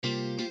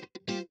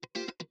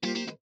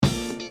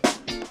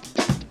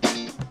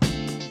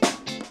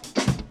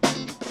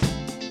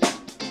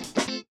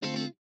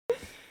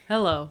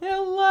Hello.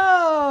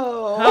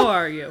 Hello. How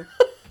are you?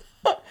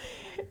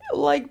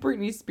 Like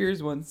Britney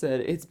Spears once said,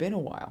 it's been a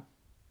while.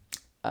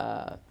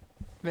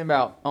 Been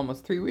about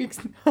almost 3 weeks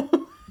now.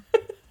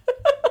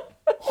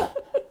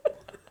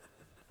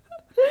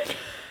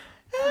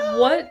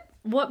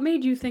 What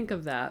made you think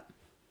of that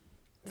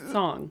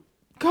song?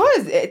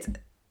 Cause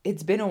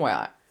it's been a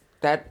while.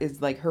 That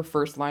is like her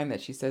first line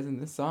that she says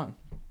in this song.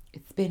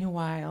 It's been a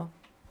while.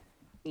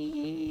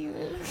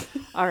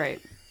 All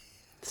right.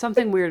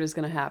 Something weird is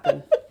going to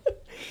happen.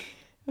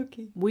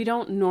 Okay. We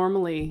don't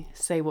normally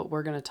say what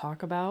we're going to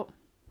talk about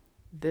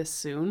this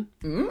soon.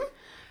 Mm?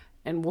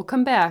 And we'll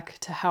come back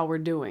to how we're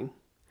doing.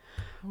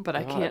 But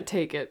I God. can't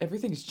take it.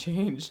 Everything's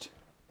changed.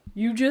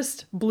 You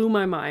just blew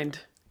my mind.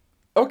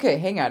 Okay,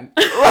 hang on.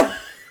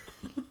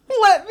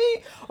 Let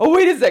me. Oh,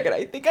 wait a second.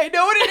 I think I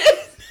know what it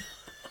is.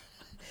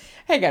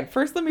 Hang on.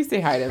 First, let me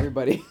say hi to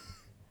everybody.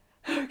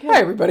 Okay. Hi,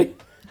 everybody.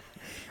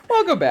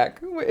 Welcome back.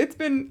 It's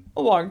been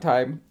a long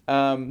time.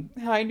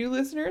 Hi, new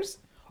listeners.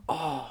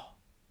 Oh,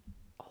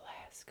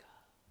 Alaska.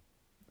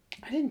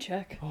 I didn't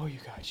check. Oh, you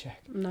gotta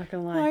check. I'm not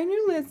going to lie. Hi,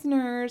 new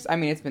listeners. I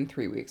mean, it's been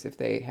 3 weeks. If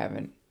they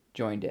haven't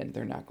joined in,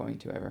 they're not going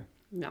to ever.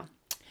 No.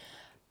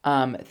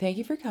 Thank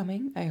you for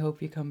coming. I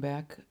hope you come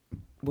back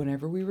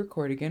whenever we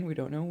record again. We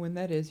don't know when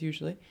that is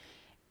usually.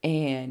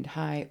 And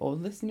hi,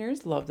 old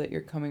listeners. Love that you're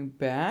coming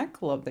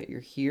back. Love that you're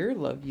here.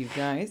 Love you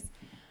guys.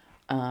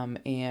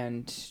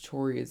 And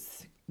Tori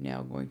is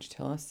now going to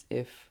tell us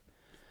if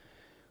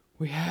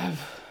we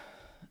have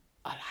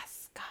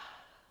Alaska.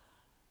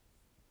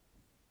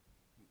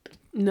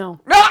 No.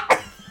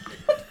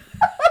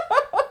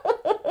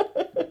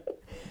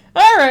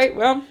 All right.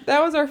 Well,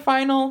 that was our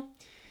final.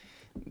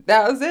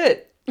 That was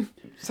it.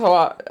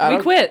 So We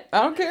quit.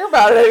 I don't care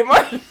about it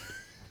anymore.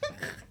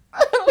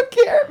 I don't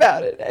care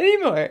about it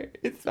anymore.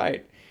 It's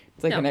fine.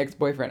 It's like No. an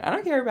ex-boyfriend. I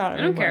don't care about it I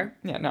don't anymore. care.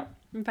 Yeah, no.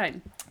 I'm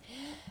fine.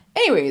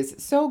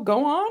 Anyways, so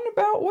go on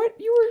about what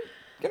you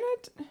were gonna...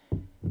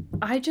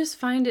 I just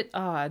find it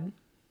odd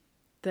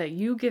that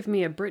you give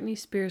me a Britney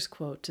Spears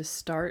quote to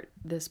start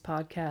this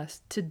podcast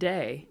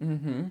today.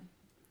 Mm-hmm.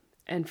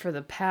 And for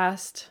the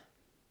past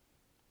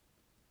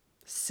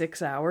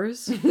 6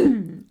 hours,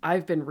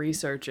 I've been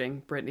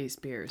researching Britney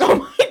Spears.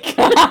 Oh my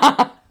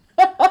God!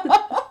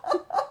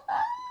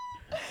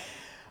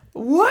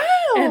 Wow!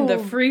 And the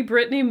Free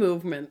Britney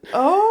movement.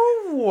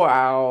 Oh,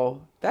 wow.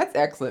 That's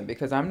excellent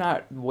because I'm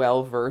not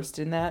well versed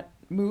in that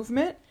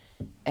movement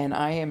and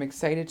I am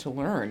excited to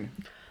learn.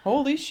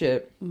 Holy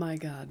shit. My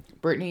God.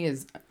 Britney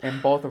is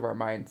in both of our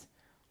minds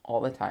all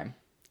the time.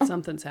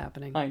 Something's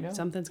happening. I know.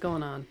 Something's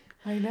going on.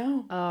 I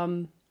know.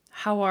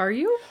 How are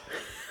you?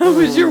 How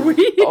was your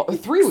week? Oh,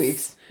 3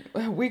 weeks.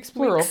 Weeks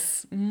plural.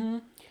 Weeks.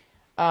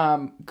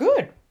 Mm-hmm.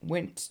 Good.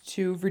 Went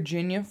to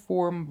Virginia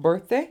for my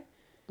birthday.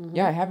 Mm-hmm.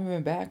 Yeah, I haven't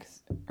been back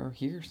or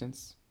here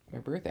since my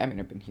birthday. I mean,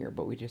 I've been here,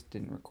 but we just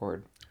didn't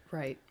record.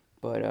 Right.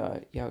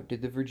 But, yeah,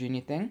 did the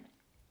Virginia thing.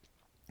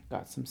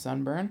 Got some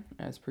sunburn,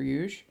 as per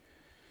usual.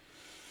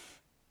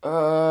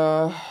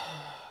 God,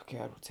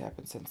 what's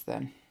happened since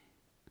then?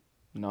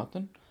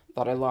 Nothing.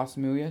 Thought I lost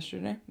Moo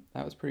yesterday.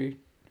 That was pretty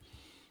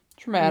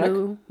traumatic.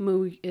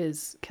 Moo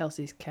is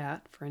Kelsey's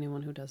cat, for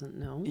anyone who doesn't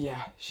know.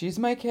 Yeah, she's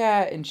my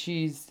cat, and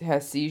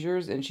has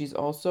seizures, and she's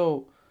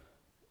also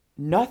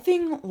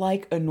nothing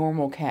like a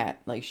normal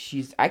cat. Like,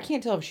 I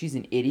can't tell if she's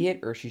an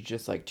idiot or she's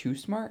just, like, too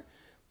smart,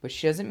 but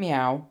she doesn't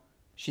meow.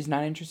 She's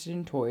not interested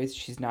in toys.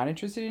 She's not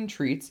interested in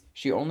treats.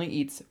 She only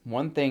eats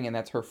one thing, and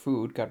that's her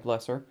food. God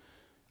bless her.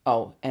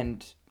 Oh,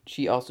 and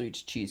she also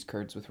eats cheese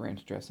curds with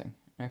ranch dressing.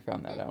 I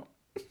found that out.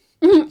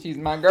 She's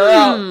my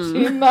girl.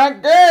 She's my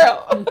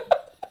girl.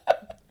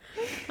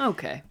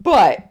 Okay.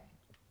 But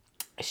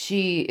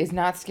she is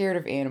not scared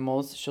of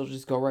animals. She'll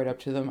just go right up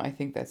to them. I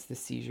think that's the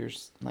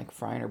seizures, like,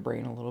 frying her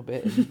brain a little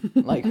bit.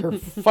 And, like, her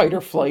fight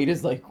or flight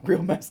is, like,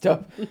 real messed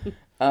up.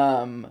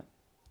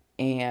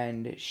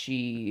 And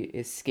she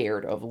is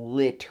scared of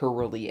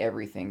literally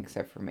everything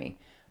except for me.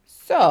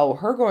 So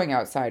her going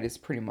outside is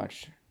pretty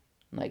much,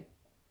 like,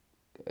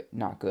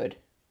 not good.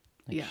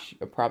 Like, Yeah.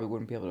 I probably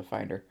wouldn't be able to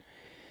find her.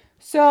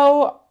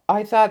 So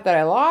I thought that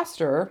I lost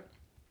her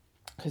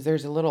because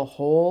there's a little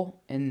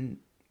hole in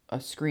a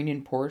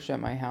screened-in porch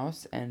at my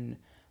house, and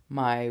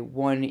my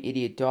one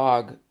idiot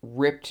dog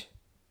ripped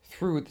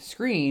through the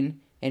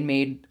screen and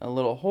made a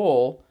little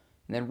hole,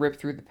 and then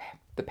ripped through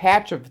the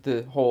patch of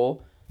the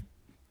hole,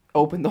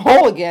 opened the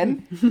hole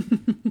again,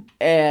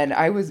 and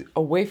I was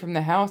away from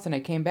the house, and I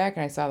came back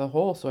and I saw the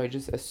hole, so I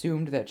just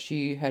assumed that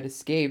she had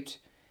escaped.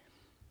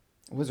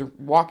 Was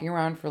walking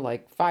around for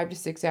like 5 to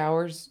 6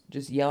 hours,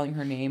 just yelling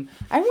her name.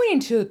 I went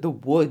into the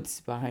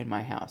woods behind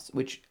my house,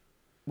 which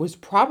was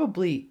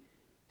probably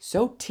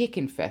so tick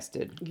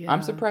infested. Yeah.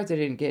 I'm surprised I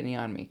didn't get any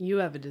on me. You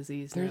have a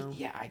disease now.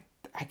 Yeah, I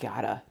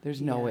gotta.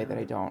 There's no way that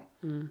I don't.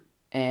 Mm.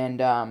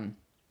 And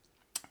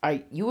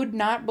you would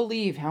not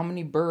believe how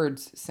many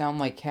birds sound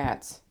like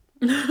cats.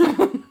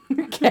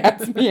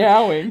 Cats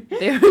meowing.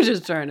 They were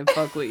just trying to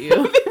fuck with you.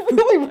 They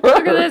really were.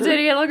 Look at this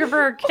idiot looking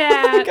for a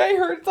cat. Like I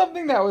heard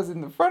something that was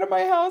in the front of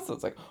my house. I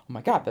was like, oh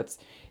my God,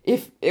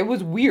 if it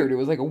was weird. It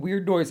was like a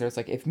weird noise. I was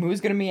like, if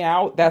Moo's going to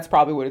meow, that's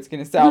probably what it's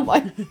going to sound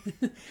like.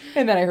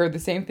 And then I heard the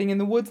same thing in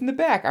the woods in the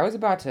back. I was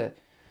about to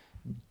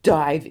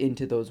dive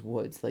into those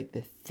woods, like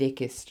the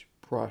thickest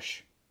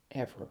brush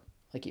ever.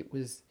 Like it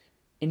was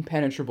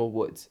impenetrable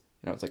woods.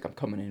 And I was like, I'm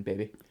coming in,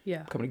 baby.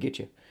 Yeah. I'm coming to get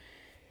you.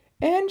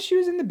 And she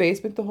was in the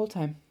basement the whole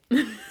time.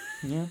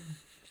 Yeah.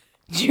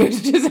 She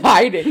was just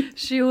hiding.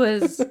 She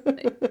was,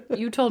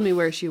 you told me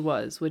where she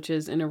was, which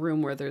is in a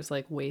room where there's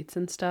like weights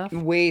and stuff.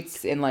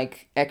 Weights and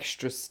like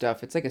extra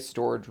stuff. It's like a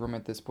storage room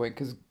at this point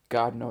because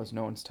God knows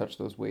no one's touched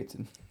those weights.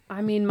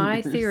 I mean,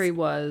 my theory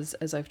was,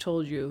 as I've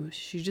told you,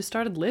 she just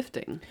started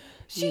lifting.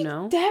 She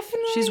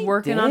definitely She's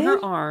working on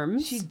her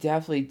arms. She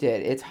definitely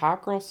did. It's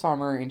hot girl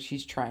summer and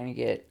she's trying to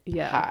get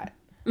hot.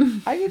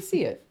 I could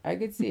see it.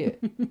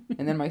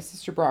 And then my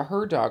sister brought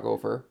her dog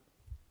over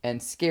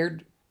and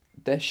scared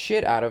the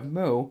shit out of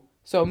Moo.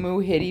 So Moo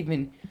hid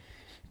even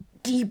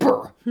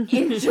deeper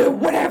into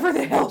whatever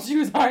the hell she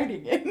was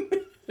hiding in.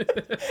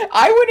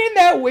 I went in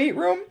that weight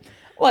room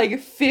like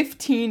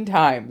 15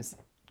 times,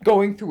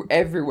 going through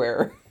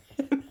everywhere.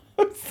 I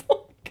was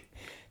like,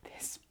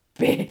 this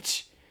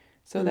bitch.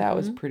 So that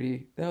was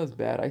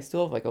bad. I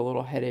still have like a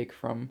little headache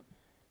from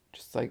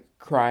just like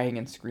crying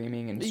and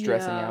screaming and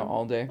stressing out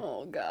all day.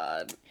 Oh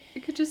God. I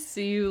could just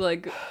see you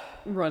like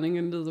running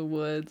into the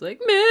woods like,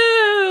 Moo!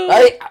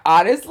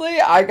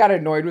 I got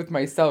annoyed with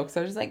myself because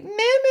I was just like, Moo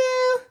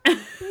Moo! Moo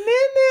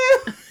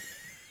Moo!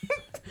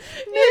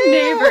 Your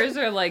neighbors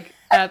are like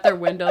at their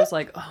windows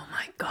like, oh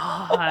my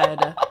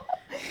God.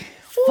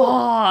 Fuck.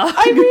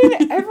 I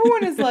mean,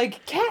 everyone is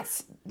like,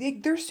 cats,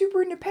 they're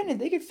super independent.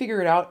 They could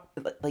figure it out.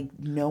 Like,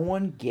 no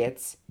one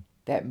gets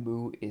that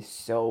Moo is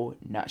so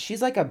nuts.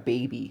 She's like a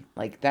baby.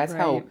 Like, that's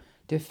how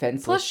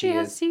defenseless Plus, she she is.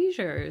 has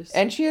seizures.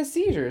 And she has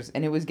seizures.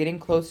 And it was getting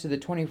close to the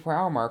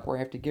 24-hour mark where I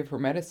have to give her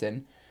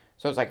medicine.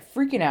 So I was like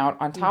freaking out.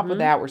 On top of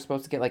that, we're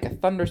supposed to get like a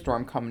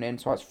thunderstorm coming in.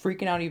 So I was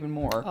freaking out even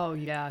more. Oh,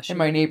 yeah. And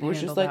my neighbor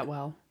was just like,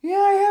 yeah,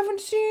 I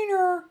haven't seen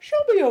her. She'll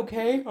be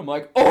okay. I'm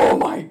like, oh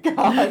my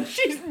God,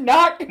 she's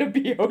not going to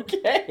be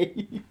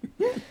okay.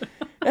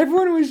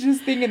 Everyone was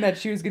just thinking that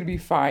she was going to be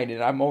fine.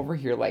 And I'm over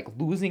here like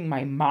losing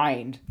my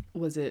mind.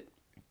 Was it?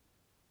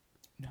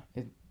 No,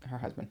 her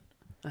husband.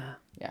 Uh-huh.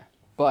 Yeah.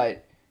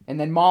 But, and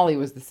then Molly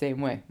was the same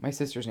way. My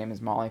sister's name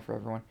is Molly for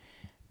everyone.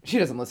 She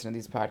doesn't listen to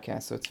these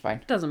podcasts, so it's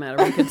fine. Doesn't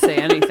matter. We could say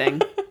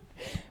anything.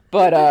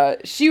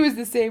 But she was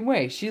the same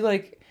way. She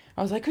like,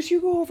 I was like, could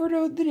you go over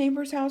to the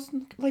neighbor's house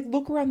and like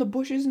look around the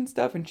bushes and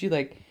stuff? And she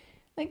just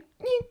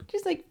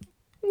like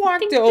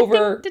walked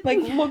over, like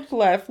looked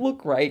left,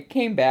 looked right,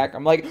 came back.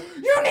 I'm like,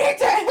 you need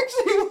to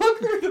actually look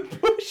through the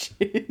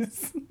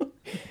bushes.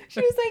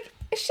 She was like,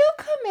 she'll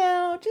come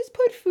out. Just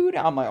put food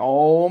out. I'm like,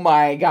 oh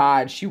my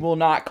God, she will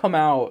not come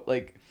out.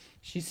 Like,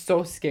 she's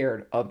so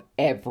scared of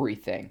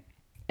everything.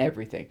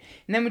 Everything.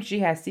 And then when she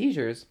has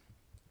seizures,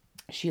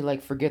 she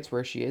like forgets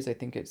where she is. I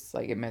think it's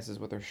like it messes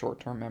with her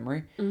short-term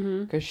memory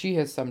because she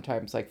has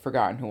sometimes like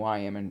forgotten who I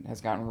am and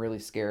has gotten really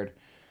scared.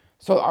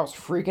 So I was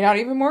freaking out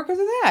even more because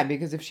of that,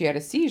 because if she had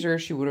a seizure,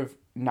 she would have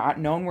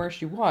not known where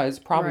she was,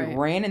 probably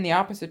ran in the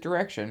opposite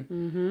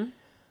direction.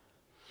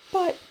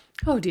 But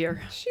oh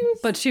dear, she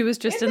was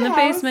just in the house,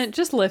 basement,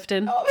 just lifting,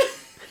 in the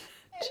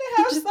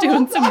house just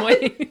doing some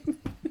weight.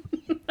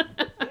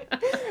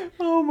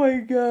 Oh my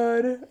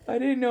God. I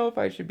didn't know if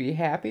I should be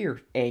happy or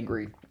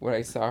angry when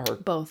I saw her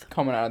both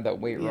coming out of that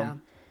weight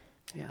room.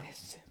 Yeah.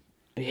 This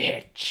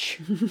bitch.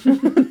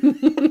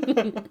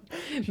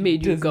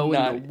 Made you go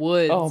in the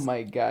woods. Oh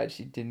my God.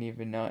 She didn't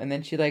even know. And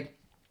then she like,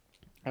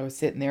 I was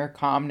sitting there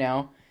calm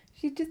now.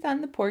 She's just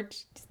on the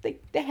porch, just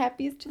like the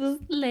happiest little,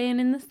 laying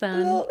in the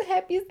sun.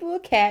 Happiest little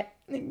cat.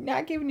 Like,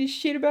 not giving a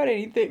shit about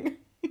anything.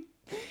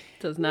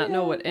 Does not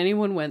know what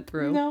anyone went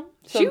through. No.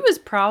 She was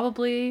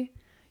probably...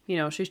 You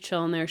know, she's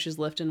chilling there. She's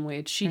lifting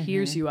weights. She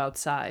hears you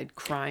outside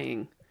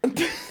crying.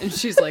 And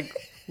she's like,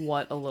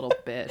 what a little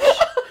bitch.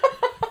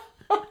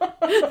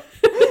 I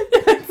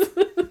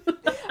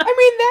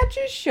mean, that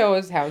just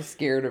shows how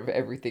scared of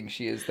everything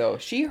she is, though.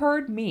 She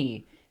heard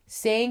me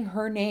saying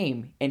her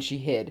name, and she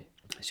hid.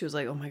 She was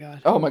like, oh, my God.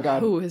 Oh, my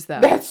God. Who is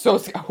that? That's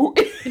so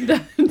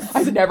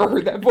I've never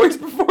heard that voice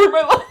before in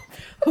my life.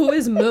 Who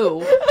is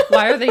Moo?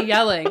 Why are they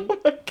yelling? Oh,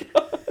 my God.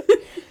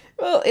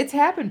 Well, it's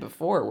happened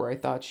before where I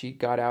thought she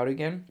got out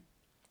again.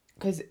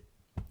 Because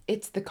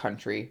it's the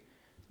country.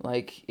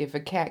 Like, if a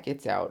cat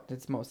gets out,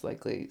 it's most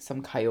likely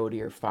some coyote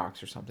or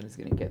fox or something is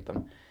going to get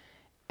them.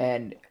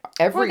 And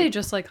or they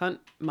just, like, hunt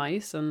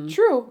mice and...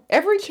 True.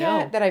 Every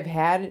cat that I've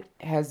had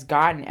has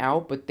gotten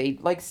out, but they,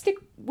 like, stick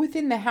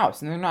within the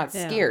house. And they're not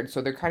scared.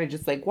 So they're kind of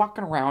just, like,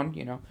 walking around,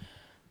 you know.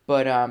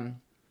 But,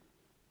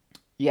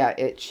 yeah,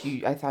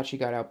 I thought she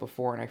got out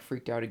before, and I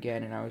freaked out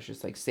again, and I was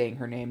just, like, saying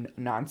her name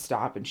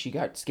nonstop, and she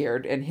got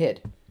scared and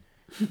hid.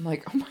 I'm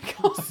like, oh, my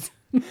God.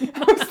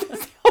 How is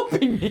this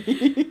helping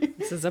me?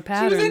 This is a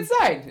pattern. She was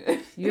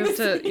inside. You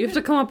have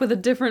to come up with a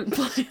different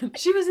plan.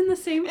 She was in the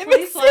same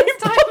place last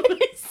time.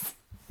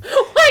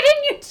 Why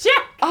didn't you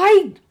check?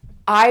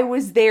 I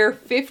was there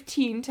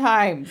 15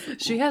 times.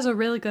 She has a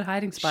really good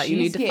hiding spot. You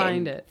need to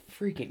find it.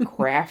 Freaking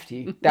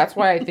crafty. That's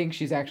why I think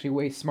she's actually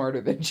way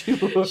smarter than she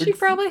looks. She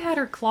probably had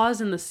her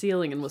claws in the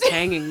ceiling and was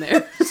hanging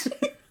there.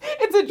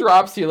 It's a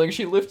drop ceiling.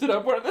 She lifted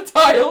up one of the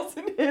tiles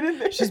and hid it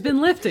there. She's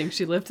been lifting.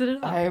 She lifted it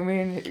up. I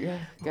mean,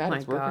 God, my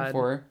it's working God.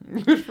 for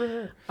her. Good for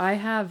her. I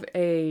have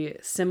a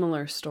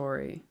similar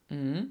story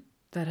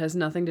that has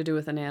nothing to do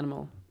with an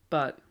animal,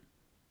 but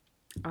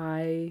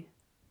I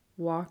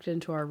walked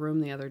into our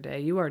room the other day.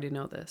 You already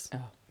know this.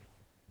 Oh.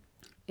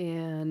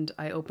 And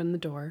I opened the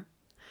door,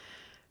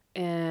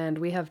 and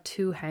we have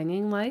 2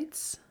 hanging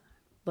lights,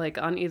 like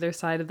on either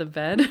side of the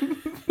bed.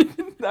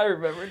 I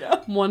remember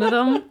now. One of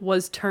them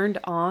was turned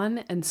on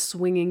and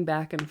swinging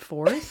back and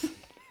forth,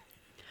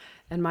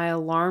 and my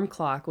alarm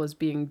clock was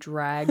being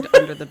dragged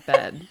under the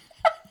bed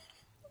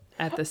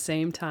at the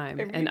same time.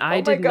 I mean, and I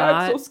oh did my God,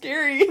 not. so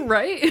scary.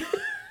 Right?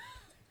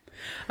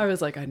 I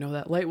was like, I know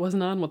that light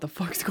wasn't on. What the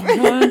fuck's going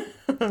on?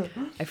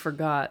 I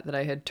forgot that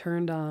I had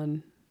turned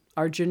on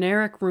our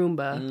generic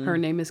Roomba. Her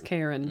name is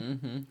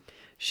Karen.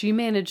 She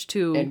managed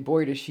to... And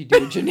boy, does she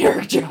do a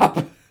generic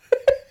job.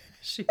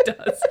 She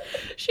does.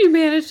 She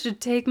managed to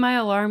take my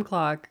alarm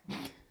clock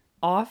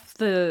off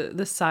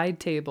the side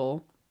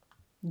table,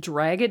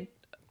 drag it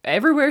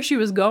everywhere she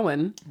was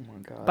going Oh my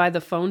God. by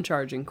the phone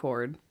charging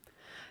cord,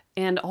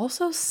 and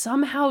also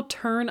somehow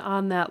turn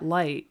on that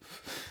light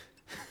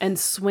and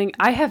swing.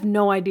 I have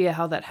no idea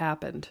how that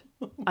happened.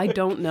 I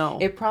don't know.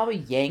 It probably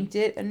yanked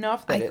it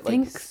enough that it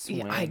like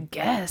swung. I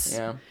guess.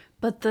 Yeah.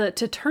 But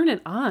to turn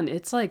it on,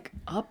 it's like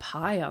up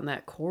high on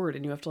that cord,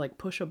 and you have to like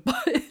push a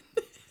button.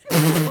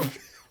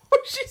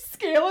 Was she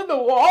scaling the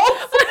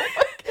walls?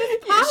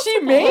 She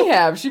may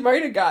have. She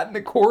might have gotten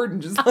the cord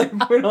and just like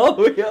went all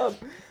the way up.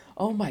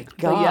 Oh my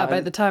God. But yeah, by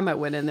the time I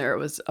went in there, it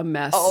was a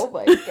mess. Oh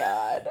my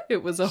God.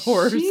 It was a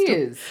horror story.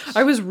 Jeez.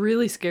 I was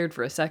really scared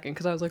for a second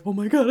because I was like, oh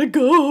my God, a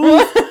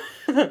ghost.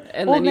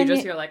 And Well, then you then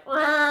just you- hear like,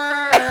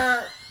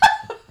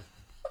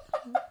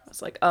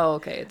 it's like, oh,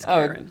 okay, it's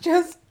Oh, Karen.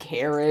 just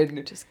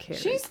Karen. Just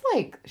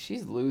Karen.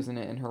 She's losing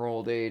it in her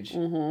old age.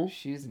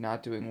 She's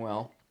not doing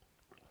well.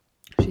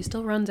 She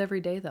still runs every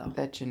day, though.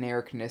 That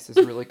genericness is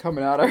really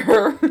coming out of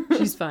her.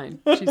 She's fine.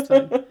 She's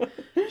fine.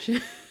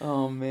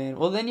 Oh man.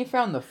 Well, then you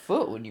found the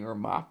foot when you were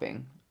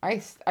mopping. I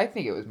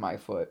think it was my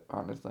foot,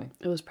 honestly.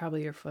 It was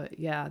probably your foot.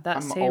 Yeah, that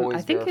I'm same. always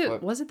I think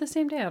barefoot. was it the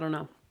same day? I don't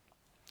know.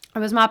 I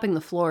was mopping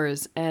the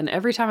floors, and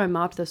every time I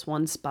mopped this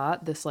one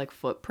spot, this like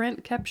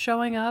footprint kept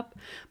showing up,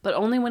 but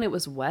only when it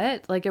was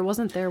wet. Like it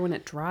wasn't there when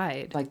it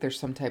dried. Like there's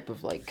some type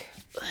of like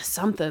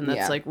Something that's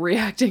Yeah. like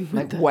reacting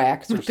with like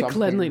wax or with the something.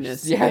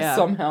 cleanliness. Yeah, Yeah.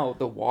 somehow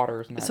the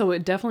water's not. So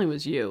it definitely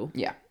was you,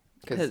 yeah,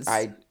 because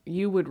because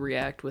you would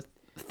react with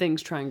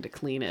things trying to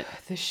clean it.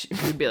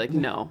 You'd be like,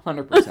 no.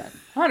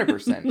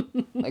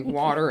 100%. Like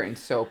water and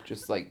soap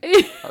just like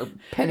are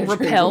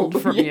penetrating. Repelled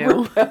from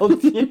you.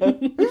 Repelled, yeah.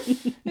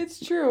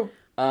 It's true.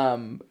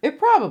 It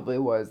probably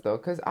was though,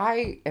 because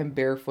I am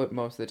barefoot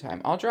most of the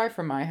time. I'll drive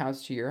from my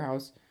house to your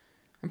house.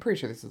 I'm pretty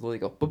sure this is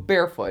illegal, but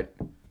barefoot,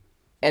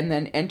 and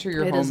then enter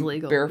your It home is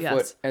legal, barefoot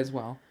yes. as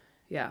well,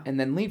 Yeah. and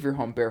then leave your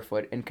home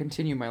barefoot and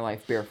continue my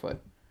life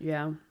barefoot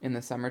Yeah. in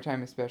the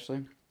summertime,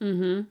 especially.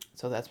 Mm-hmm.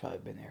 So that's probably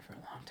been there for a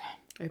long time.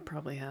 It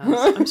probably has.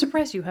 I'm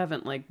surprised you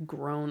haven't like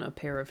grown a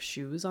pair of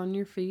shoes on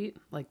your feet,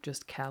 like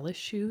just callus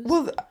shoes.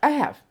 Well, I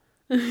have.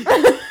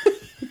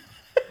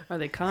 Are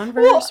they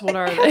Converse? What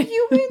are have they?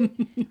 you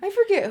been? I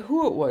forget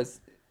who it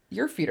was.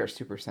 Your feet are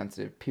super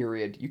sensitive,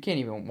 period. You can't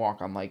even walk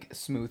on like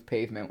smooth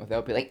pavement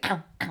without being like,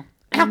 ow, ow.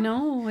 I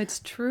know, it's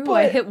true.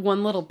 I But- hit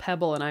one little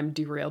pebble and I'm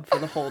derailed for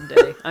the whole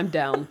day. I'm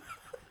down.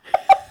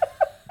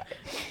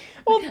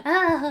 Well,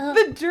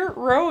 the dirt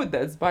road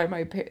that's by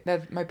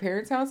that my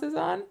parents' house is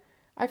on.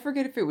 I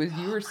forget if it was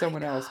you or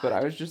someone else, but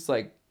I was just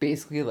like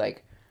basically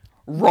like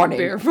running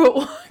Barefoot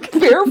walk.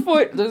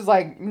 barefoot, just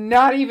like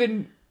not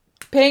even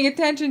paying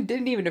attention,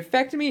 didn't even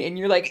affect me, and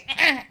you're like,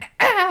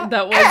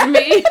 That was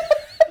me.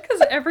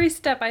 Because every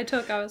step I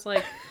took, I was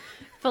like,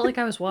 felt like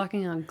I was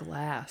walking on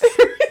glass.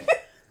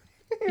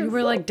 You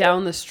were like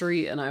down the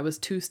street and I was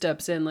 2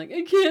 steps in, like,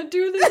 I can't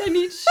do this. I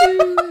need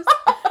shoes.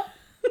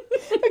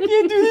 I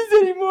can't do this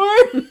anymore.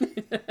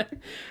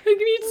 I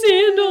need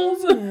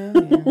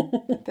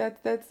sandals.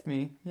 That's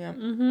me. Yeah.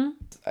 Mm-hmm.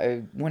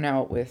 I went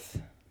out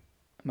with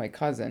my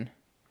cousin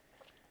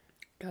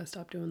Gotta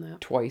stop doing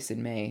that. twice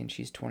in May, and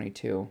she's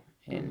 22,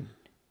 and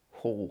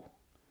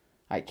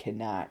I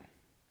cannot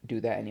do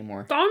that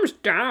anymore. Thumbs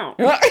down.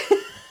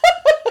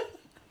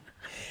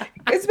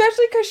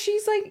 Especially because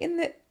she's like in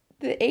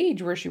the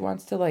age where she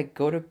wants to like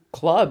go to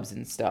clubs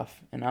and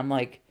stuff, and I'm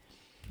like,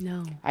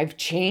 No. I've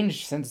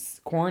changed since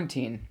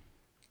quarantine.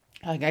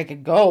 Like I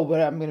could go, but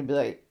I'm gonna be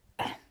like,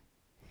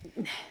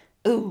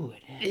 ooh,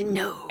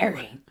 No. all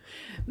right,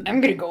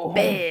 I'm gonna go home.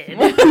 Bed.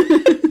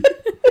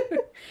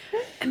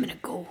 I'm gonna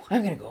go.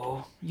 I'm gonna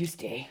go. You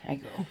stay. I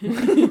go.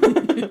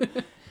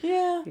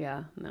 Yeah.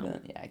 Yeah, no.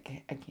 But yeah, I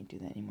can't do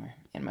that anymore.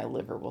 And my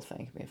liver will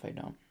thank me if I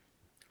don't.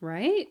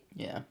 Right?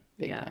 Yeah.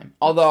 Big Yeah. time.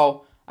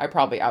 Although I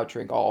probably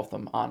outdrink all of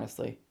them,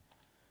 honestly.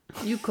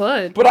 You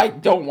could. But I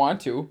don't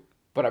want to.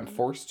 But I'm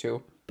forced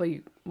to. But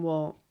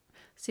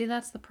see,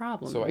 that's the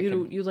problem. So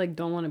you like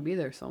don't want to be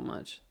there so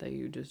much that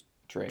you just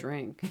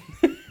drink.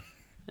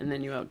 And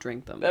then you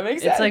outdrink them. That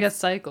makes sense. It's like a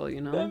cycle,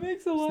 you know? That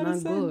makes a lot of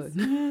sense.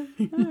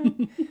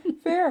 Good.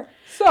 Fair.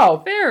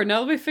 So. Fair.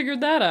 Now that we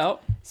figured that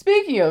out.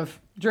 Speaking of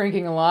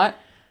drinking a lot,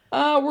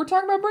 we're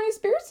talking about Britney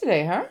Spears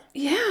today, huh?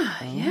 Yeah.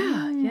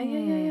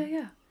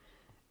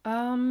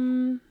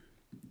 A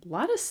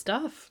lot of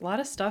stuff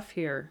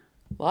here.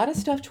 A lot of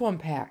stuff to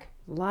unpack.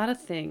 A lot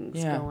of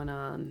things going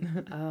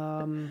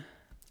on.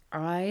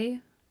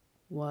 I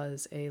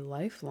was a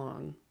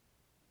lifelong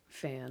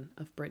fan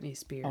of Britney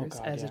Spears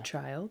as a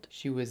child.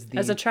 She was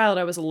As a child,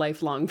 I was a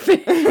lifelong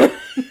fan.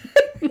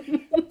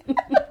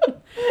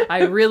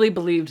 I really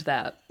believed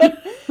that.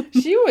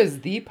 She was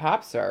the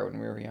pop star when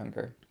we were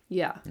younger.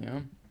 Yeah.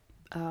 Yeah.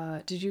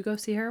 Did you go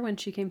see her when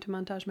she came to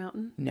Montage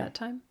Mountain that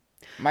time?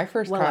 My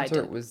first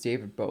concert was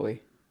David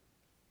Bowie.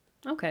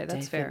 Okay,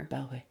 that's fair.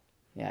 David Bowie.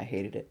 Yeah, I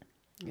hated it.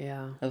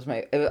 Yeah. That was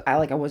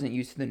I wasn't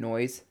used to the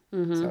noise.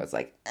 Mm-hmm. So I was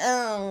like,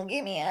 oh,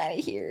 get me out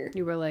of here.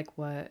 You were like,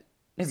 what?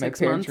 And my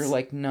parents were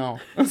like, no.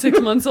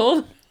 6 months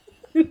old?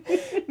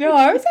 No,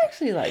 I was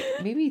actually like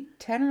maybe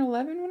 10 or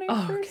 11 when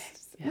I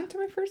first went to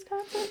my first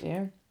concert.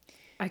 Yeah.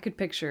 I could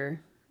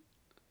picture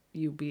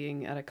you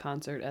being at a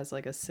concert as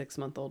like a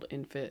 6-month-old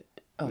infant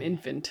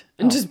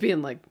and just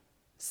being like,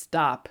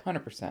 stop.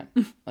 100%.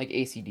 Like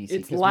AC/DC.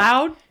 It's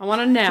loud. I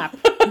want a nap.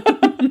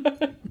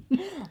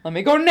 Let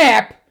me go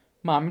nap,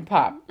 Mom and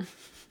Pop.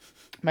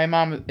 My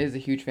mom is a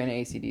huge fan of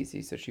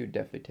AC/DC, so she would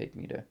definitely take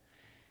me to an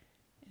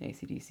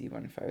AC/DC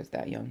one if I was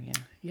that young. Yeah.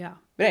 Yeah.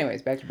 But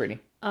anyways, back to Britney.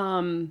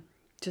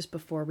 Just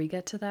before we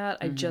get to that,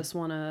 I just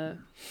want to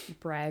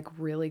brag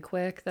really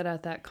quick that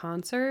at that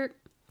concert,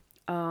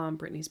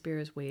 Britney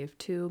Spears waved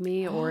to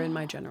me or in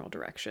my general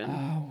direction.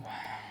 Oh,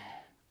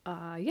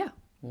 wow. Yeah.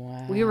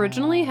 Wow. We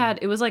originally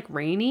it was like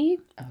rainy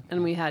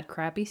and we had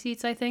crappy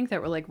seats, I think,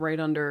 that were like right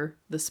under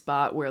the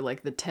spot where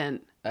like the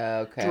tent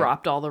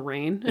dropped all the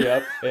rain.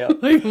 Yep.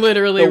 Like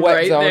literally the wet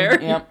right zone.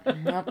 there.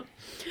 Yep.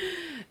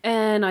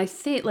 And I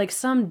think like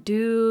some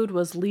dude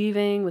was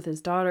leaving with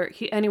his daughter.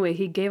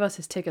 He gave us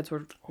his tickets,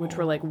 which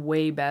were like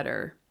way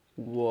better.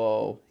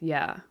 Whoa.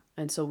 Yeah.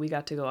 And so we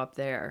got to go up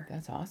there.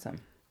 That's awesome.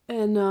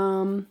 And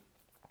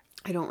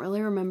I don't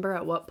really remember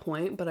at what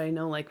point, but I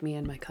know like me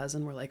and my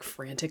cousin were like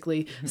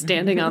frantically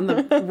standing on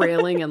the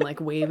railing and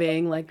like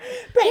waving like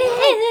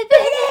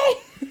Britney.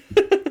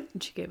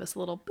 And she gave us a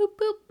little boop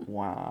boop.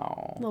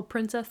 Wow. Little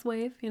princess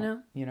wave, you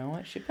know? You know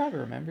what? She probably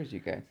remembers you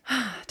guys.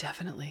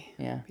 Definitely.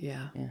 Yeah.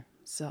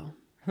 So,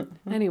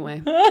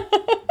 anyway.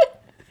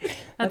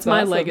 That's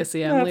my awesome.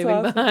 Legacy I'm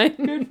leaving behind.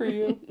 Good for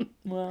you.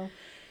 Wow.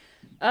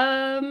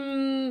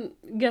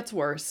 Gets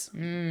worse.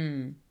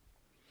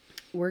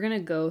 We're going to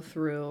go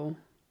through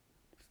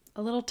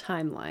a little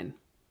timeline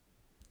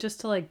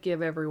just to like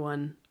give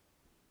everyone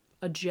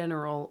a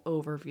general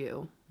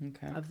overview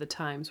of the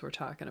times we're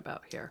talking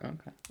about here.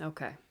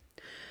 Okay.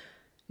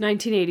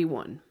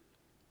 1981.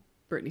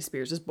 Britney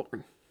Spears is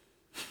born.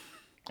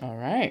 All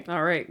right.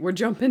 We're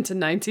jumping to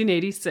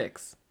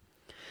 1986.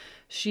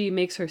 She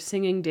makes her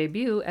singing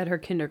debut at her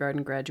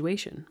kindergarten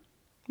graduation.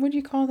 Would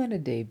you call that a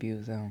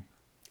debut, though?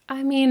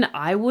 I mean,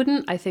 I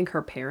wouldn't. I think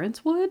her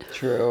parents would.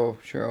 True.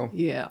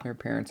 Yeah. Her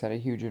parents had a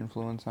huge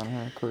influence on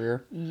her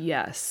career.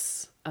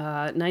 Yes.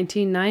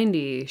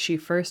 1990, she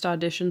first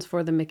auditions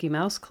for the Mickey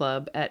Mouse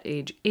Club at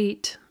age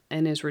 8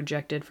 and is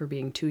rejected for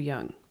being too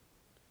young.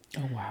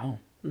 Oh, wow.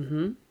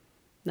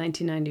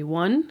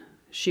 1991,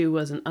 she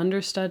was an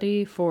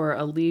understudy for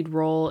a lead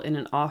role in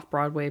an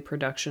off-Broadway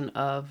production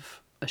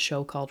of a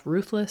show called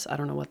Ruthless. I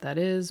don't know what that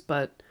is,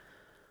 but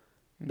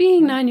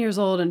being 9 years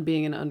old and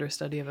being an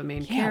understudy of a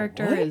main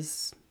character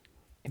is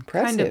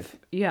impressive.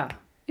 Kind of,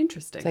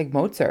 interesting. It's like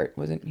Mozart.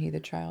 Wasn't he the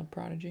child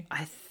prodigy?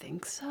 I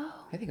think so.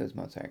 I think it was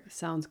Mozart.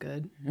 Sounds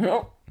good.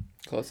 No,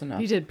 close enough.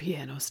 He did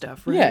piano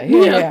stuff, right?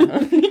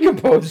 Yeah. He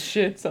composed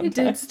shit sometimes.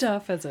 He did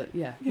stuff as a,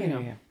 Yeah.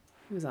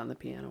 He was on the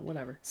piano,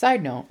 whatever.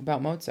 Side note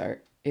about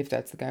Mozart, if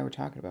that's the guy we're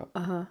talking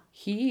about.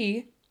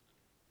 He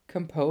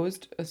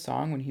composed a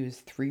song when he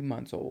was 3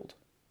 months old.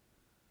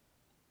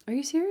 Are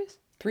you serious?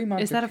 3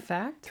 months. Is that a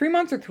fact? 3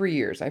 months or 3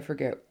 years? I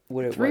forget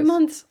what it was. 3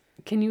 months?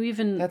 Can you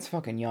even... That's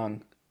fucking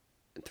young.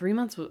 3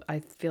 months? I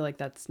feel like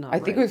that's not I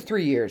think it was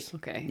 3 years.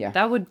 Okay. Yeah.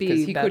 That would be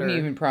because he better. couldn't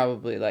even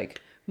probably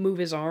like... Move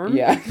his arm?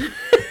 Yeah.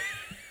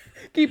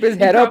 Keep his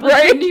head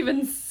upright. He couldn't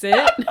even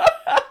sit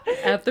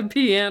at the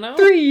piano.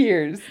 3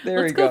 years. There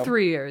Let's we go. go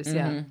 3 years,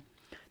 yeah.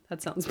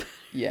 That sounds better.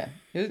 Yeah.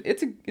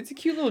 It's a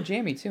cute little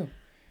jammy too.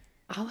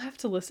 I'll have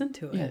to listen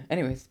to it. Yeah.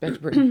 Anyways, back to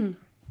Britney.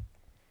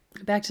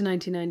 Back to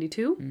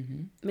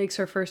 1992. Makes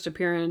her first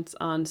appearance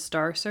on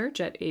Star Search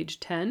at age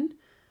 10.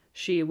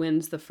 She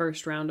wins the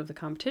first round of the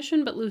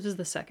competition, but loses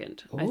the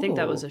second. I think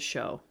that was a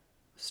show,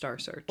 Star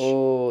Search.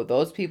 Oh,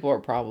 those people are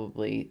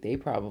probably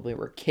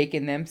were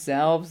kicking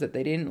themselves that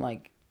they didn't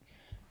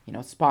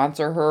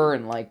sponsor her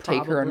and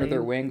take her under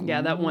their wing.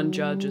 Yeah, that one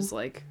judge is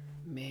like,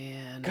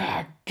 man.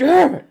 God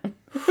damn it.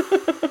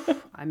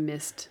 I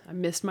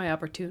missed my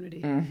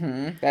opportunity.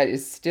 That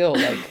is still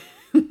like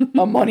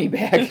a money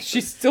bag.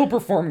 She's still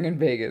performing in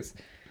Vegas.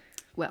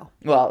 Well,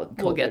 Well,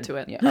 we'll COVID. get to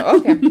it. Yeah. Oh,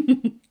 okay.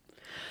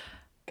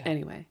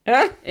 Anyway,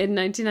 in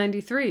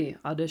 1993,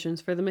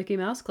 auditions for the Mickey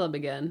Mouse Club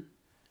again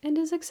and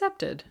is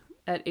accepted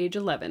at age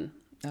 11.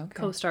 Okay.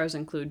 Co-stars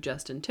include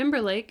Justin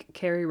Timberlake,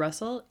 Kerry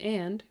Russell,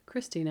 and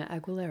Christina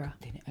Aguilera.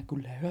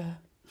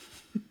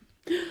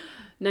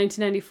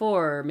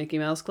 1994, Mickey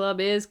Mouse Club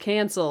is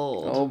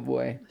canceled. Oh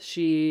boy.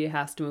 She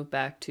has to move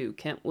back to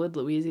Kentwood,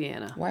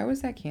 Louisiana. Why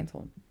was that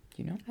canceled?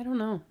 Do you know? I don't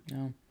know.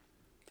 No.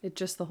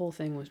 The whole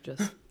thing was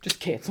just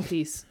canceled.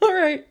 peace. All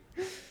right.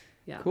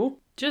 Yeah. Cool.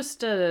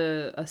 Just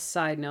a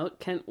side note,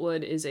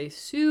 Kentwood is a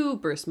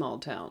super small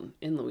town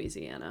in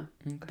Louisiana.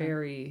 Okay.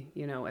 Very,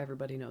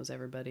 everybody knows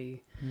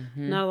everybody.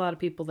 Not a lot of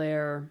people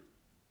there.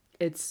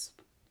 It's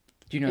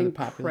Do you know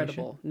incredible. the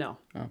population? No.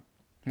 Oh.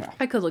 Wow.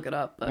 I could look it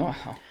up, but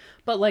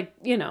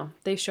Wow.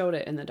 they showed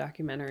it in the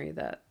documentary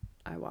that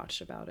I watched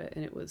about it,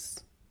 and it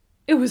was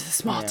a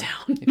small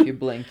town. If you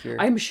blink,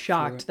 you're... I'm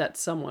shocked that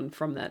someone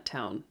from that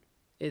town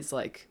is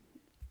like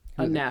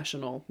a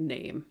national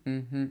name.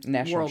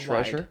 National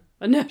worldwide. treasure.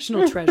 A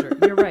national treasure.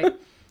 You're right.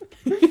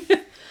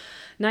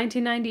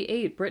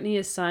 1998, Britney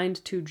is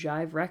signed to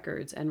Jive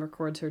Records and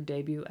records her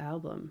debut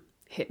album,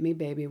 Hit Me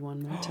Baby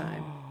One More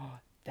Time.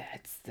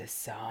 That's the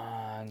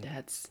song.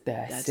 That's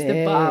it.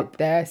 the bop.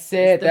 That's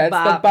it. That's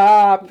the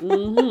bop.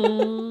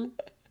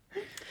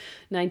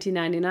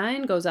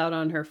 1999 goes out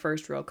on her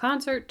first real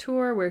concert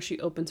tour where she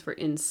opens for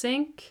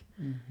NSYNC.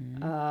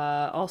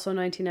 Also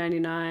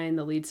 1999,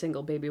 the lead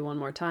single Baby One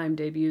More Time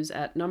debuts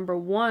at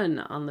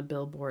 #1 on the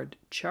Billboard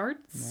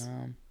charts.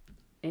 Wow.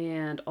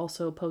 And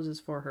also poses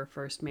for her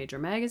first major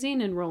magazine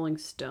in Rolling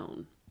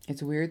Stone.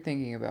 It's weird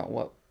thinking about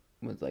what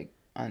was like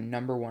on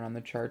 #1 on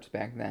the charts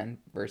back then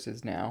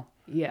versus now.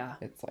 Yeah.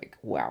 It's like,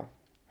 wow.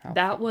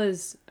 That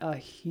was a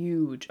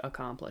huge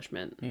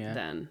accomplishment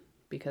then,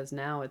 because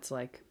now it's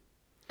like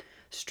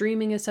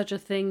streaming is such a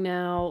thing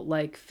now.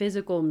 Like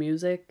physical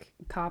music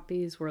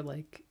copies were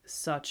like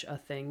such a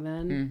thing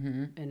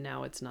then, and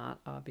now it's not,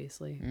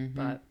 obviously.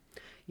 But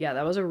yeah,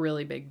 that was a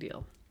really big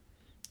deal.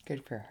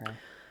 Good for her.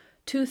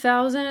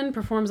 2000,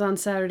 performs on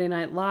Saturday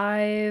Night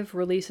Live,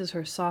 releases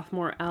her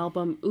sophomore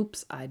album,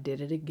 Oops, I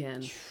Did It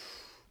Again.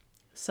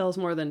 Sells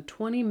more than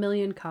 20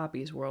 million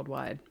copies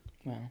worldwide,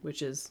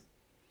 which is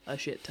a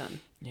shit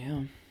ton.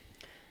 Yeah.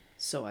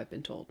 So I've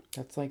been told.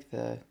 That's like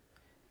the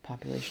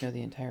population of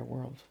the entire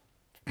world.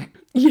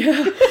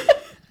 Yeah.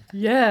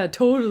 Yeah,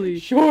 totally.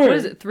 Sure. What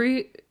is it?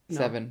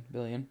 7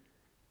 billion.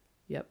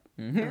 Yep.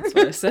 That's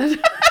what I said.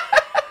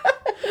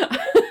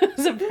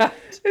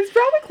 It's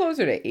probably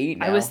closer to 8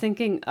 now. I was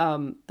thinking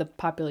the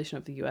population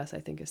of the U.S. I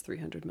think is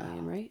 300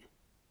 million, right?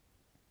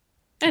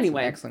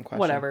 Anyway, excellent question.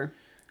 Whatever.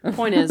 The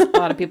point is, a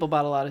lot of people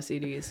bought a lot of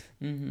CDs.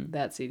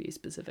 That CD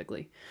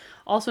specifically.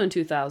 Also in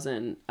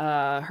 2000,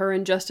 her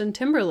and Justin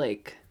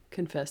Timberlake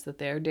confessed that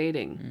they are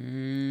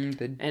dating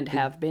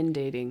have been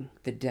dating.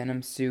 The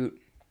denim suit.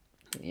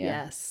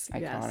 Yeah. Yes.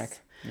 Iconic.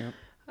 Yes. Yep.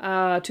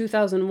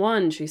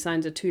 2001, she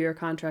signs a 2-year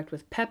contract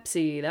with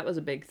Pepsi. That was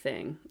a big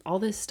thing. All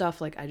this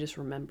stuff, like, I just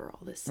remember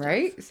all this stuff.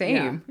 Right?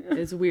 Same. Yeah,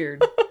 it's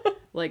weird.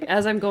 Like,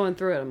 as I'm going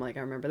through it, I'm like,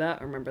 I remember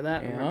that, I remember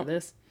that, I remember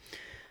this.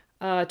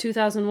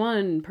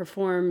 2001,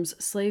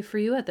 performs Slave for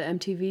You at the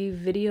MTV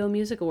Video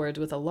Music Awards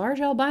with a large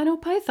albino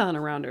python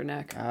around her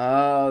neck.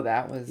 Oh,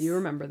 that was... You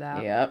remember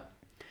that. Yep.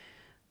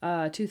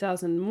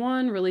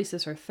 2001,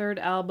 releases her third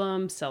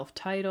album,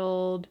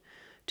 self-titled.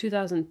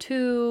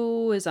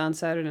 2002 is on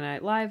Saturday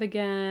Night Live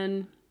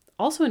again.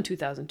 Also in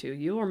 2002,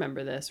 you'll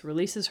remember this,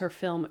 releases her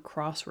film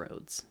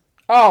Crossroads.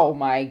 Oh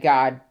my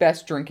God.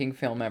 Best drinking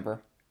film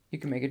ever. You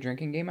can make a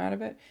drinking game out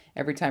of it.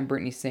 Every time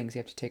Britney sings, you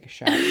have to take a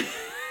shot.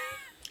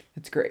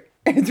 It's great.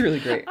 It's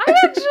really great.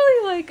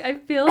 I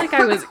feel like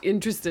I was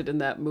interested in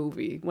that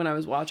movie when I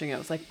was watching it. I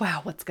was like, wow,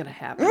 what's going to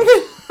happen?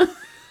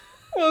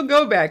 We'll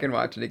go back and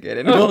watch it again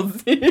and we'll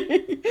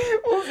see.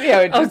 We'll see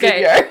how interested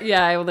you are.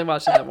 Yeah, I only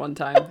watched it that one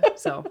time.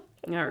 So,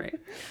 all right.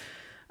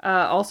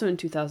 Also in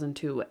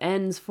 2002,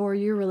 ends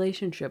 4-year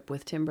relationship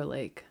with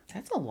Timberlake.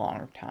 That's a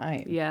long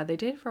time. Yeah, they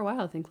dated for a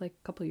while. I think like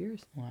a couple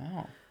years.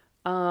 Wow.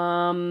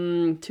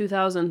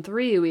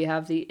 2003, we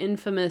have the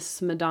infamous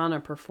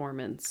Madonna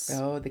performance.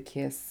 Oh, the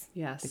kiss.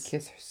 Yes. The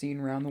kiss seen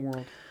around the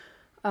world.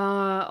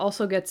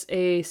 Also gets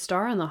a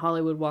star on the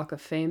Hollywood Walk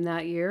of Fame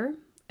that year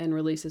and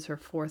releases her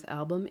 4th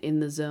album, In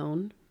the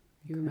Zone.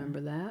 You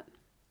remember that?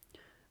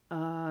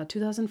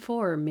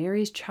 2004,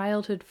 marries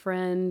childhood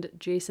friend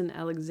Jason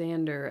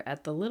Alexander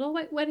at the Little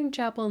White Wedding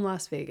Chapel in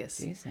Las Vegas.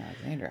 Jason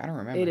Alexander, I don't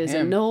remember It is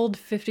him. annulled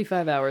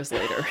 55 hours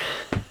later.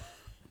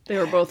 They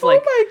were both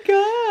like, oh my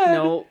God.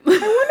 no. I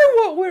wonder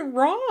what went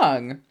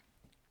wrong.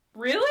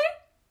 Really?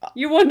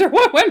 You wonder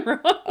what went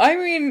wrong? I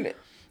mean...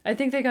 I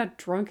think they got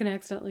drunk and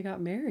accidentally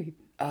got married.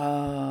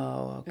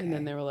 Oh, okay. And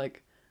then they were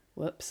like,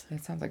 whoops.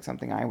 That sounds like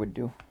something I would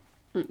do.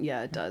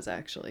 Yeah, it does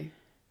actually.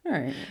 All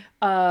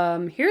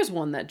right. Here's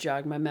one that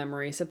jogged my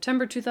memory.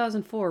 September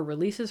 2004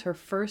 releases her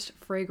first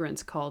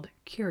fragrance called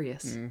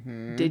Curious.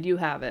 Did you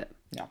have it?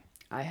 No.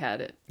 I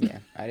had it. Yeah,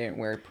 I didn't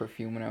wear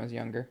perfume when I was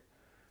younger.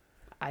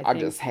 I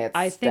just had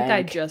I think I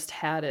stank. just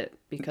had it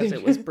because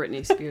it was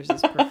Britney Spears'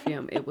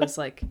 perfume. It was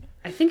like,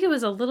 I think it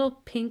was a little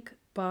pink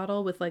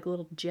bottle with like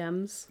little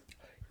gems.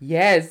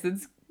 Yes,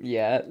 it's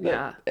yeah.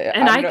 Yeah,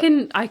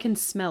 and I can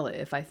smell it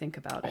if I think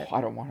about it. Oh,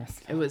 I don't want to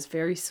It smell. was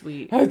very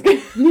sweet.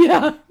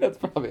 Yeah, that's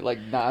probably like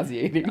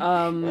nauseating.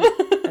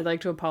 I'd like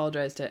to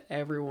apologize to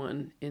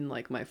everyone in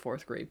like my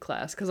 4th grade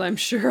class because I'm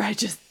sure I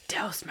just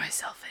doused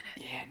myself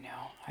in it. Yeah,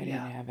 no, I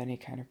didn't have any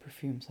kind of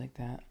perfumes like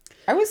that.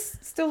 I was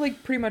still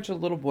like pretty much a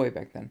little boy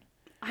back then.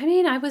 I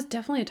mean, I was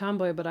definitely a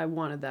tomboy, but I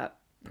wanted that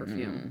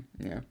perfume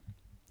Yeah.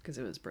 because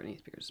it was Britney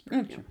Spears'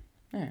 perfume.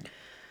 Yeah.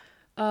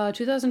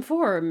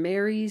 2004,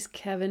 marries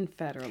Kevin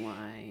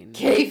Federline.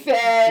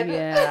 K-Fed!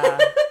 Yeah.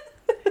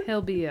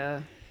 He'll be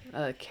a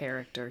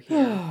character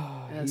here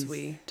as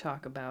we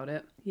talk about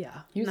it.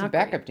 Yeah. He was a not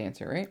backup great.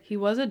 dancer, right? He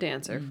was a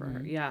dancer for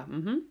her. Yeah.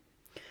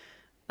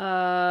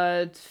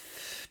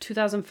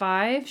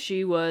 2005,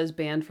 she was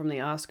banned from the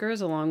Oscars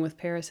along with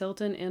Paris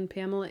Hilton and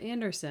Pamela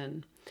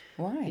Anderson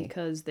Why?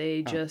 because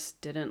they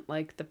just didn't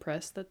like the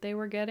press that they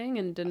were getting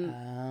and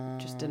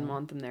just didn't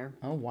want them there.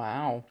 Oh,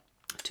 wow.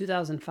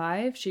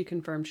 2005, she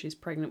confirmed she's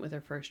pregnant with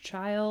her first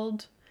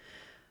child.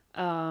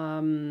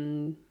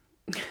 I'm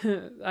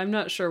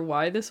not sure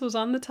why this was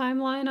on the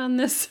timeline on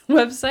this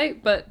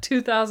website, but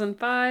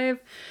 2005,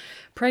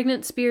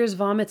 pregnant Spears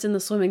vomits in the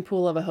swimming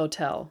pool of a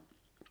hotel.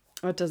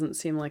 That doesn't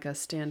seem like a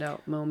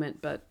standout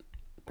moment, but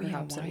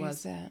perhaps why it was.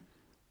 Is that?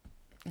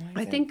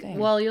 I think,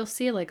 well, you'll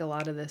see like a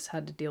lot of this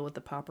had to deal with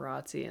the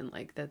paparazzi and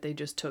like that they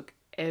just took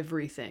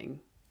everything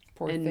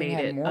and made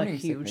it a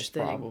huge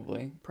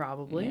thing.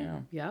 Probably.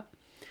 Yeah.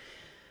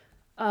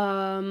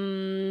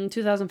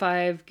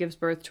 2005, gives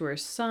birth to her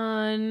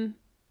son.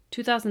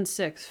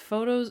 2006,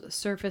 photos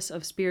surface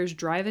of Spears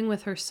driving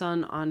with her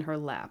son on her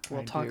lap.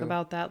 We'll talk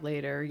about that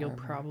later. You'll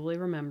probably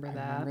remember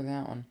that. I remember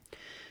that one.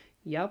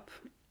 Yep.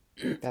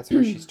 That's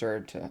where she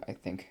started to, I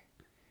think,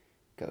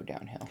 go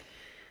downhill.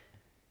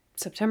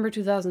 September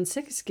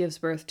 2006, gives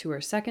birth to her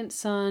second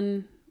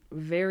son.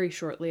 Very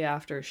shortly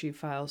after, she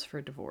files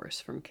for divorce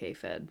from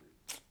K-Fed.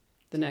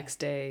 The next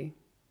day,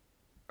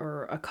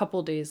 or a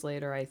couple days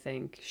later, I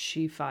think,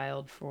 she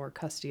filed for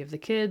custody of the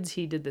kids.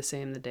 He did the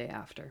same the day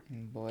after.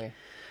 Oh, boy.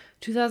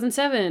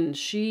 2007,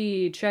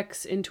 she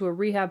checks into a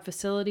rehab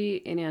facility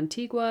in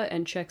Antigua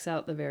and checks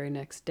out the very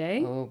next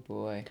day. Oh,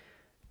 boy.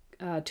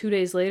 2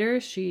 days later,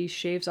 she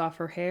shaves off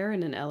her hair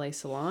in an LA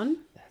salon.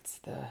 That's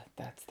the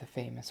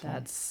famous one.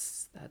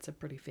 That's a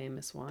pretty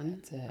famous one.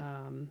 That's it.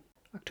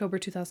 October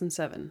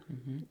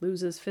 2007,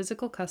 loses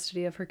physical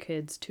custody of her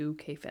kids to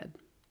K-Fed.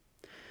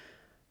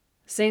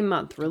 Same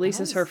month,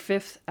 releases her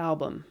 5th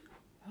album.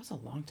 That was a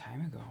long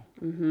time ago.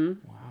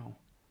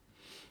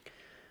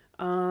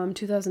 Wow.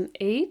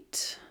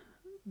 2008,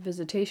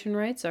 visitation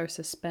rights are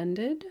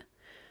suspended.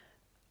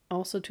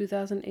 Also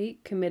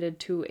 2008, committed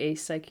to a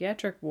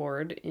psychiatric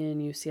ward in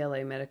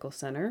UCLA Medical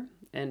Center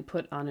and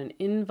put on an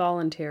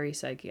involuntary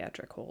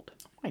psychiatric hold.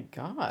 Oh my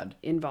God.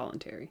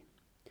 Involuntary.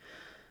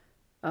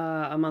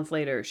 A month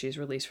later, she's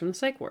released from the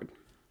psych ward.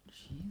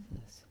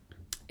 Jesus.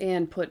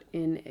 And put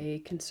in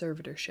a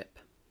conservatorship.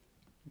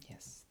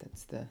 Yes,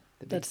 that's the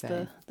big thing.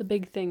 That's the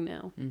big thing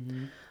now.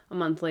 A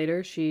month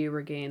later, she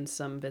regains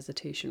some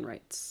visitation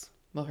rights.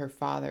 Well, her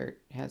father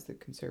has the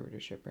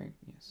conservatorship, right?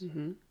 Yes.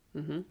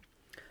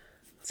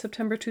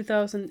 September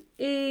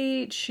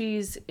 2008,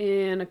 she's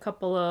in a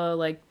couple of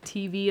like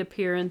TV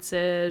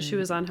appearances. She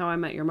was on How I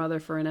Met Your Mother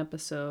for an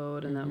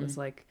episode, and that was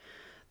like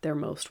their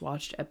most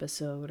watched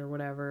episode or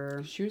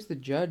whatever. She was the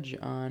judge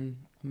on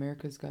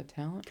America's Got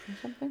Talent or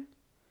something?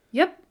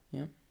 Yep.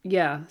 Yep.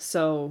 Yeah,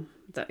 so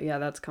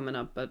that's coming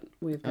up, but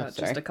we've got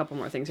just a couple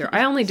more things here.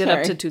 I only did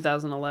up to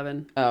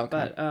 2011. Oh,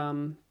 okay.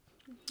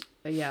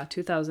 But yeah,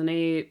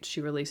 2008, she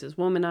releases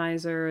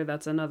Womanizer.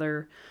 That's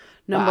another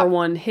number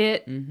one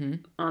hit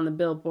on the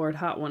Billboard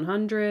Hot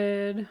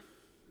 100.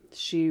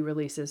 She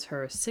releases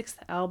her 6th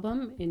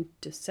album in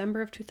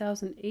December of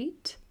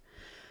 2008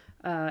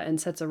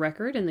 and sets a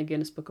record in the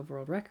Guinness Book of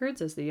World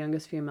Records as the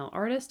youngest female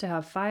artist to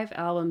have 5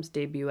 albums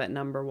debut at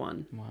number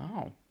 1.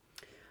 Wow.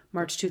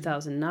 March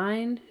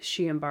 2009,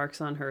 she embarks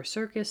on her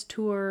circus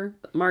tour.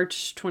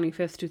 March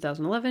 25th,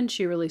 2011,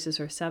 she releases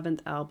her 7th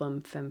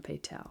album, Femme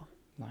Fatale.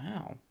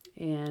 Wow.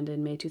 And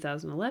in May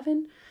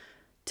 2011,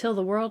 Till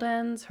the World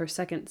Ends, her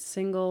 2nd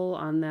single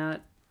on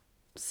that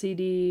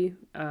CD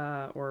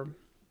or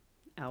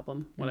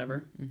album,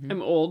 whatever.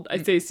 I'm old.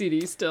 I say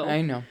CD still.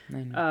 I know.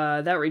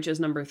 That reaches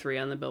number 3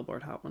 on the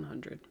Billboard Hot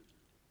 100.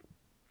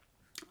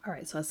 All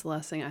right, so that's the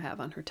last thing I have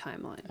on her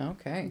timeline.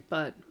 Okay.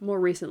 But more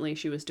recently,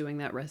 she was doing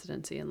that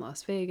residency in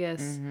Las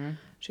Vegas.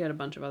 She had a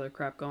bunch of other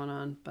crap going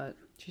on, but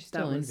she's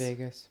still in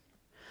Vegas.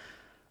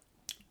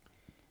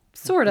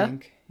 Sorta.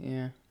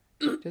 Yeah.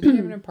 Does she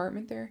have an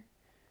apartment there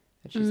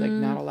that she's like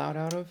not allowed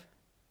out of?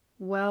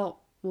 Well,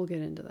 we'll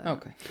get into that.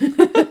 Okay.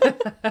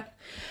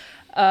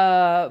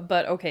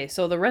 But okay,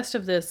 so the rest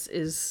of this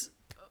is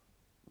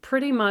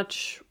pretty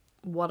much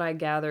what I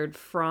gathered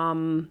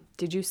from.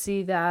 Did you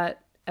see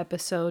that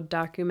episode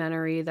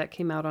documentary that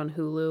came out on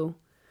Hulu.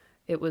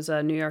 It was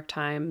a New York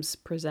Times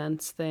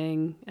Presents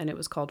thing, and it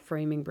was called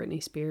Framing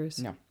Britney Spears.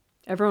 No.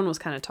 Everyone was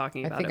kind of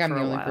talking about it for a while. I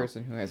think I'm the only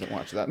person who hasn't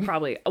watched that.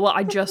 Probably. Well,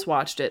 I just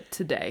watched it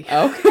today.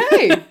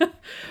 Okay.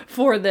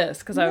 For this,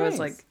 because I was Nice.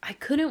 like, I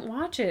couldn't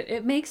watch it.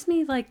 It makes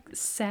me like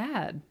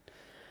sad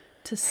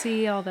to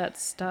see all that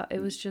stuff. It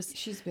was just,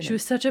 she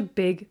was such a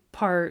big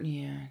part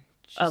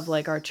of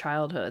like our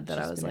childhood that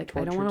I was like,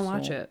 I don't want to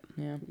watch it.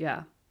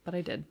 Yeah, but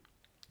I did.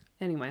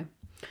 Anyway.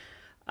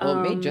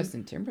 Well, it made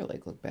Justin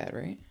Timberlake look bad,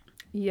 right?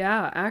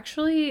 Yeah,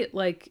 actually,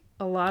 like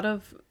a lot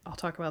of, I'll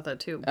talk about that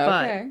too.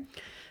 Okay.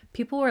 But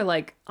people were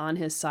like on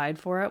his side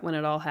for it when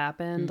it all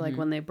happened. Like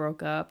when they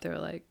broke up, they were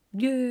like,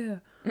 yeah,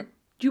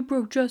 you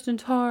broke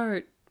Justin's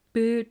heart,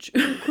 bitch.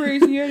 You're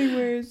crazy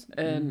anyways.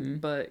 And,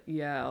 but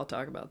yeah, I'll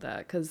talk about that.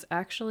 Because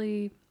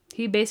actually,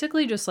 he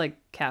basically just like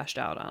cashed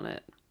out on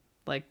it.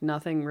 Like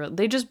nothing real.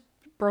 They just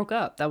broke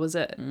up. That was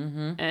it.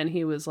 And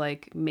he was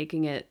like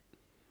making it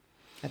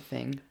a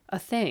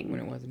thing when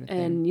it wasn't a thing,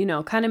 and you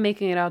know, kind of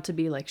making it out to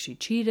be like she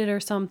cheated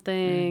or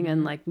something,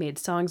 and like made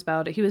songs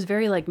about it. He was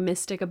very like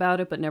mystic about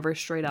it, but never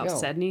straight out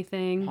said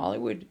anything.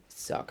 Hollywood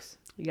sucks.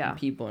 Yeah, and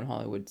people in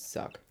Hollywood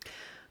suck.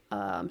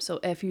 So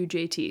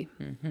FUJT.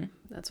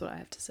 That's what I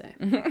have to say.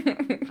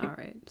 All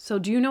right. So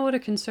do you know what a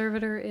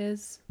conservator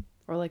is,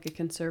 or like a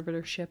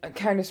conservatorship?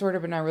 Kind of, sort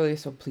of, but not really.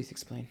 So please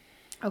explain.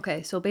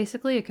 Okay, so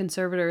basically a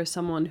conservator is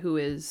someone who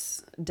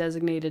is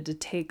designated to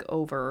take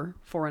over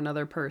for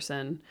another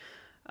person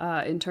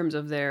in terms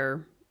of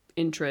their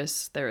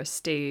interests, their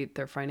estate,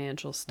 their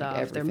financial stuff,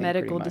 like their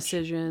medical pretty much.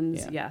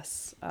 decisions. Yeah.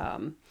 Yes.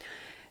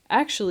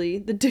 Actually,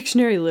 the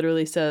dictionary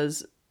literally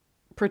says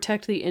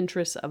protect the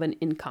interests of an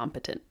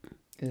incompetent,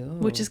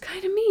 which is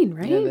kind of mean,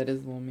 right? Yeah, that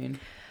is a little mean.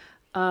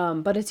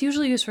 But it's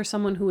usually used for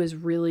someone who is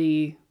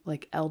really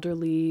like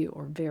elderly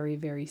or very,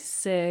 very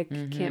sick,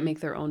 can't make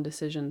their own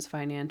decisions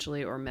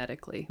financially or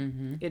medically.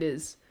 It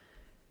is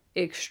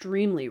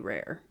extremely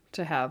rare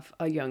to have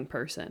a young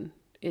person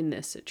in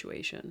this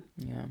situation.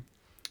 Yeah.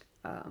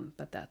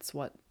 But that's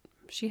what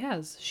she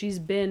has. She's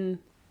been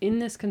in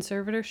this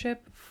conservatorship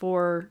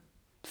for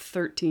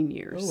 13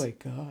 years. Oh my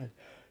God.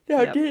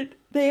 Now, did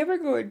they ever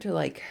go into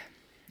like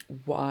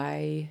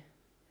why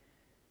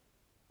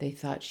they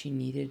thought she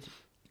needed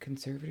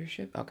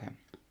conservatorship? Okay.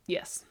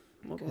 Yes.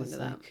 We'll go into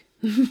that.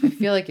 I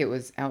feel like it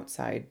was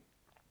outside,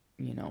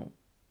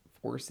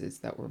 forces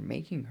that were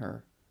making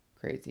her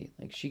crazy.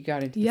 Like she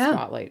got into the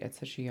spotlight at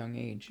such a young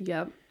age.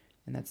 Yep.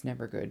 And that's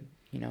never good.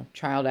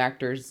 Child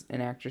actors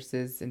and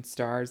actresses and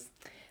stars,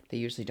 they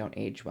usually don't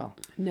age well.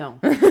 No,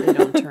 they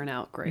don't turn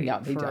out great No,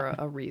 they for don't.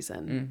 a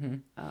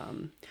reason.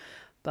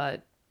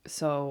 But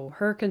so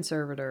her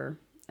conservator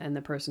and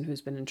the person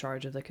who's been in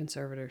charge of the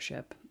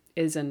conservatorship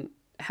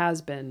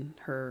has been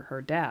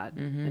her dad,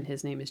 and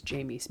his name is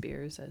Jamie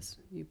Spears, as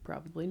you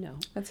probably know.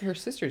 That's her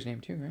sister's name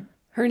too, right?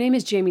 Her name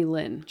is Jamie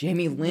Lynn.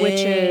 Jamie Lynn.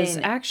 Which is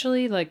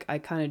actually, like, I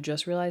kind of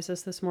just realized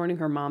this morning.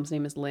 Her mom's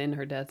name is Lynn.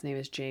 Her dad's name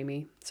is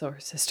Jamie. So her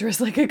sister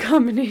is like a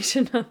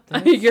combination of...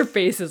 Your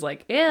face is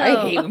like, ew.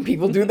 I hate when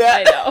people do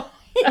that. I know.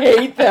 I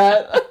hate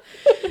that.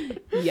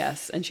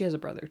 Yes, and she has a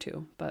brother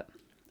too, but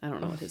I don't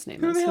know what his name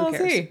Who is. the hell Who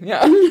cares? is he?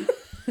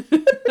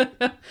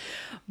 Yeah.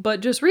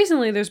 But just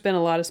recently, there's been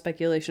a lot of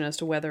speculation as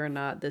to whether or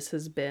not this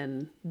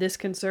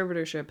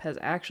conservatorship has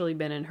actually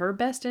been in her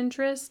best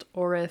interest,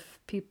 or if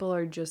people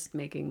are just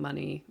making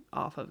money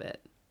off of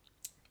it.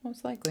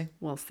 Most likely.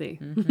 We'll see.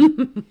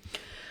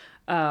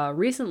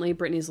 Recently,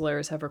 Britney's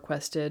lawyers have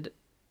requested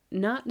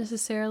not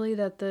necessarily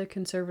that the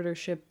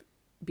conservatorship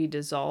be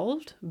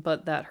dissolved,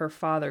 but that her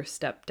father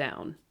step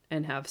down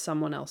and have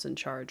someone else in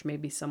charge,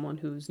 maybe someone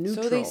who's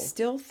neutral. So they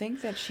still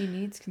think that she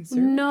needs conservatorship?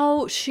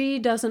 No, she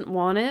doesn't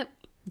want it,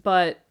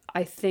 but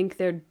I think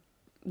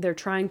they're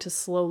trying to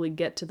slowly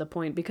get to the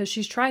point, because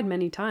she's tried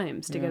many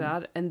times to get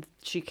out and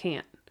she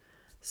can't.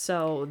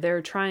 So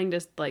they're trying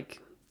to like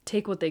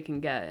take what they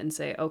can get and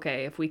say,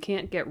 okay, if we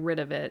can't get rid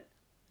of it,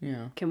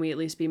 can we at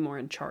least be more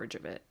in charge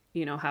of it?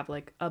 Have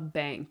like a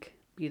bank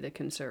be the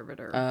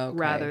conservator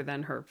rather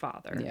than her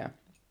father. Yeah.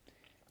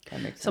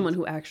 That makes sense. Someone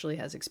who actually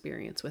has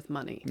experience with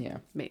money. Yeah.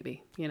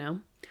 Maybe,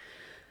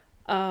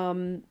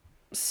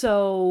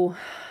 So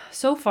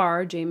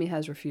far, Jamie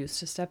has refused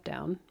to step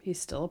down. He's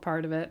still a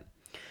part of it.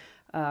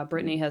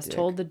 Britney has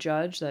told the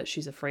judge that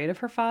she's afraid of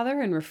her father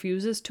and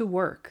refuses to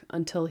work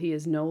until he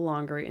is no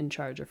longer in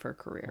charge of her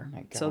career. Oh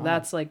my God. So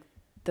that's like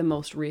the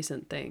most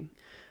recent thing,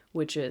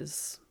 which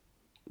is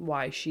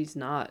why she's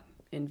not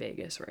in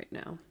Vegas right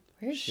now.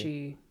 Where is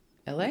she?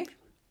 LA?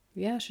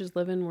 Yeah, she's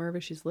living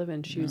wherever she's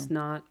living. She was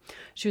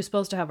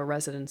supposed to have a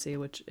residency,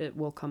 which it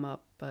will come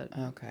up, but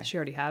she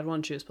already had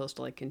one. She was supposed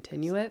to like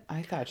continue it.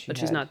 I thought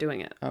she's not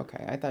doing it.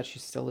 Okay, I thought she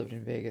still lived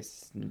in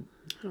Vegas. I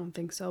don't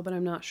think so, but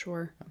I'm not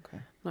sure. Okay.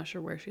 I'm not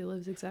sure where she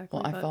lives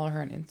exactly. Well, I follow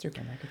her on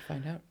Instagram. I could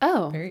find out.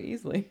 Oh. Very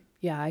easily.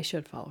 Yeah, I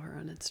should follow her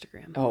on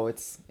Instagram. Oh,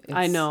 it's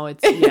I know,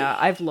 yeah,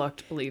 I've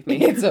looked, believe me.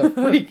 It's a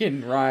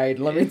freaking ride,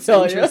 let me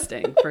tell you. It's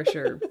interesting, for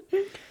sure.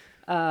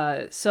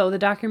 So the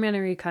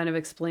documentary kind of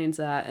explains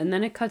that, and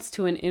then it cuts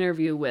to an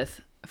interview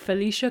with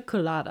Felicia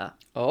Culata,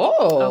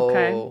 Oh,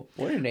 Okay.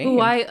 what a name. who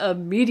I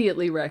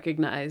immediately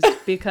recognized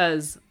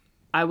because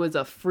I was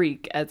a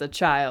freak as a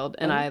child,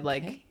 and I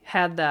like Okay.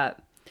 had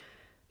that.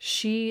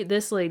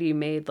 This lady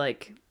made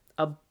like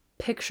a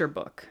picture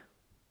book.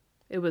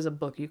 It was a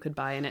book you could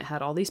buy, and it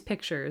had all these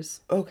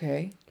pictures.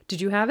 Okay. Did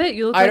you have it?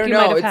 You look I like don't you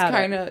might know. have It's had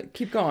kind it. of,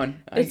 keep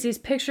going. It's these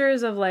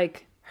pictures of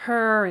like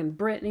her and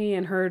Brittany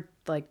and her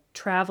like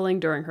traveling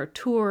during her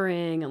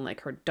touring and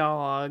like her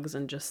dogs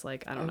and just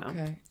like I don't know,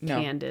 Okay. No,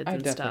 candids I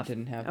and definitely stuff.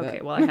 didn't have that.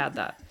 Okay, well I had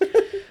that.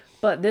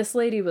 But this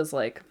lady was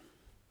like,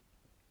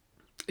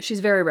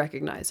 she's very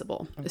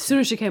recognizable. As soon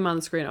as she came on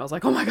the screen, I was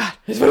like, oh my god,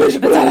 it's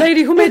the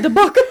lady who made the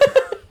book.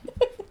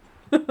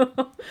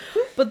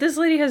 But this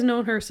lady has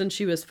known her since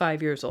she was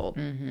 5 years old.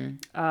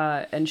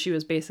 And she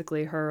was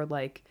basically her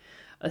like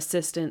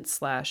assistant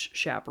 /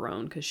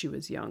 chaperone because she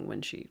was young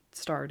when she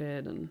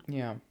started. And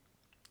Yeah.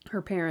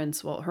 her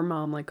parents, well, her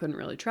mom like couldn't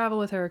really travel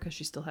with her because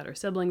she still had her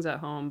siblings at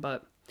home.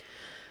 But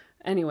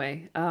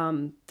anyway,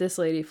 this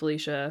lady,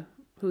 Felicia,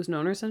 who's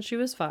known her since she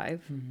was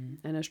 5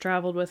 and has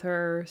traveled with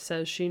her,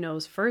 says she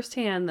knows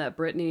firsthand that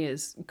Brittany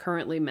is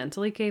currently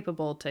mentally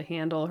capable to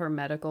handle her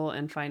medical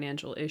and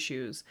financial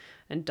issues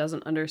and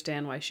doesn't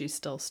understand why she's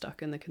still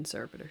stuck in the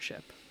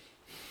conservatorship.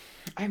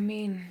 I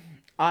mean,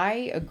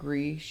 I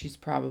agree. She's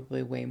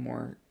probably way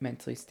more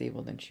mentally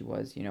stable than she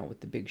was, with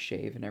the big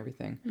shave and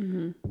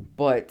everything.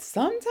 But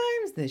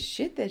sometimes the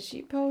shit that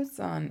she posts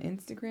on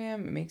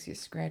Instagram, it makes you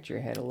scratch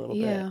your head a little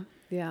bit.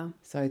 Yeah.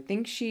 So I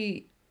think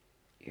she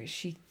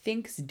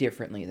thinks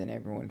differently than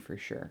everyone for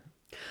sure.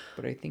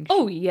 But I think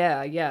Oh,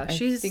 yeah.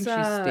 She's think she's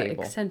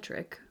stable.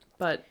 eccentric,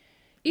 but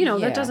that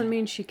Yeah. doesn't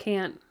mean she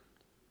can't.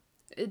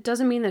 It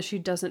doesn't mean that she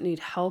doesn't need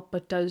help,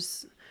 but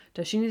does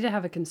she need to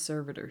have a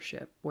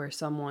conservatorship where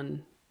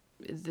someone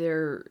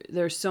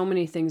there's so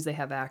many things they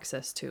have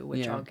access to,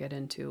 which Yeah. I'll get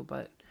into,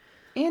 but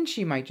And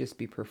she might just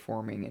be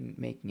performing and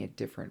making it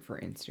different for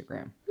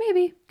Instagram.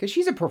 maybe Because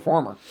she's a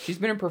performer. She's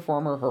been a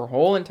performer her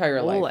whole entire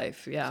whole life.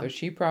 life, yeah. So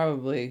she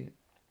probably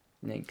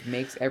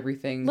makes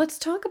everything. Let's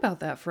talk about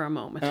that for a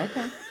moment.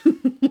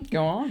 Okay.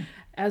 Go on.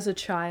 As a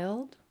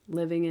child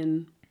living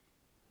in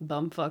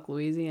bumfuck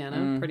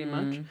Louisiana, pretty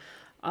much,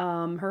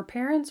 her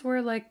parents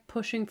were like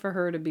pushing for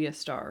her to be a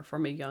star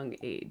from a young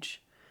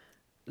age.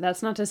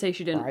 That's not to say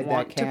she didn't Ride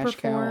want that to cash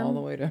cow perform. all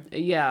the way to.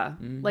 Yeah.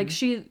 Like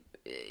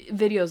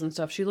videos and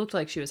stuff, she looked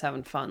like she was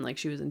having fun, like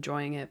she was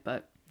enjoying it,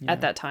 but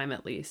at that time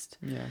at least.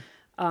 Yeah.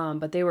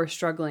 But they were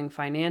struggling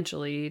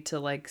financially to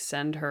like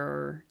send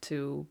her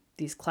to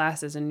these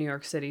classes in New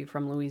York City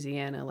from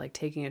Louisiana, like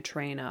taking a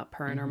train up.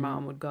 Her and her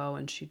mom would go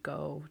and she'd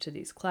go to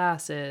these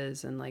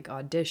classes and like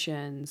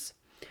auditions,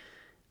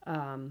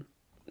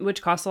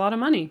 which cost a lot of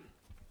money.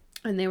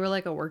 And they were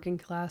like a working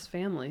class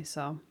family.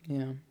 So,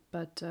 Yeah.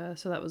 but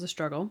so that was a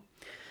struggle.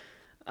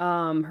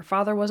 Her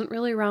father wasn't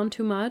really around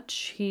too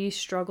much. He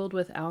struggled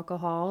with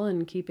alcohol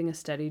and keeping a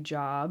steady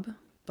job. He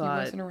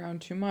But wasn't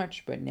around too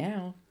much, but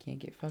now can't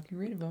get fucking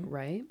rid of him.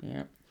 right.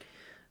 Yeah.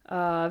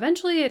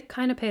 Eventually, it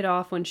kind of paid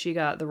off when she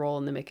got the role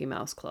in the Mickey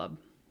Mouse Club.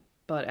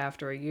 But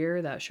after a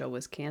year, that show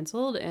was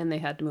canceled and they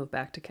had to move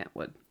back to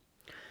Kentwood.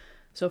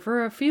 So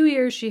for a few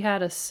years, she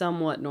had a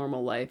somewhat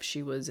normal life.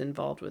 She was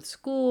involved with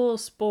school,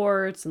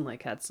 sports, and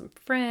like had some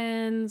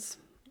friends.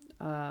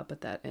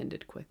 But that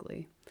ended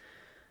quickly.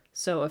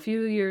 So a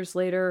few years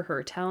later,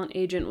 her talent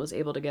agent was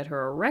able to get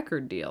her a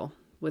record deal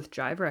with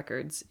Jive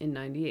Records in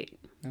 '98.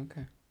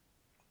 Okay.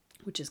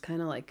 Which is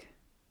kind of like,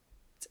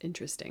 it's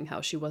interesting how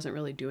she wasn't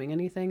really doing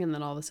anything and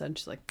then all of a sudden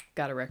she's like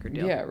got a record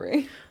deal. Yeah,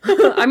 right?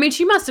 I mean,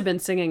 she must have been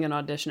singing and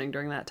auditioning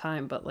during that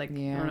time, but like, I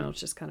Yeah. don't know, it's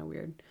just kind of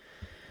weird.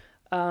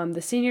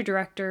 The senior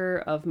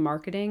director of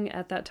marketing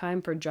at that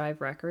time for Jive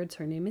Records,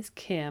 her name is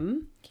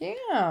Kim. Kim.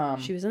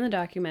 She was in the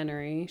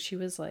documentary. She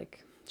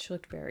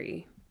looked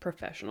very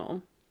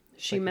professional.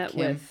 She Like a met Kim?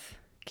 with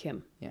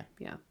Kim. Yeah.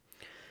 Yeah.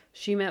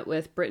 She met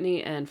with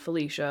Brittany and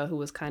Felicia, who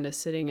was kind of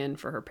sitting in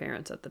for her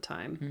parents at the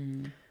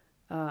time.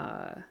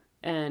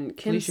 And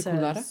Kim Felicia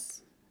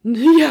says...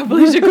 Culata? Yeah,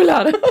 Felicia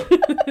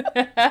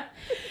Culata.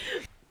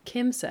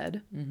 Kim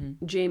said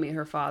Jamie,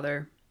 her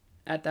father,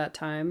 at that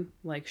time,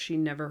 like she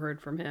never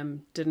heard from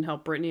him, didn't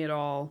help Brittany at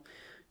all,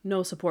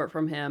 no support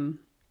from him.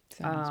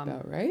 Sounds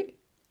about right.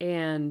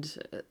 And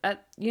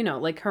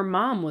like her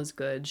mom was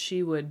good.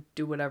 She would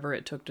do whatever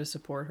it took to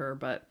support her,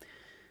 but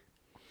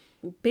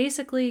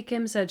basically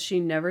Kim said she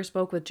never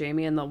spoke with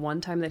Jamie, and the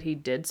one time that he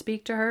did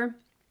speak to her,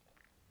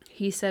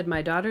 he said,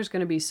 "My daughter's going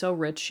to be so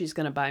rich, she's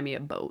going to buy me a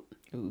boat."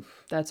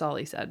 Oof. That's all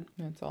he said.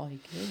 That's all he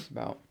cares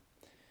about.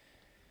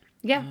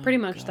 Yeah, pretty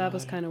much. That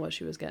was kind of what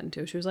she was getting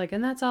to. She was like,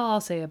 and that's all I'll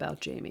say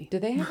about Jamie. Do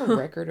they have a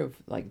record of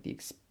like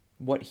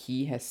what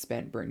he has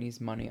spent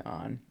Brittany's money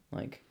on?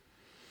 Like,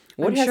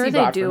 what I'm has sure he they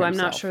bought for do. I'm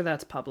not himself? sure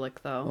that's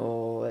public, though.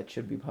 Oh, that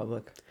should be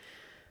public.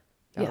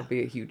 That Yeah. would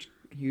be a huge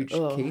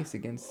Oh. case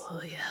against.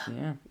 Oh, yeah.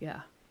 Yeah.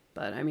 Yeah.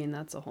 But, I mean,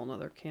 that's a whole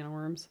nother can of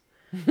worms.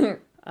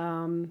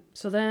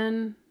 So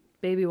then,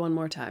 Baby One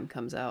More Time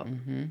comes out.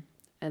 Mm-hmm.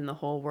 And the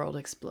whole world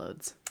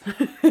explodes.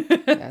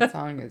 That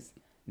song is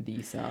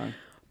the song.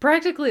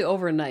 Practically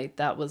overnight,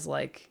 that was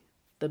like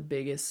the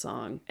biggest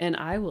song. And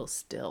I will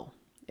still,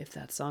 if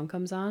that song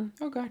comes on,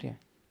 Oh, God, yeah.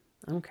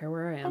 I don't care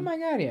where I am. Oh, my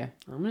God, yeah.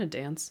 I'm going to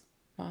dance.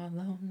 My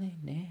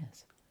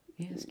loneliness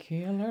is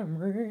killing me.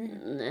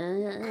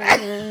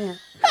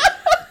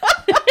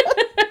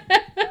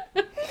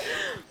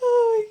 Oh,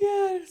 my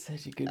God.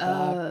 Such a good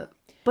bop.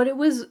 But it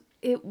was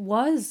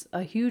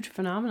a huge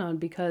phenomenon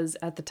because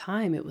at the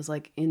time it was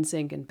like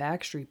NSYNC and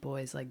Backstreet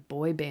Boys, like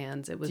boy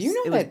bands. It was Do you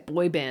know it was that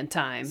boy band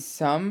time.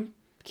 some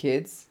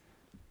kids,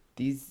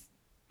 these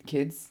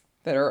kids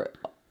that are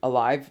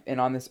alive and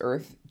on this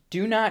earth,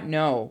 do not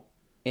know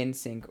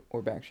NSYNC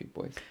or Backstreet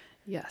Boys.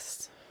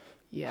 Yes.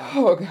 Yeah.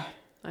 Oh, God.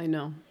 I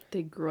know.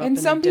 They grew up And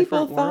in some a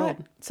people different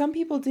world. some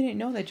people didn't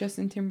know that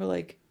Justin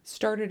Timberlake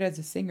started as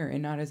a singer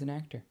and not as an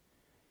actor.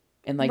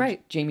 And like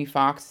Right. Jamie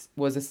Foxx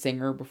was a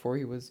singer before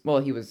he was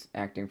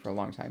acting for a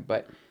long time,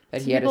 but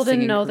that Some he had a people singing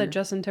didn't know career. that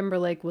Justin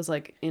Timberlake was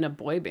like in a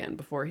boy band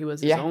before he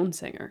was his own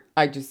singer.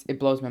 It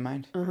blows my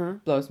mind. Uh-huh.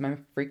 Blows my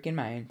freaking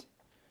mind.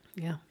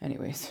 Yeah.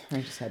 Anyways,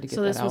 I just had to get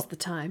So that this out. was the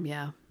time,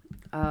 yeah.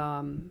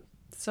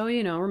 So,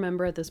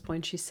 remember at this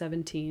point she's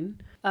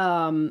 17.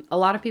 A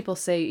lot of people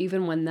say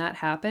even when that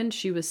happened,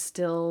 she was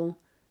still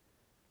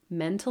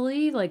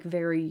mentally like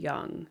very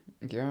young.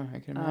 Yeah, I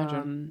can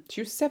imagine.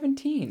 She was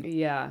 17.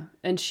 Yeah.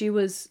 And she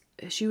was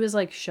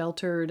like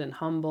sheltered and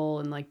humble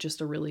and like just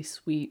a really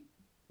sweet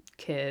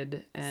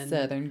kid and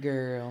Southern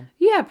girl.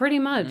 yeah, pretty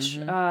much.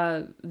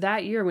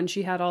 That year when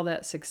she had all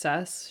that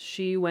success,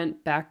 she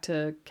went back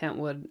to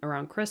Kentwood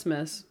around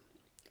Christmas,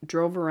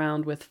 drove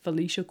around with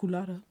Felicia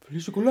Culata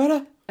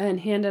and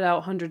handed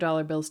out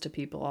 $100 bills to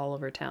people all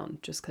over town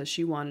just because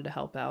she wanted to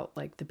help out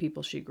like the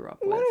people she grew up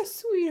with. What a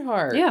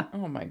sweetheart. Yeah.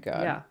 Oh my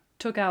God. Yeah.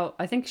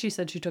 I think she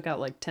said she took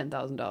out like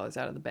 $10,000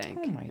 out of the bank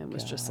and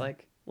was just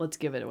like, let's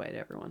give it away to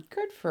everyone.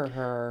 Good for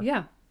her.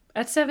 Yeah.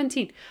 At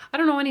 17. I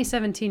don't know any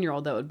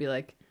 17-year-old that would be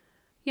like,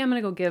 yeah, I'm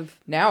going to go give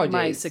Nowadays.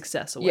 my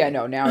success away. Yeah,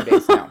 no,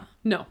 nowadays, no.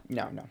 No.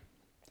 No.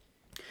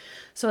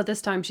 So at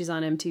this time, she's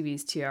on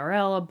MTV's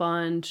TRL a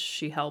bunch.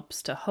 She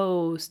helps to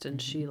host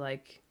and she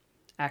like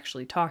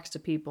actually talks to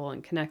people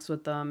and connects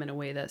with them in a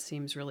way that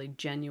seems really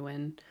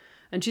genuine.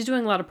 And she's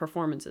doing a lot of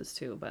performances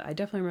too, but I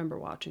definitely remember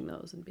watching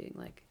those and being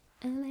like,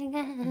 oh my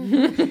God.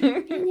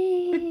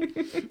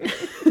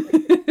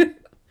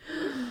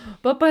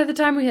 But by the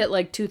time we hit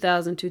like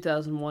 2000,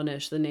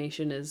 2001-ish, the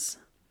nation is,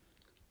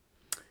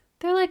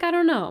 they're like, I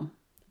don't know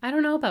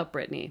about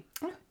Britney.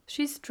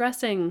 She's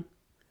dressing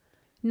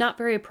not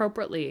very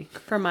appropriately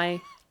for my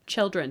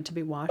children to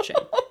be watching.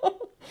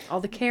 All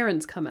the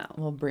Karens come out.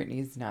 Well,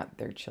 Britney's not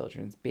their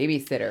children's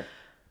babysitter.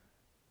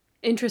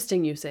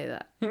 Interesting you say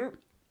that.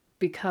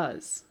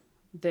 Because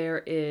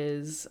there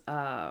is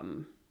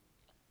an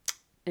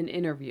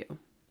interview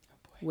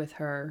with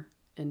her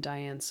and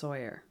Diane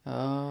Sawyer.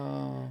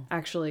 Oh.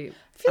 Actually, I'm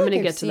feel going like to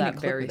I've get to seen a that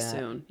clip very of that.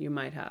 soon. You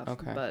might have.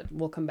 Okay. But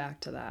we'll come back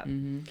to that.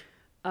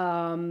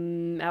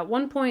 Mm-hmm. At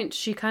one point,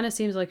 she kind of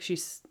seems like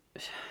she's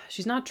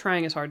not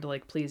trying as hard to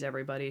like please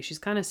everybody. She's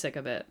kind of sick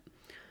of it.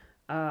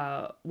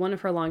 One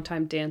of her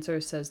longtime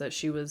dancers says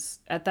that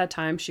at that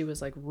time, she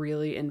was like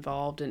really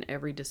involved in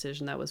every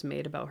decision that was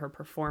made about her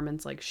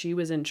performance. Like she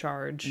was in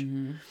charge.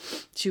 Mm-hmm.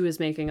 She was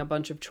making a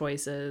bunch of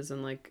choices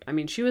and like, I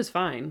mean, she was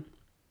fine.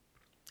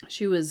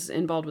 She was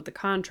involved with the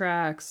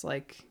contracts,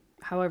 like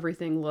how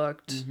everything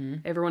looked. Mm-hmm.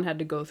 Everyone had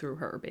to go through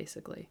her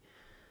basically.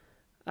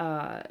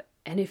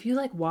 And if you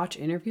like watch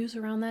interviews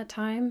around that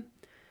time,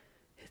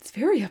 it's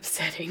very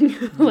upsetting.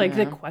 Like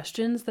the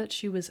questions that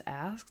she was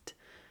asked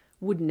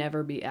would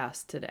never be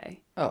asked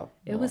today. Oh.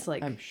 It was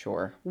like I'm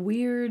sure.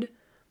 weird,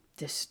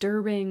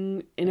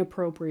 disturbing,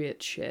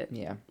 inappropriate shit.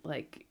 Yeah.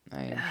 Like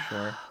I am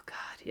sure. oh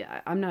God,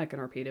 yeah. I'm not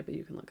gonna repeat it, but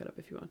you can look it up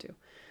if you want to.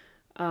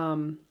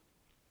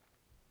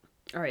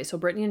 All right, so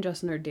Britney and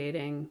Justin are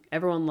dating.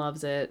 Everyone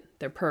loves it.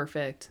 They're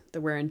perfect.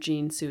 They're wearing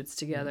jean suits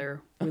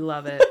together. We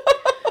love it.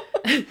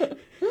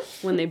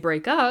 When they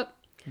break up,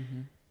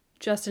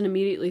 Justin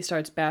immediately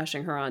starts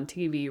bashing her on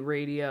TV,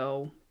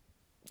 radio,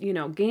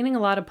 gaining a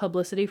lot of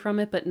publicity from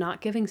it, but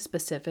not giving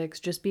specifics,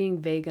 just being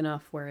vague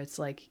enough where it's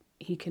like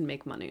he can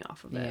make money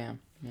off of it.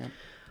 Yeah.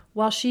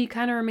 While she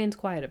kind of remains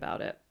quiet about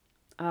it.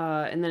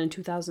 And then in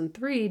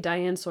 2003,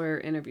 Diane Sawyer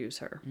interviews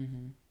her.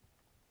 Mm-hmm.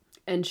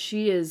 And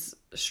she is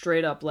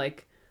straight up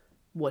like,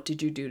 what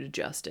did you do to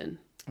Justin?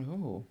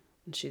 Oh.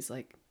 And she's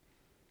like,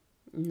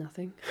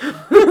 nothing.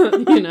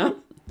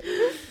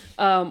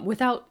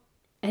 Without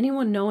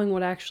anyone knowing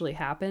what actually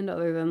happened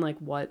other than like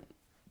what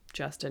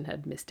Justin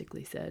had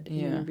mystically said in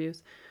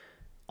interviews.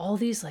 All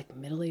these like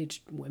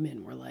middle-aged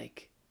women were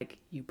like,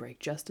 you break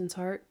Justin's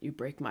heart, you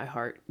break my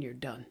heart, you're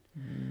done.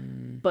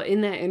 But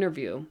in that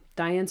interview,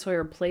 Diane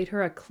Sawyer played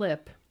her a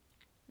clip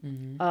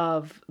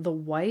of the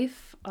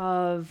wife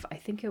of, I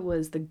think it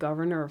was the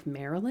governor of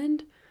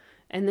Maryland.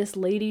 And this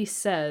lady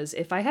says,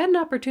 if I had an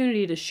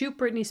opportunity to shoot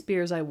Britney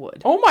Spears, I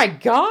would. Oh my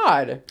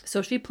God.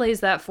 So she plays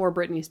that for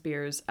Britney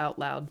Spears out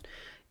loud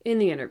in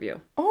the interview.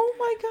 Oh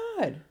my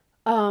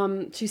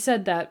God. She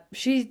said that,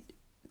 she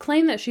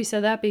claimed that she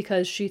said that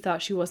because she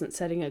thought she wasn't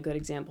setting a good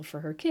example for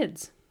her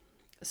kids.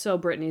 So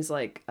Brittany's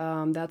like,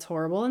 that's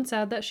horrible and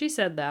sad that she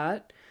said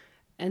that.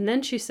 And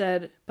then she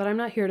said, but I'm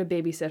not here to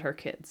babysit her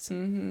kids.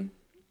 Mm-hmm.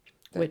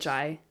 Which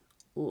I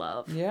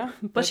love. Yeah.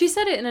 But she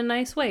said it in a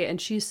nice way, and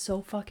she's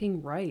so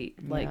fucking right.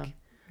 Like,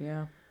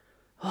 yeah.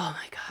 Oh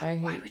my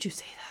God, why would you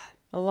say that?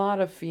 A lot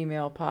of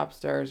female pop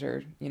stars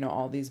are,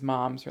 all these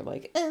moms are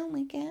like, oh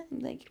my God.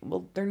 Like,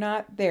 well, they're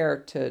not there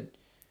to,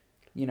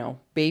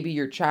 baby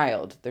your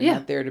child. They're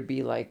not there to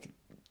be like,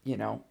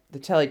 the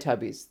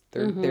Teletubbies.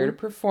 They're there to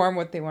perform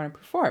what they want to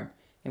perform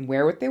and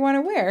wear what they want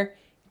to wear.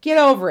 Get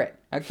over it,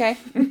 okay?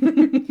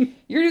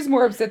 You're just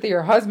more upset that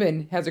your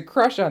husband has a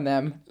crush on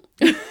them.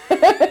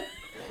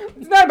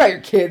 It's not about your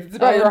kids. It's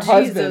about your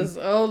husband.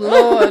 Oh,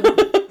 Lord.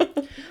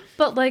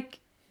 But, like,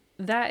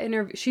 that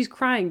interview, she's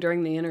crying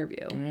during the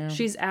interview. Yeah.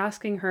 She's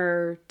asking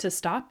her to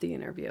stop the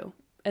interview.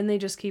 And they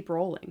just keep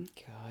rolling.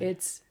 God.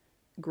 It's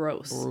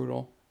gross.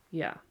 Brutal.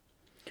 Yeah.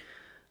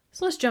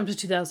 So let's jump to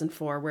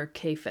 2004 where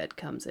K-Fed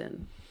comes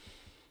in.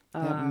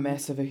 That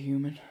mess of a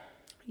human.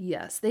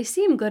 Yes. They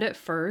seem good at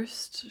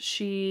first.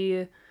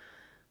 She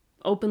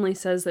openly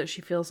says that she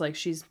feels like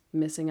she's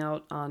missing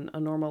out on a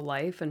normal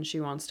life and she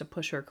wants to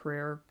push her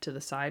career to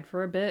the side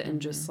for a bit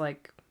and just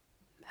like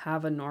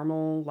have a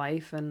normal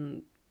life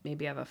and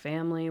maybe have a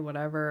family,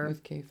 whatever.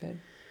 With K-Fed?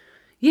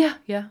 Yeah.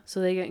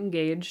 So they get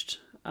engaged.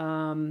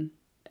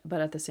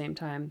 But at the same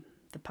time,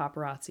 the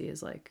paparazzi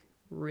is like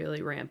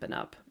really ramping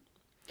up.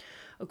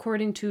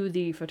 According to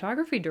the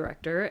photography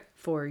director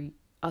for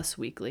Us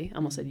Weekly, I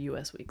almost said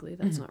US Weekly,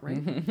 that's not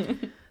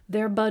right.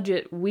 Their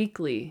budget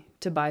weekly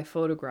to buy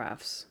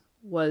photographs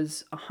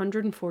was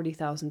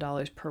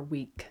 $140,000 per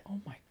week.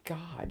 Oh my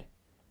God.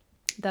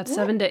 That's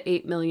 $7 to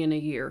 $8 million a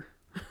year.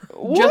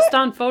 Just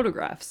on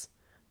photographs.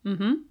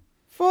 Mm-hmm.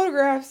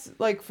 Photographs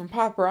like from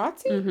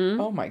paparazzi?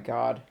 Mm-hmm. Oh my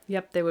God.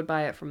 Yep, they would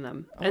buy it from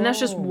them. And that's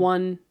just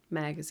one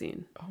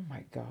magazine. Oh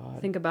my God.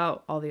 Think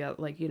about all the other,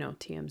 like,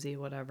 TMZ,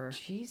 whatever.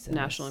 Jesus.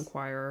 National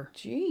Enquirer.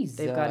 Jesus.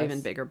 They've got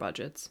even bigger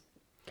budgets.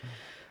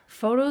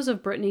 Photos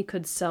of Brittany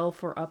could sell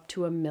for up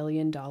to $1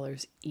 million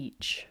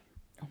each.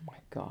 Oh my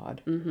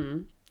God.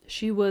 Mm-hmm.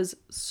 She was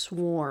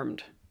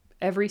swarmed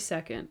every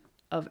second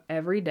of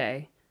every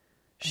day.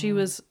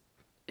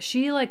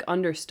 She like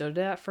understood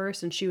it at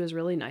first and she was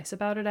really nice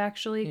about it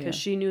actually because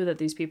she knew that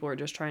these people were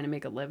just trying to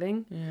make a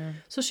living. Yeah.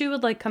 So she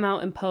would like come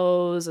out and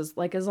pose as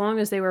long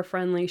as they were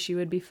friendly, she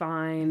would be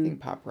fine. I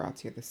think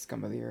paparazzi are the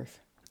scum of the earth.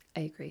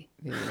 I agree.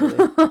 They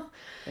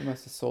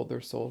must have sold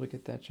their soul to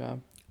get that job.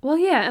 Well,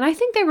 yeah, and I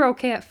think they were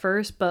okay at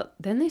first, but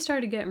then they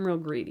started getting real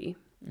greedy.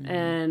 Mm-hmm.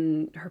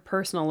 And her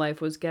personal life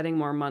was getting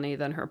more money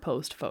than her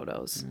post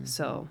photos. Mm-hmm.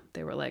 So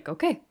they were like,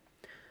 okay,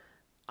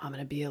 I'm going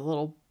to be a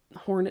little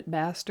hornet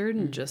bastard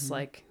and just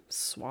like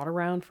swat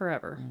around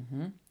forever.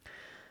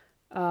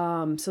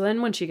 Mm-hmm. So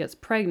then when she gets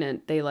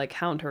pregnant, they like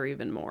hound her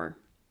even more.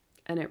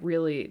 And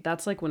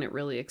that's like when it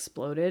really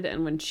exploded.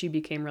 And when she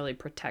became really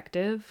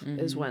protective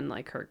is when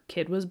like her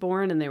kid was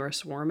born and they were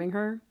swarming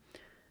her.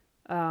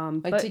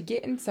 But to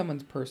get in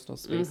someone's personal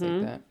space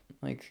like that,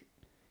 like,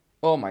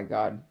 oh my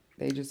God,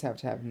 they just have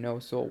to have no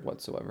soul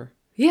whatsoever.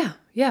 Yeah.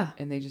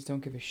 And they just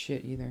don't give a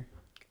shit either.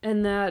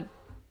 And that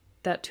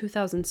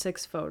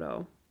 2006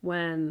 photo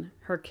when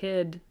her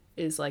kid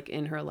is like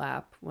in her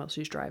lap while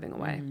she's driving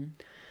away.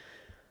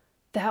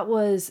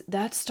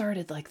 That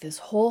started like this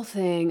whole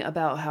thing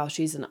about how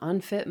she's an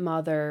unfit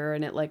mother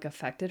and it like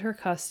affected her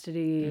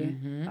custody.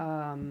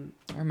 I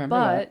remember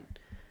that.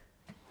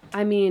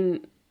 I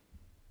mean,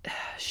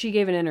 she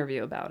gave an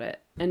interview about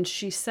it and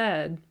she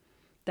said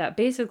that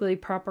basically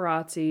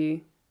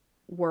paparazzi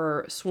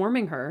were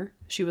swarming her.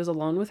 She was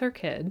alone with her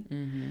kid.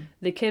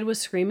 The kid was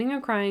screaming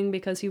and crying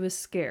because he was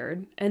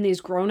scared. And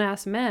these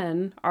grown-ass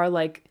men are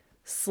like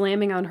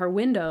slamming on her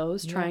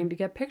windows trying to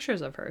get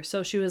pictures of her.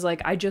 So she was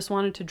like, I just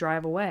wanted to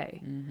drive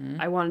away.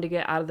 I wanted to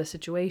get out of the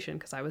situation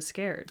because I was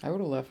scared. I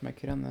would have left my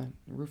kid on the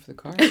roof of the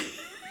car.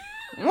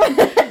 You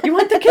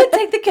want the kid?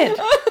 Take the kid.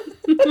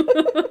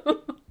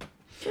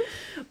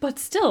 But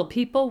still,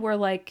 people were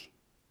like,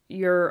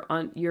 you're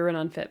an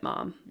unfit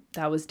mom.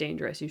 That was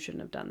dangerous. You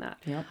shouldn't have done that.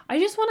 Yep. I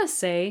just want to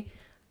say,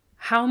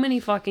 how many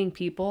fucking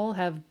people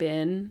have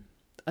been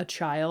a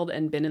child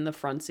and been in the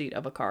front seat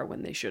of a car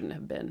when they shouldn't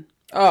have been?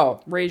 Oh.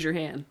 Raise your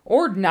hand.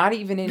 Or not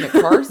even in a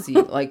car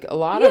seat. Like, a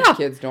lot of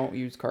kids don't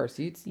use car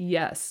seats.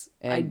 Yes.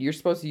 And you're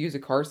supposed to use a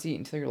car seat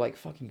until you're like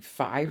fucking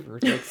 5 or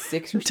like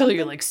 6 or until something.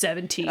 You're like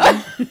 17.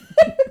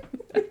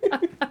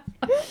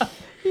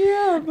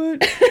 Yeah, but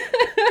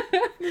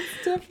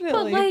it's definitely.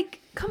 But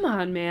like, come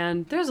on,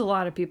 man. There's a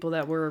lot of people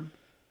that were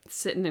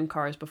sitting in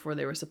cars before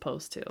they were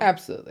supposed to.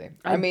 Absolutely.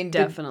 I mean,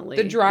 definitely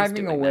the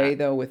driving away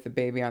though with the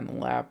baby on the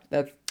lap,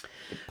 that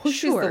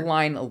pushes the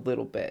line a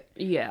little bit.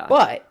 Yeah.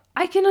 But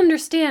I can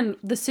understand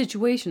the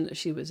situation that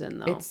she was in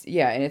though.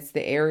 And it's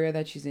the area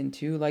that she's in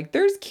too. Like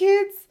there's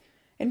kids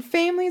and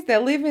families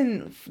that live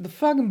in the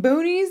fucking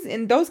boonies,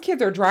 and those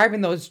kids are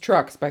driving those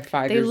trucks by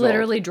 5 years old. They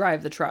literally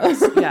drive the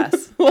trucks.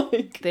 Yes.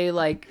 They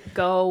like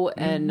go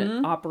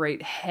and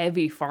operate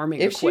heavy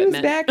farming equipment. If she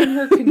was back in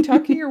her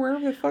Kentucky or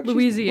wherever the fuck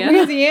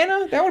Louisiana,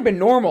 that would have been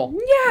normal.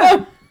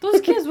 Yeah.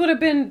 Those kids would have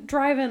been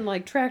driving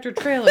like tractor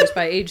trailers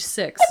by age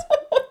 6.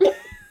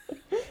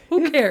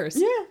 Who cares?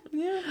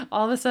 Yeah.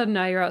 All of a sudden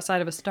now you're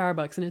outside of a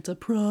Starbucks and it's a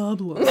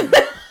problem.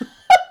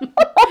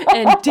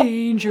 And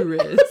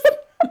dangerous.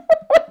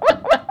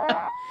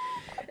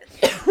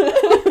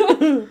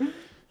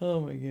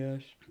 Oh my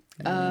gosh.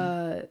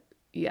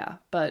 Yeah,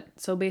 but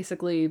so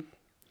basically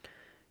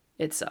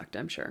it sucked,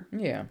 I'm sure.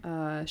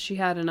 Yeah. She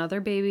had another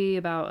baby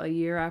about a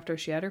year after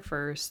she had her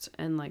first,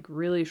 and like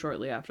really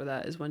shortly after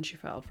that is when she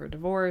filed for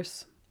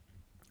divorce.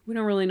 We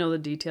don't really know the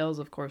details.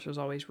 Of course, there's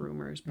always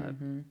rumors, but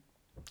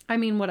I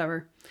mean,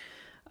 whatever.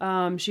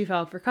 She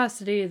filed for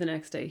custody. The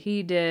next day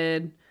he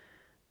did.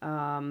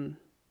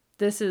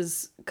 This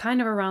is kind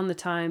of around the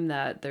time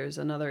that there's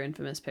another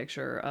infamous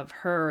picture of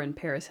her and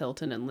Paris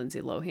Hilton and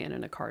Lindsay Lohan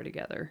in a car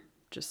together,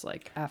 just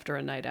like after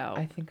a night out.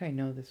 I think I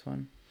know this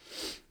one.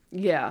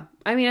 Yeah.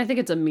 I mean, I think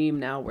it's a meme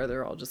now where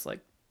they're all just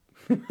like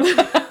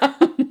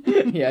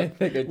Yeah, I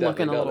think I definitely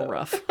looking a know little that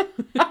rough.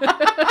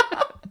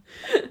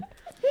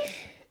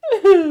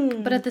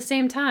 But at the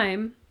same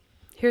time,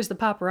 here's the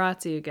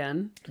paparazzi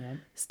again,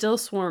 still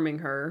swarming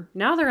her.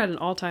 Now they're at an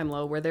all-time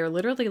low where they're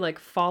literally like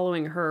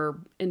following her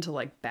into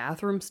like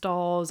bathroom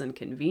stalls and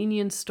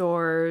convenience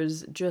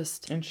stores.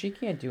 And she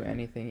can't do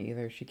anything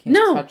either. She can't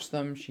touch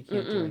them. She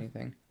can't do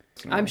anything.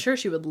 So. I'm sure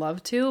she would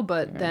love to,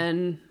 but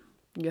then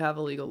you have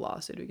a legal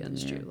lawsuit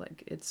against you.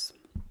 Like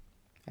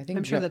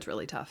I'm sure that's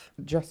really tough.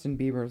 Justin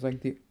Bieber is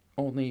like the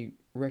only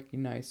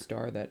recognized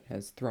star that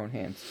has thrown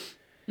hands.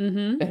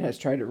 And has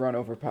tried to run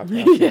over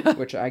paparazzi,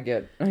 which I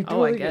get. I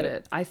get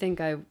it. I think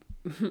I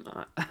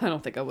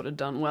don't think I would have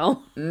done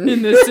well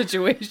in this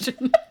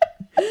situation.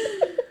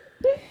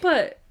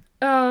 But,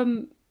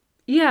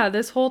 yeah,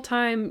 this whole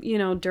time,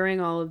 during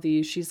all of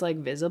these, she's like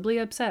visibly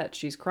upset.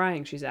 She's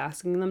crying. She's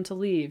asking them to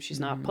leave. She's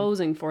not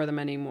posing for them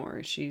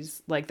anymore.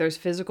 She's like, there's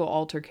physical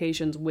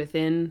altercations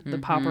within the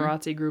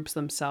paparazzi groups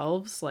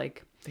themselves.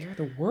 Like, they're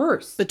the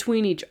worst.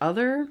 Between each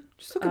other.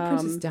 Just look at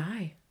Princess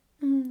Di.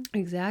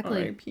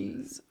 Exactly.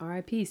 R.I.P.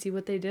 R.I.P. See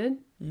what they did?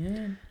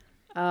 Yeah.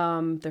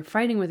 They're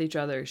fighting with each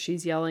other.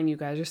 She's yelling, "You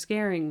guys are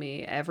scaring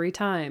me every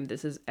time.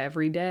 This is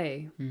every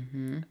day."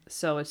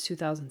 So it's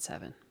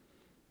 2007.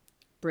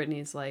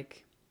 Britney's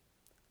like,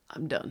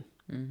 "I'm done."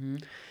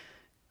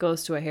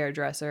 Goes to a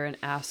hairdresser and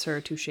asks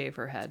her to shave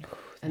her head.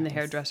 And the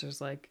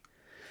hairdresser's like,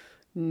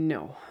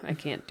 "No, I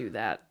can't do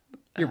that.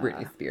 You're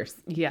Britney Spears."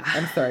 Yeah.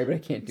 I'm sorry, but I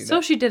can't do that.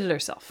 So she did it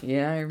herself.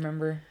 Yeah, I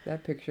remember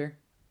that picture.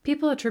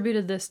 People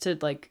attributed this to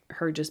like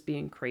her just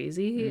being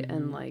crazy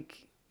and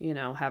like,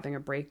 having a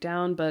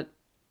breakdown. But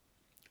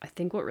I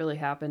think what really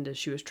happened is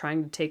she was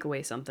trying to take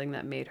away something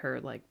that made her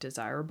like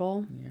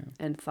desirable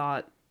and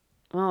thought,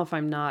 well, if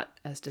I'm not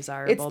as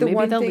desirable,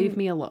 maybe they'll leave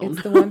me alone.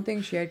 It's the one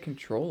thing she had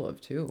control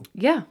of too.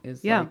 Yeah.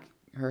 Is like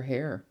her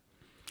hair.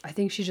 I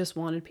think she just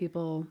wanted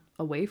people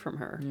away from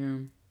her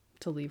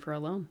to leave her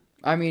alone.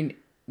 I mean,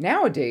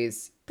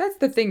 nowadays, that's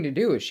the thing to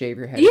do is shave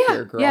your head if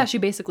you're a girl. Yeah, she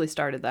basically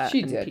started that.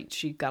 She did.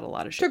 She got a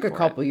lot of shit. Took a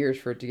couple years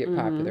for it to get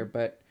popular,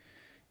 but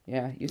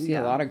yeah, you see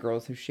a lot of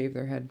girls who shave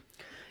their head.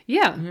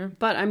 Yeah,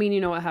 but I mean,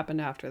 you know what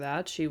happened after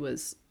that?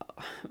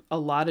 A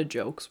lot of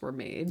jokes were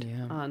made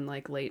on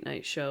like late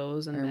night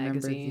shows and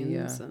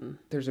magazines. And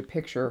there's a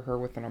picture of her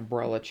with an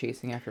umbrella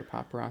chasing after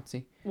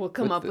paparazzi. We'll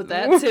come up with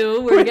that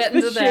too. We're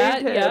getting to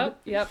that.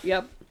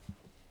 Yep.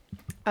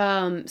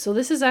 So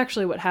this is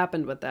actually what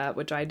happened with that,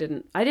 which I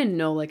didn't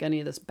know like any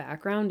of this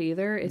background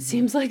either. It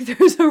seems like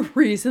there's a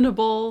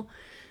reasonable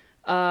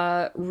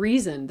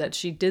reason that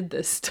she did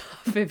this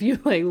stuff if you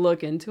like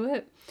look into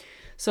it.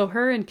 So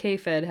her and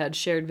K-Fed had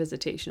shared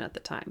visitation at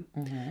the time.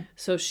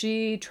 So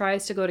she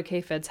tries to go to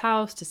K-Fed's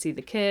house to see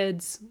the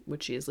kids,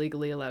 which she is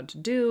legally allowed to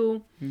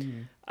do.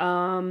 2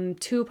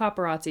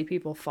 paparazzi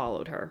people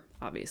followed her,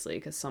 obviously,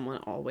 because someone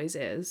always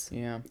is.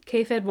 Yeah.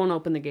 K-Fed won't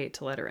open the gate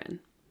to let her in.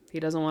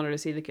 He doesn't want her to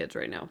see the kids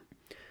right now.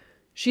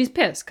 She's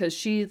pissed because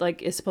she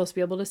like is supposed to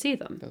be able to see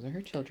them. Those are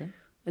her children.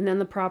 And then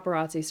the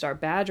paparazzi start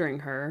badgering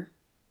her,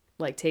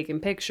 like taking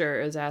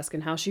pictures,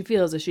 asking how she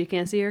feels if she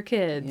can't see her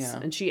kids.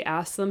 Yeah. And she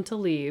asks them to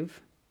leave.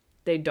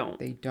 They don't.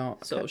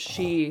 So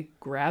she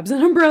grabs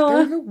an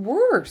umbrella. They're the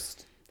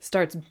worst.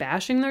 Starts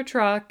bashing their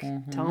truck,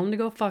 telling them to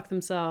go fuck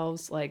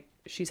themselves. Like,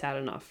 she's had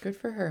enough. Good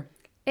for her.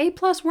 A+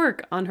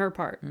 work on her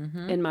part,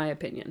 in my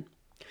opinion.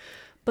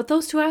 But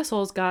those 2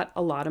 assholes got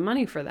a lot of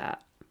money for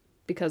that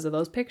because of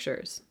those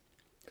pictures.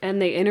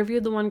 And they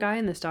interviewed the one guy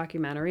in this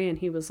documentary, and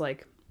he was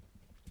like,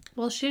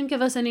 well, she didn't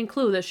give us any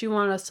clue that she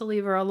wanted us to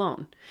leave her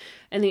alone.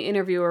 And the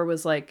interviewer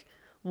was like,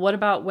 what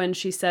about when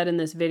she said in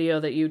this video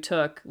that you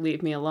took,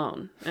 leave me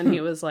alone? And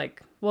he was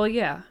like, well,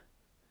 yeah.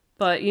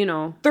 But,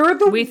 they're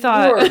the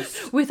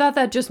worst. We thought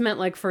that just meant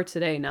like for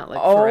today, not like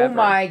forever. Oh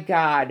my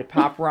God,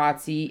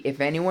 paparazzi.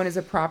 If anyone is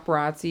a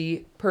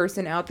paparazzi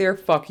person out there,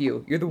 fuck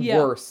you. You're the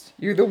worst.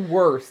 You're the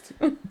worst.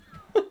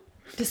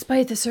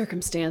 Despite the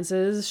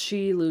circumstances,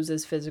 she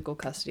loses physical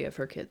custody of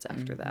her kids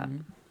after that.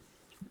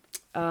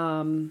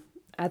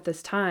 At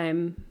this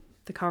time,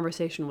 the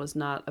conversation was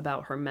not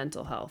about her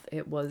mental health.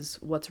 It was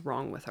what's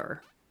wrong with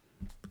her.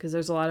 Because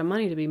there's a lot of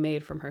money to be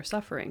made from her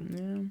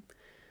suffering. Yeah.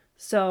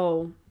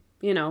 So,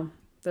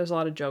 there's a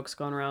lot of jokes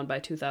going around by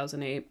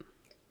 2008.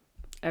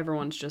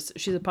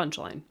 She's a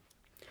punchline.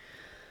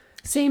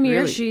 Same year,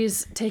 Really?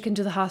 she's taken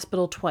to the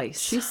hospital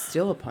twice. She's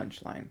still a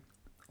punchline.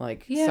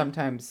 Like, Yeah.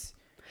 sometimes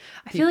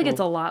I feel like it's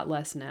a lot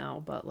less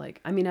now, but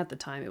at the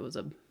time it was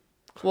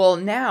Well,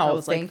 now,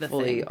 was, like, the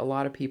thankfully, thing. a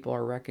lot of people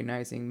are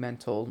recognizing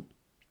mental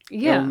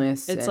yeah,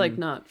 illness. it's and,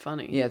 not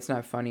funny. Yeah, it's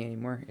not funny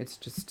anymore. It's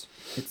just,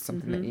 it's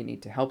something Mm-hmm. that you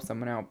need to help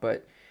someone out.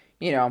 But,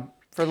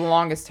 for the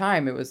longest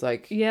time, it was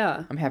like,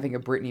 Yeah. I'm having a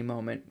Britney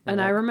moment. And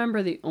like, I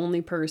remember the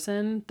only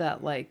person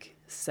that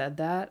said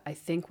that, I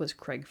think, was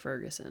Craig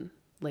Ferguson,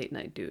 Late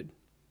Night Dude.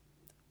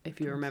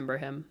 If you remember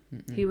him.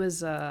 Mm-mm. He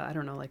was, I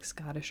don't know, like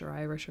Scottish or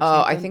Irish or something.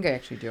 Oh, I think I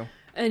actually do.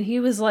 And he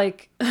was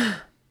like,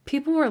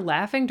 people were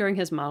laughing during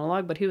his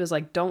monologue, but he was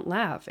like, don't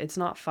laugh. It's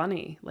not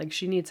funny. Like,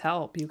 she needs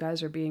help. You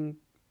guys are being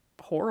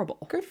horrible.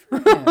 Good for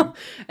him.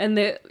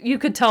 And you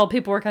could tell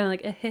people were kind of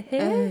like,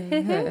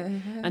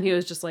 and he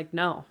was just like,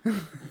 no.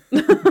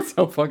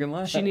 So fucking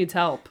loud. She needs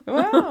help.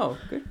 Wow,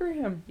 good for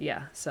him.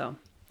 Yeah, so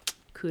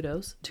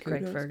kudos to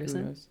Craig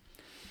Ferguson.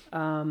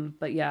 Kudos.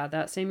 But yeah,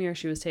 that same year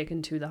she was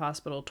taken to the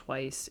hospital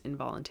twice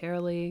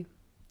involuntarily.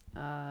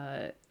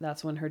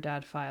 That's when her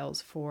dad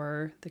files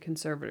for the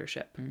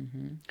conservatorship.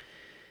 Mm-hmm.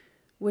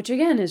 Which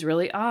again is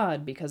really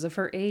odd because of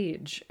her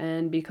age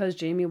and because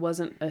Jamie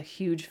wasn't a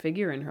huge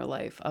figure in her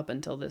life up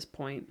until this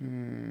point.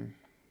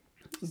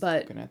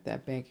 But looking at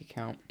that bank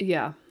account.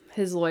 Yeah,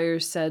 his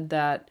lawyers said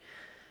that,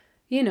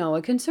 a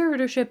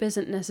conservatorship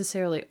isn't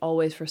necessarily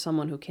always for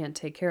someone who can't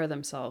take care of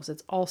themselves.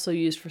 It's also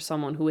used for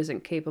someone who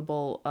isn't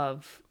capable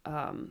of,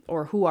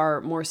 or who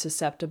are more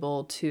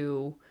susceptible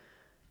to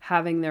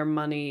having their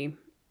money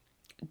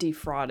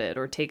defrauded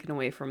or taken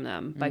away from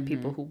them by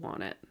people who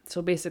want it.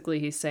 So basically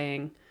he's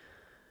saying,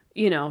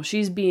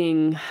 she's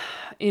being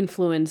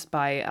influenced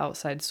by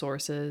outside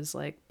sources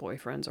like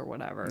boyfriends or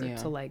whatever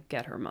to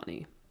get her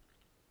money.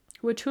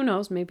 Which, who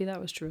knows, maybe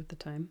that was true at the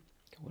time.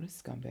 What a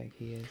scumbag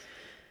he is.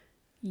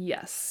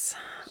 Yes.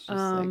 It's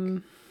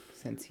just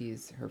since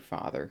he's her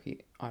father,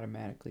 he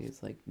automatically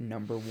is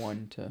number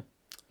one to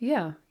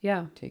Yeah.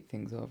 take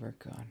things over.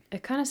 God.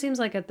 It kind of seems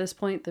like at this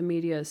point the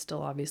media is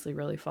still obviously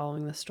really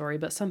following the story,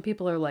 but some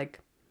people are like,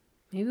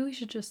 maybe we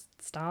should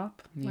just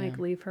stop,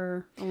 leave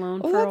her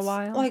alone for a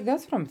while.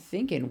 That's what I'm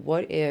thinking.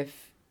 What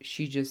if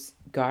she just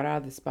got out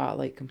of the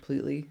spotlight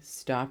completely,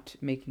 stopped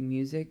making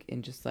music,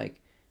 and just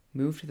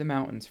moved to the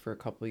mountains for a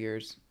couple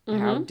years? Mm-hmm.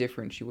 How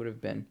different she would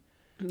have been.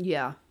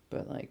 Yeah.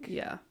 But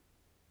yeah.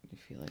 I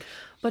feel like.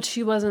 But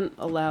she wasn't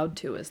allowed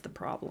to is the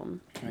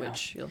problem,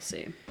 which you'll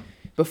see.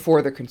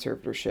 Before the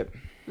conservatorship.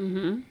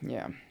 Mm-hmm.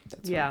 Yeah.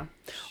 That's fine.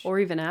 Or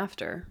even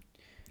after.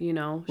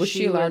 Was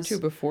she allowed to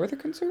before the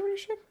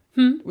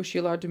conservatorship? Was she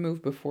allowed to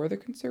move before the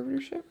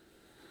conservatorship?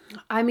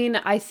 I mean,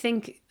 I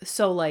think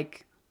so.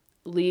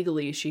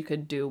 Legally, she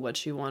could do what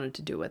she wanted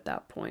to do at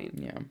that point.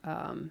 Yeah.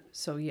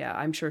 So yeah,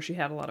 I'm sure she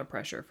had a lot of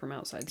pressure from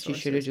outside sources.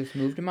 She should have just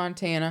moved to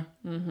Montana.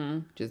 Mm-hmm.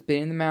 Just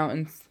been in the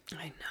mountains.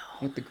 I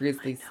know. With the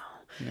Grizzlies.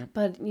 I know. Yeah.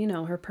 But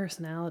her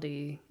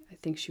personality, I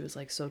think she was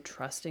so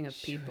trusting of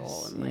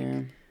people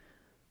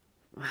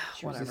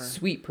she was a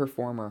sweet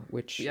performer,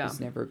 which is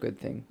never a good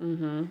thing.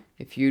 Mm-hmm.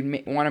 If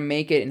you want to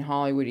make it in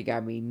Hollywood, you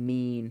gotta be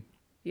mean.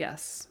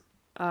 Yes.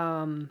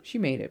 She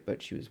made it,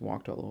 but she was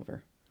walked all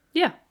over.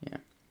 Yeah. Yeah.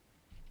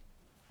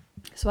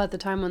 So at the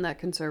time when that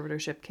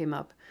conservatorship came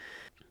up,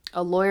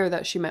 a lawyer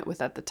that she met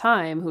with at the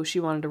time, who she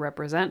wanted to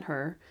represent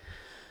her,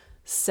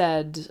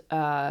 said,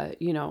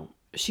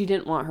 she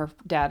didn't want her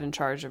dad in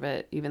charge of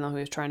it, even though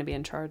he was trying to be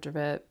in charge of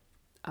it.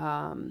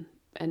 And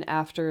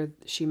after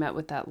she met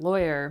with that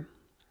lawyer,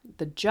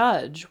 the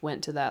judge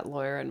went to that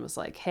lawyer and was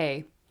like,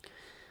 hey,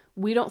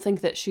 we don't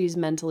think that she's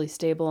mentally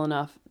stable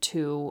enough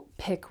to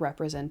pick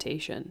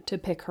representation, to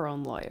pick her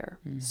own lawyer.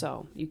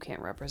 So you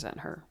can't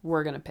represent her.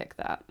 We're going to pick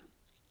that.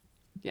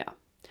 Yeah.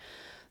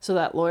 So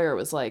that lawyer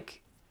was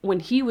like, when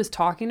he was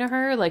talking to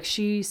her,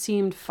 she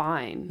seemed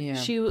fine. Yeah.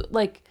 She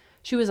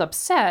was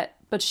upset,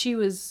 but she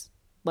was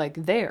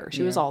there.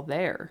 She was all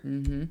there.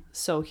 Mm-hmm.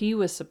 So he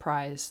was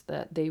surprised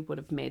that they would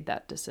have made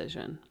that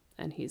decision.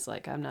 And he's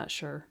like, I'm not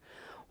sure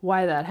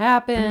why that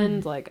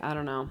happened. I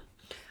don't know.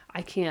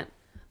 I can't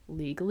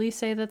legally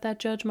say that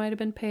judge might have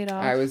been paid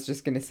off. I was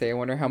just going to say, I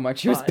wonder how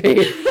much he was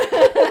paid.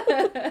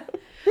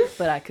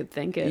 But I could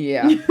think it.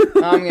 Yeah.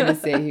 I'm going to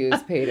say he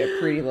was paid a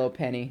pretty low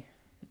penny.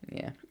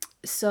 Yeah.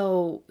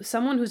 So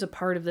someone who's a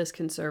part of this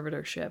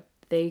conservatorship,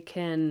 they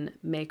can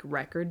make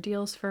record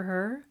deals for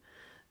her.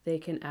 They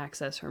can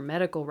access her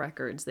medical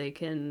records. They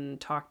can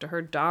talk to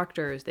her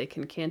doctors. They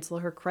can cancel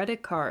her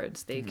credit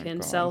cards. They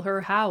can sell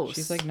her house.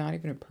 She's not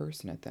even a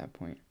person at that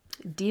point.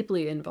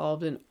 Deeply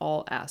involved in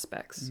all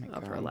aspects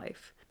of her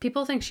life.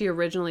 People think she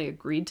originally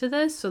agreed to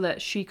this so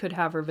that she could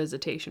have her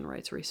visitation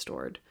rights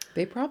restored.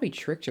 They probably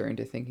tricked her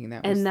into thinking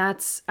that was... And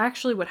that's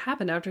actually what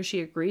happened. After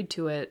she agreed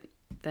to it,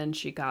 then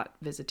she got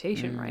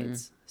visitation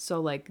rights.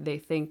 So, they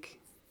think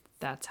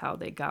that's how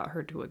they got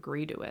her to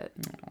agree to it.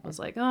 It was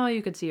like, oh,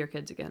 you could see your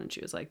kids again. And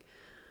she was like,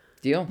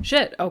 deal.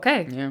 Shit,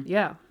 okay.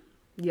 Yeah.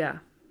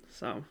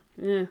 So,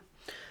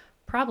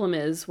 Problem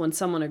is, when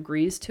someone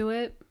agrees to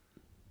it,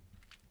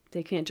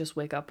 they can't just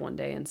wake up one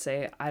day and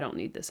say, I don't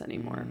need this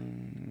anymore.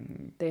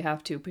 They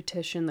have to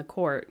petition the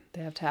court.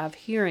 They have to have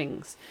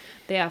hearings.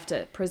 They have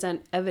to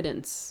present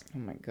evidence. Oh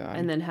my God.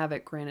 And then have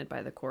it granted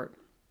by the court.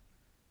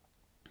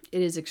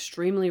 It is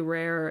extremely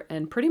rare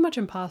and pretty much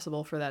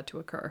impossible for that to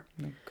occur.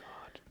 Oh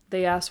God.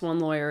 They asked one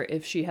lawyer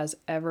if she has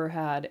ever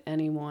had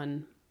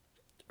anyone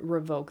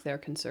revoke their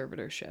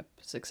conservatorship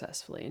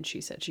successfully, and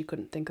she said she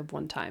couldn't think of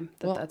one time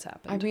that's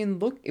happened. I mean,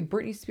 look,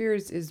 Britney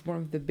Spears is one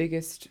of the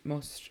biggest,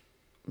 most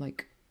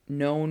like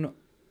known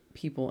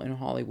people in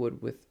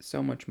Hollywood with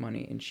so much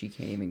money, and she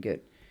can't even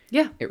get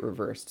it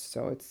reversed.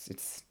 So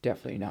it's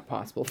definitely not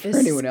possible for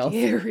anyone else.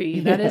 Scary.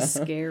 That is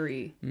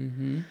scary.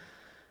 Mm-hmm.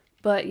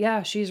 But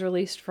yeah, she's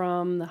released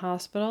from the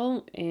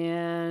hospital,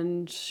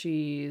 and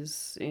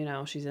she's in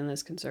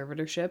this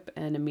conservatorship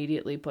and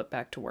immediately put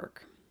back to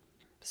work.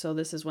 So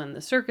this is when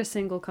the Circus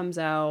single comes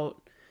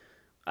out.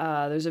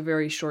 There's a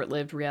very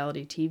short-lived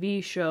reality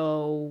TV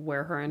show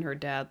where her and her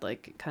dad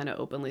like kind of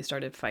openly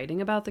started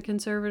fighting about the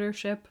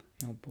conservatorship.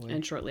 Oh boy.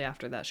 And shortly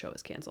after that show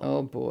was canceled.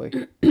 Oh boy.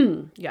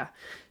 Yeah.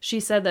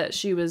 She said that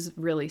she was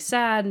really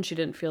sad and she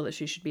didn't feel that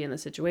she should be in the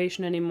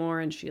situation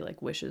anymore, and she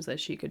like wishes that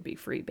she could be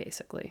free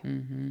basically.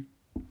 Mm-hmm.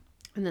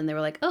 And then they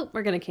were like, oh,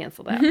 we're going to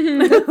cancel that.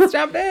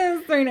 Stop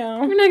this right now.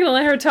 We're not going to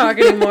let her talk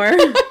anymore.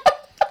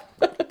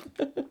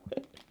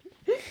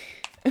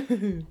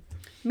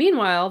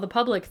 Meanwhile, the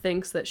public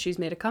thinks that she's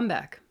made a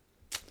comeback.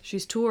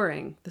 She's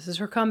touring. This is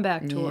her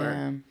comeback tour.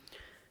 Yeah.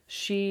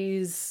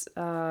 She's...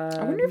 I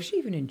wonder if she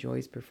even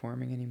enjoys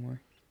performing anymore.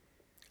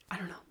 I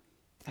don't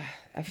know.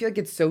 I feel like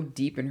it's so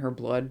deep in her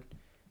blood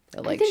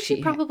that like I think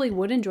she probably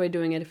would enjoy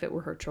doing it if it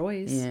were her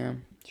choice. Yeah,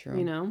 true.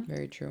 You know?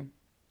 Very true.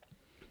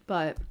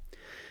 But...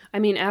 I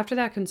mean, after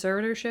that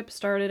conservatorship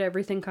started,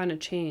 everything kind of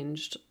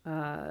changed.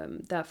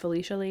 That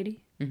Felicia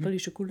lady,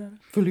 Felicia Culata,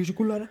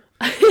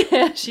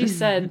 she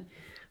said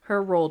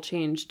her role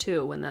changed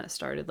too when that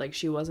started. Like,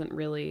 she wasn't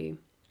really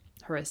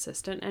her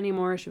assistant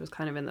anymore. She was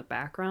kind of in the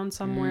background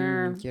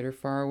somewhere. Get her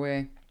far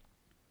away.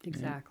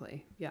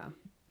 Exactly, yeah.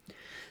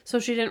 So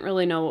she didn't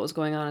really know what was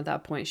going on at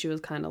that point. She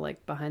was kind of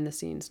like behind the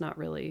scenes, not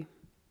really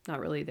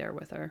there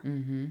with her.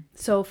 Mm-hmm.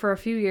 So for a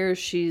few years,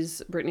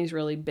 Britney's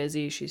really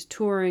busy. She's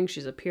touring.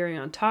 She's appearing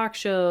on talk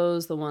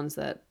shows, the ones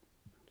that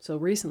so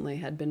recently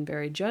had been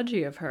very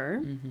judgy of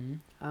her.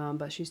 Mm-hmm.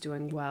 But she's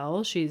doing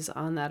well. She's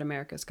on that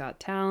America's Got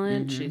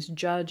Talent. Mm-hmm. She's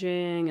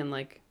judging and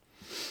like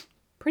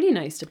pretty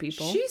nice to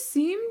people. She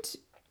seemed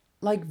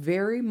like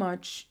very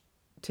much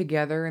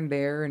together and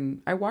there.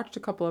 And I watched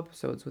a couple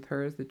episodes with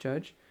her as the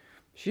judge.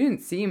 She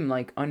didn't seem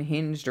like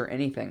unhinged or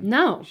anything.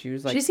 No. She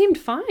was like... She seemed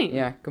fine.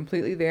 Yeah,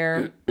 completely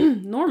there.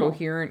 Normal.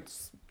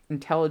 Coherent,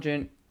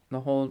 intelligent,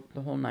 the whole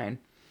nine.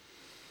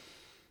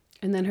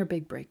 And then her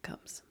big break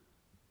comes.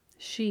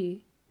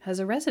 She has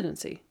a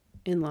residency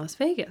in Las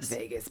Vegas.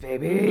 Vegas,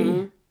 baby.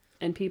 Mm-hmm.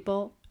 And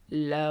people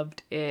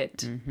loved it.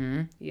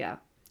 Mm-hmm. Yeah.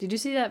 Did you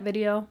see that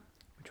video?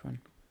 Which one?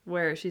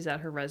 Where she's at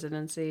her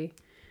residency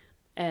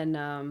and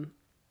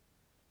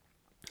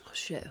oh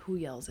shit, who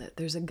yells it?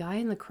 There's a guy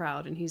in the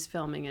crowd and he's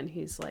filming and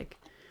he's like,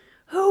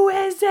 who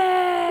is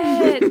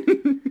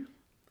it?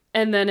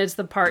 And then it's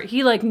the part,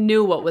 he like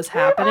knew what was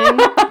happening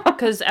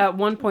because at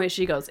one point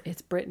she goes,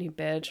 it's Britney,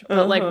 bitch.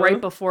 But like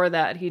right before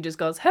that, he just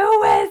goes,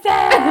 who is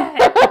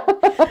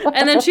it?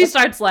 And then she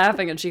starts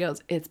laughing and she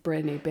goes, it's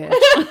Britney, bitch.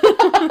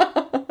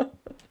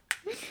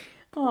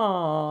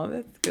 Oh,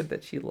 that's good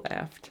that she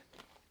laughed.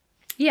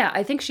 Yeah,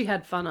 I think she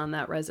had fun on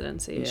that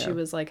residency. Yeah. She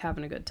was like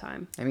having a good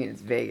time. I mean,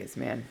 it's Vegas,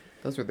 man.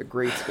 Those where the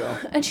greats go.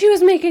 And she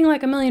was making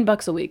like $1 million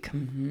a week.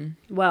 Mm-hmm.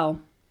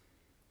 Well,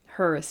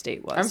 her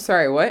estate was. I'm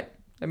sorry, what?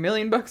 $1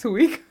 million a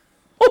week?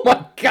 Oh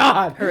my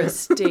God. Her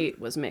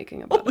estate was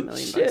making about $1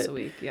 million a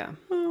week. Yeah.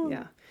 Oh.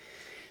 Yeah.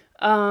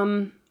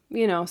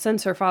 You know,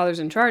 since her father's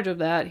in charge of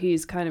that,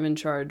 he's kind of in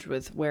charge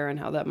with where and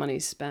how that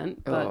money's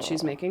spent. But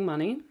she's making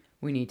money.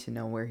 We need to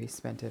know where he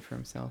spent it for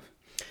himself.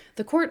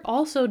 The court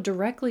also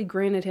directly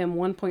granted him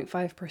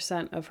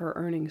 1.5% of her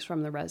earnings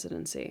from the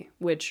residency.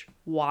 Which,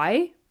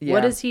 why? Yeah,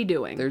 what is he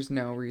doing? There's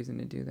no reason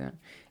to do that.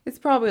 It's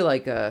probably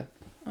like you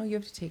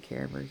have to take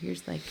care of her.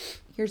 Here's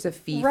a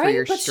fee for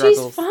your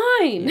struggles.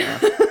 Right, but she's fine. Yeah.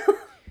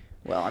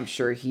 Well, I'm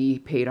sure he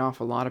paid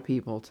off a lot of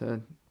people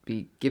to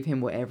give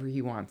him whatever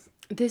he wants.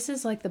 This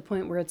is like the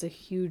point where it's a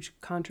huge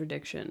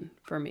contradiction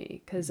for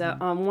me. Because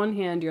on one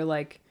hand, you're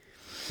like,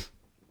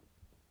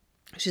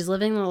 she's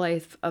living the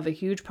life of a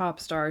huge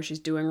pop star. She's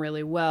doing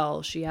really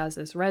well. She has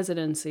this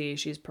residency.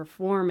 She's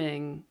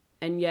performing.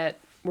 And yet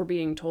we're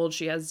being told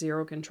she has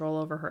zero control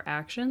over her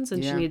actions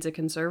and she needs a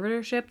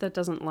conservatorship. That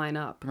doesn't line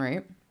up.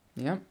 Right.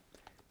 Yeah.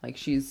 Like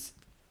she's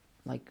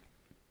like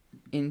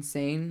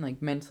insane,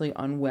 like mentally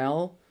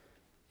unwell.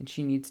 And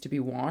she needs to be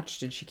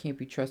watched. And she can't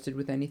be trusted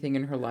with anything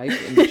in her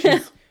life. And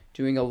she's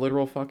doing a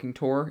literal fucking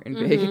tour in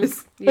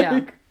Vegas.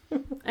 Yeah.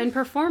 And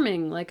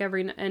performing like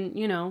and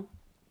you know.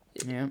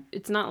 Yeah.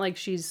 It's not like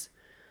she's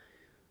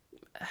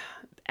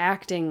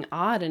acting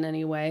odd in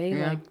any way.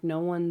 Yeah. Like no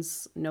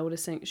one's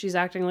noticing. She's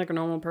acting like a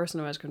normal person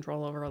who has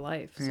control over her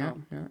life.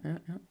 So. Yeah.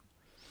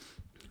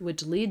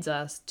 which leads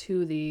us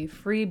to the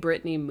Free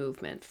Britney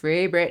movement.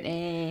 Free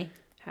Britney.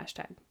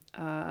 Hashtag.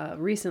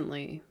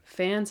 Recently,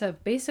 fans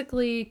have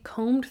basically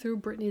combed through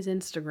Britney's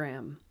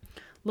Instagram,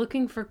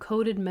 looking for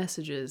coded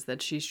messages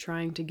that she's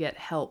trying to get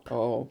help.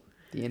 Oh,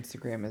 the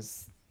Instagram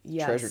is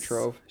treasure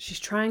trove. She's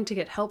trying to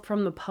get help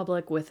from the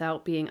public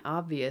without being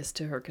obvious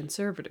to her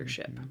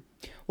conservatorship.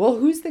 Mm-hmm. Well,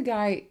 who's the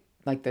guy,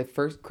 like the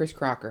first Chris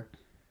Crocker?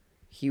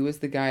 He was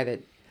the guy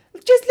that,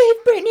 just leave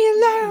Britney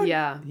alone.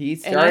 Yeah. He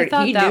started, and I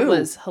thought he that knew.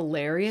 was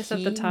hilarious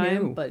at the He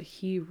time, knew. but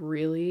he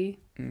really,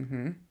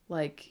 Mm-hmm.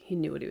 like, he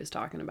knew what he was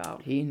talking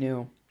about. He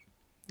knew.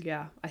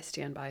 Yeah, I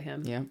stand by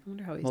him. Yeah. I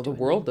wonder how he's Well, the doing.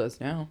 world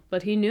does now.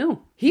 But he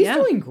knew. He's Yeah.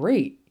 doing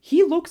great.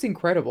 He looks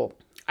incredible.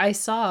 I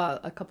saw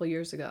a couple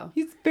years ago.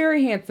 He's a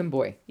very handsome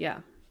boy. Yeah.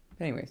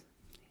 Anyways.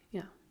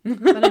 Yeah.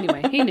 But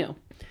anyway, he knew.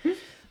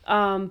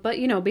 But,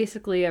 you know,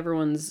 basically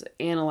everyone's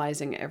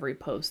analyzing every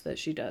post that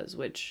she does,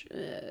 which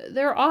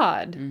they're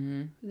odd.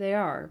 Mm-hmm. They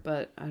are,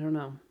 but I don't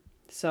know.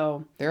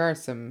 So. There are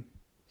some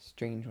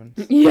strange ones.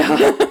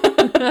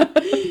 Yeah.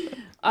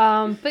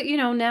 But, you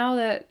know, now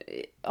that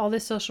all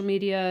this social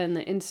media and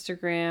the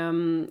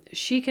Instagram,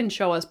 she can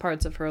show us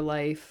parts of her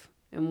life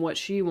and what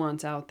she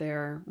wants out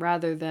there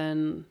rather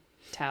than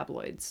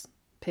tabloids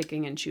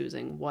picking and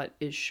choosing what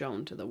is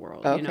shown to the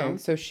world. Okay, You know?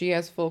 so she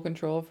has full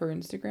control of her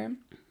Instagram?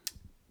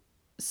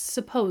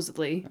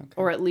 Supposedly,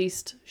 or at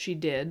least she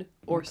did,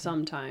 or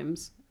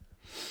sometimes.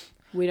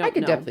 We don't know. I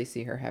could definitely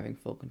see her having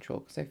full control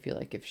because I feel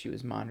like if she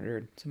was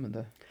monitored, some of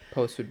the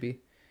posts would be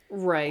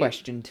right.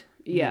 questioned.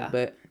 Yeah.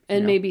 But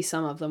And maybe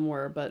some of them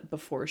were, but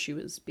before she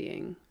was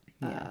being,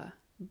 Yeah.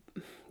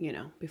 you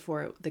know,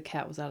 before the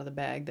cat was out of the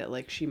bag, that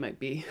like she might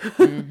be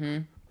Mm-hmm.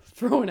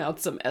 throwing out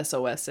some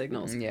SOS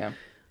signals. Yeah.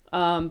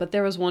 But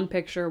there was one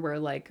picture where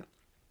like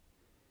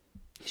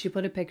she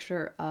put a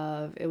picture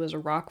of, it was a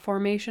rock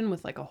formation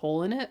with like a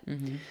hole in it.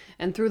 Mm-hmm.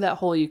 And through that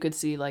hole you could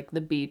see like the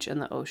beach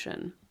and the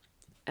ocean.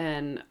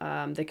 And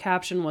the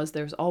caption was,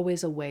 "There's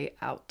always a way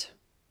out."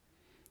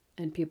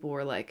 And people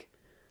were like,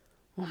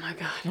 "Oh my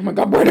God. Oh my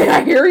God, Brittany,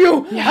 I hear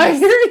you. Yes. I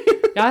hear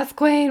you. Yes,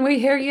 Queen, we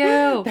hear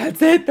you."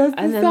 That's it. That's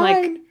And the then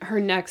sign. like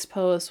her next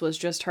post was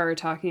just her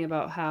talking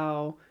about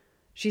how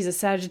she's a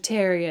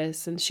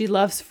Sagittarius and she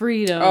loves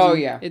freedom. Oh,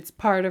 yeah. It's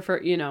part of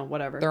her, you know,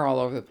 whatever. They're all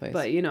over the place.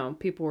 But, you know,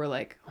 people were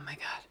like, "Oh my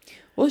God."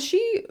 Well,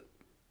 she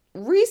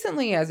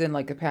recently, as in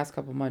like the past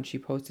couple months, she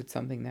posted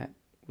something that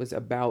was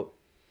about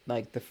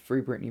like the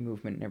Free Britney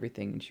movement and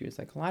everything. And she was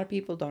like, a lot of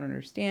people don't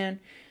understand,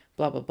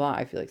 blah, blah, blah.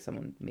 I feel like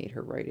someone made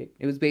her write it.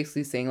 It was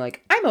basically saying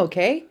like, I'm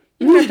okay.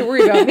 You don't have to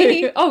worry about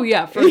me. Oh,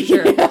 yeah, for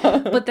sure. Yeah.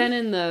 But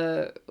then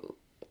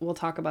we'll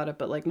talk about it,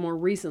 but like more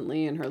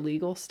recently in her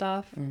legal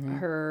stuff,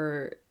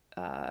 her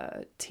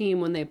team,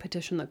 when they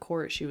petitioned the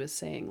court, she was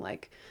saying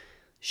like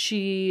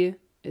she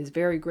is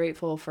very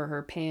grateful for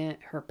her fans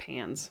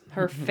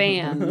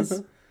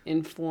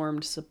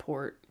informed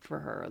support for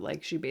her.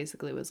 Like she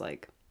basically was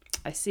like,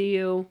 "I see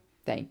you.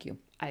 Thank you.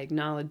 I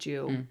acknowledge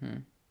you. Mm-hmm.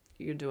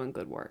 You're doing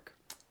good work,"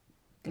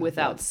 God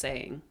without bless.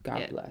 saying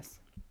God it. bless.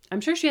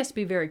 I'm sure she has to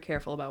be very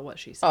careful about what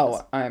she says.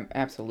 Oh, I'm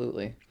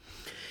absolutely.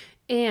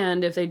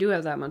 And if they do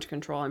have that much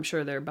control, I'm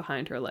sure they're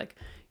behind her like,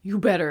 "You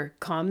better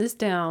calm this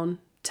down.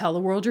 Tell the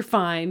world you're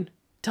fine.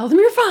 Tell them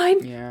you're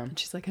fine." Yeah. And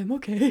she's like, "I'm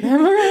okay."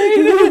 I'm all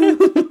right.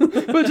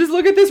 But just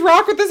look at this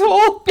rock with this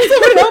hole.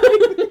 Somebody help me.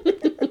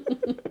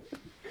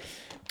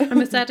 I'm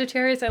a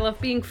Sagittarius. I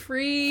love being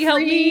free. Help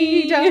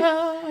me.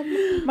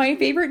 Freedom. My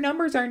favorite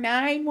numbers are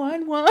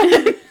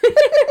 911.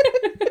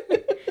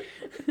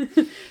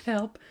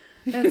 Help.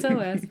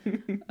 SOS.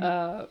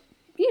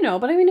 You know,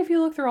 but I mean, if you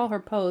look through all her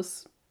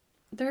posts,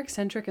 they're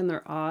eccentric and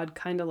they're odd,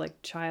 kind of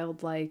like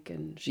childlike,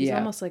 and she's Yeah.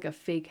 almost like a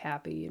fake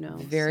happy, you know.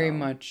 Very so.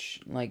 much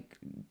like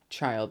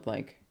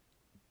childlike,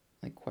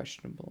 like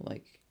questionable.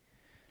 Like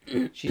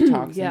she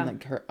talks Yeah. in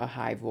like a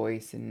high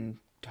voice and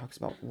talks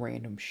about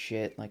random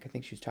shit. Like I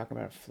think she was talking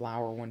about a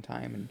flower one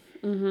time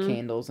and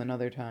candles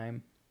another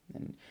time.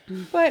 And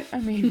but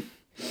I mean,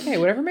 hey,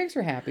 whatever makes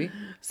her happy.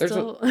 There's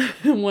Still,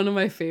 one of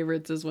my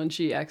favorites is when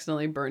she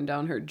accidentally burned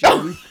down her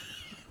gym.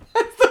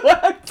 That's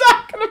what I'm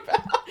talking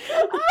about.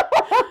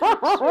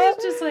 She was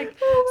just like,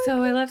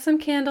 "So I left some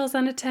candles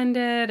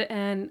unattended,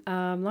 and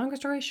long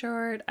story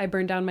short, I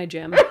burned down my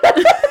gym."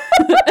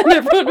 And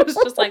everyone was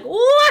just like,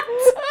 "What?"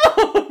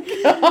 Oh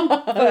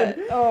God. But,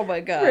 oh my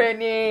God.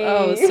 Brittany.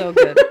 Oh, it was so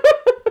good.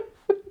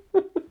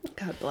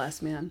 God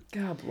bless, man.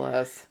 God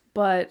bless.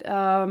 But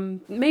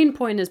main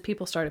point is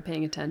people started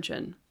paying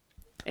attention.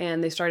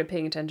 And they started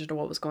paying attention to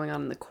what was going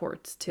on in the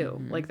courts,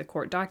 too. Like the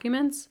court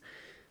documents.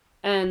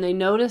 And they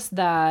noticed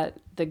that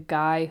the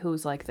guy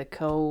who's like the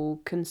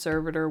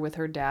co-conservator with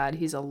her dad,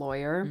 he's a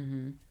lawyer.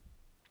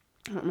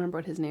 I don't remember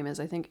what his name is.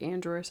 I think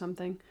Andrew or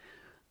something.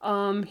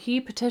 He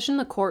petitioned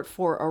the court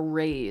for a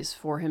raise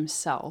for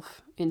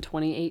himself in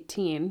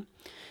 2018.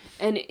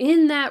 And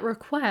in that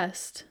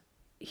request,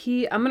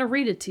 I'm going to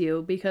read it to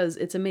you because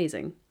it's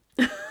amazing.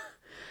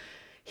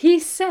 He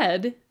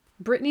said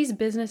Britney's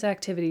business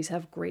activities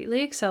have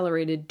greatly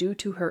accelerated due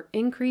to her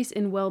increase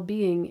in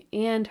well-being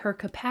and her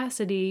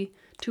capacity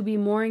to be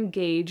more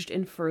engaged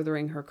in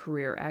furthering her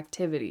career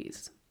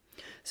activities.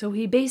 So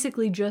he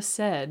basically just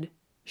said,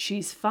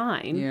 she's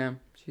fine. Yeah,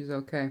 she's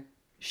okay.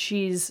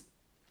 She's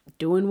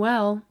doing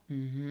well.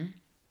 Mm-hmm.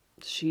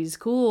 She's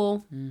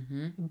cool.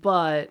 Mm-hmm.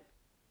 But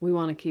we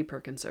want to keep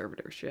her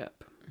conservatorship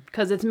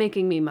because it's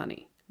making me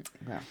money.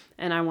 Yeah.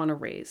 And I want to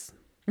raise.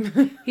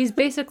 He's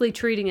basically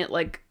treating it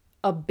like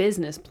a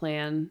business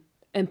plan,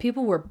 and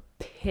people were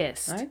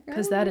pissed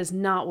because that is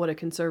not what a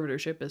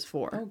conservatorship is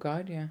for. Oh,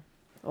 God, yeah.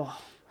 Oh,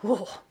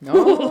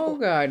 Oh,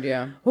 God,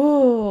 yeah.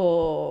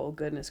 oh,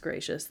 goodness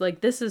gracious.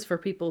 Like, this is for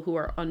people who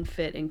are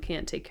unfit and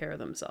can't take care of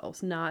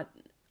themselves, not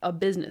a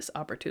business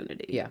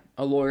opportunity. Yeah,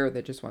 a lawyer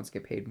that just wants to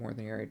get paid more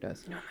than he already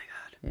does. Oh, my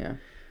God. Yeah.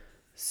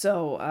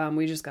 So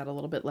we just got a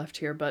little bit left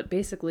here, but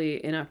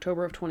basically in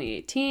October of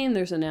 2018,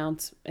 there's an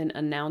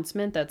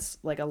announcement that's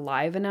like a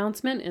live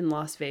announcement in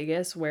Las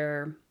Vegas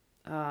where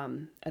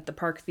at the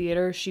Park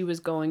Theater, she was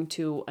going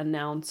to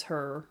announce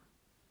her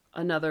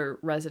another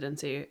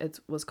residency. It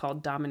was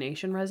called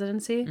Domination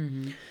Residency.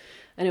 Mm-hmm.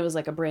 And it was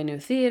like a brand new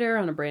theater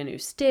on a brand new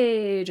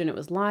stage, and it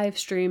was live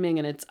streaming,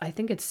 and I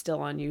think it's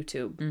still on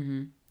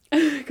YouTube.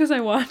 Because I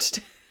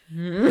watched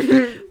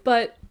it.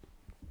 But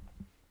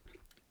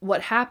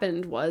what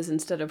happened was,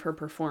 instead of her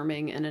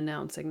performing and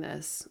announcing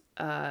this,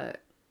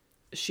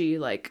 she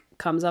like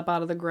comes up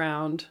out of the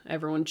ground,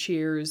 everyone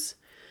cheers.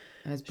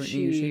 As Britney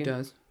usually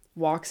does.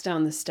 Walks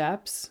down the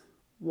steps,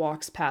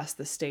 walks past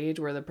the stage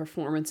where the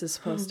performance is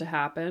supposed to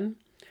happen,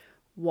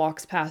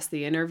 walks past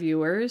the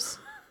interviewers,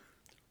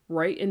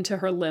 right into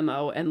her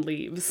limo, and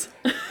leaves.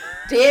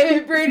 Damn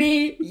it,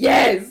 Britney!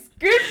 Yes!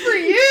 Good for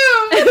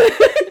you!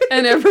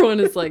 And everyone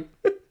is like,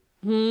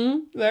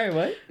 Sorry,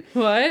 what?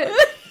 What?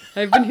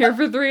 I've been here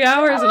for 3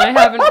 hours and I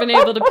haven't been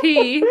able to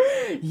pee.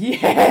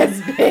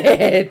 Yes,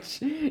 bitch!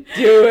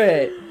 Do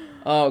it!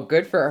 Oh,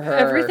 good for her.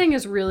 Everything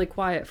is really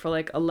quiet for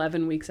like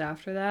 11 weeks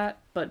after that,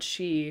 but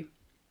she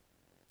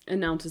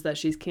announces that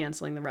she's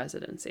canceling the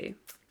residency.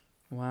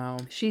 Wow.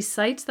 She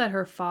cites that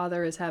her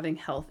father is having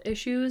health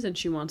issues and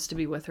she wants to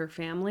be with her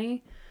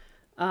family.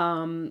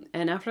 And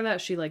after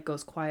that, she like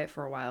goes quiet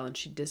for a while and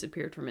she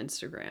disappeared from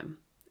Instagram.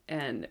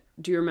 And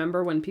do you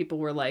remember when people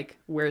were like,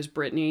 "Where's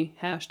Britney?"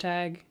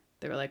 hashtag?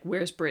 They were like,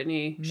 "Where's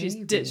Britney?"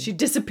 She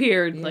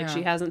disappeared. Yeah. Like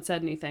she hasn't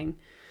said anything.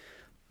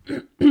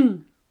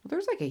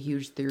 There's like a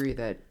huge theory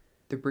that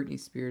the Britney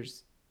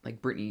Spears,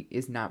 like Britney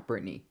is not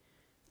Britney.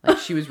 Like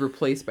she was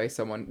replaced by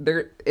someone.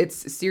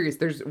 It's serious.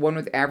 There's one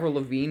with Avril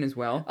Lavigne as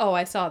well. Oh,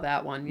 I saw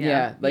that one. Yeah.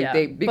 Yeah,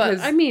 like because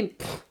but, I mean,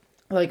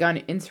 like on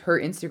her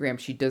Instagram,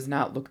 she does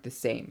not look the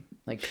same.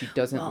 Like she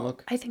doesn't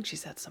look. I think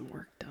she's had some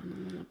work done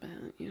a little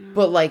bit, you know.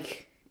 But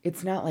like,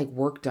 it's not like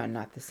work done,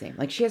 not the same.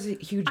 Like she has a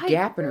huge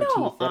gap in her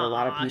teeth that a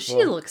lot of people.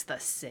 She looks the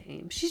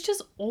same. She's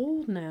just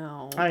old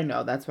now. I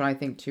know, that's what I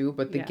think too.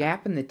 But the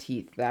gap in the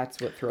teeth,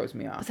 that's what throws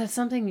me off. But that's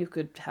something you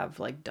could have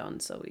like done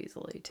so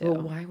easily too.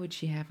 Well, why would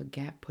she have a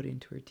gap put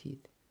into her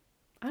teeth?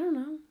 I don't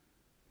know.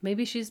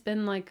 Maybe she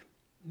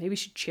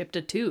chipped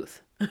a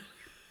tooth. I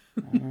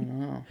don't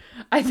know.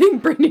 I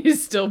think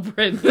Britney's still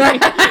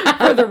Britney,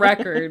 for the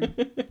record.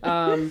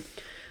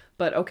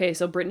 But okay,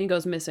 so Britney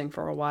goes missing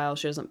for a while.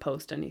 She doesn't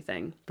post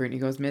anything. Britney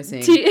goes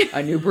missing.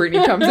 A new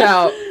Britney comes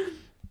out.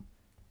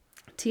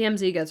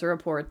 TMZ gets a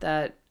report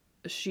that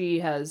she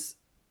has,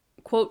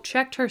 quote,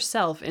 checked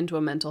herself into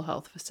a mental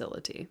health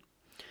facility.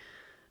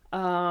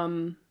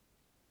 Now,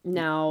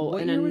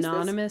 what an year was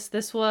anonymous,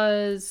 this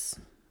was,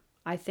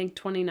 I think,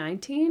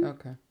 2019.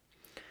 Okay.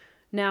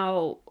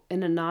 Now,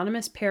 an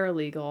anonymous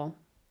paralegal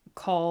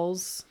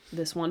calls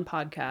this one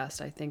podcast.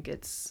 I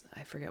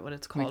forget what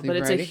it's called, Weekly but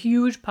Variety? it's a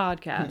huge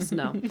podcast.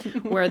 No,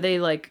 where they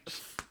like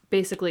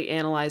basically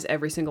analyze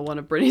every single one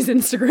of Britney's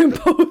Instagram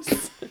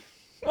posts.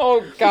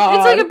 Oh God!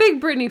 It's like a big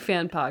Britney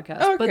fan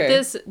podcast. Okay. But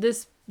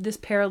this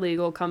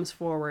paralegal comes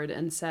forward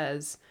and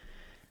says,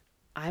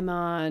 "I'm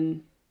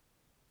on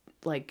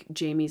like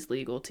Jamie's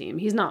legal team."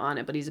 He's not on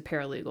it, but he's a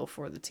paralegal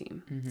for the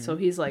team. Mm-hmm. So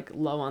he's like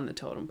low on the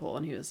totem pole,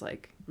 and he was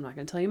like, "I'm not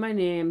going to tell you my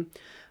name,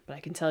 but I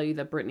can tell you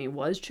that Britney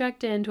was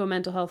checked into a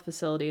mental health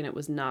facility and it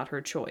was not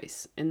her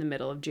choice in the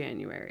middle of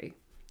January."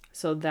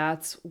 So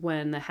that's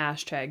when the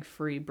hashtag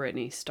Free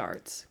Britney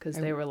starts, because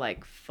they were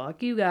like,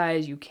 "Fuck you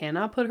guys, you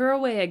cannot put her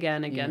away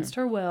again against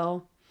her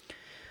will."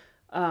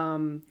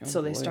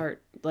 So they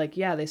start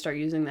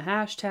using the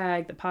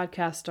hashtag, the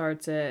podcast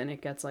starts it, and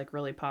it gets like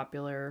really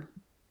popular.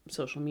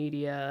 Social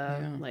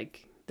media,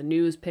 like the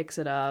news picks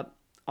it up.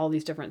 All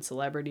these different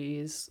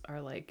celebrities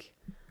are like,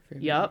 free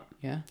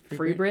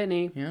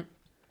Britney. Yeah.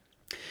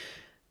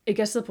 It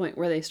gets to the point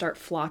where they start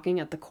flocking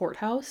at the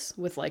courthouse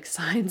with like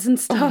signs and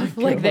stuff.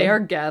 Like they are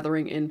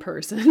gathering in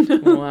person.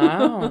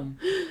 Wow.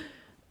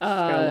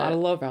 Got a lot of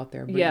love out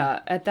there. Britney. Yeah.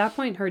 At that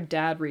point, her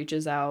dad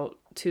reaches out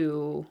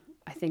to,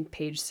 I think,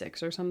 Page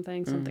Six or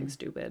something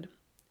stupid.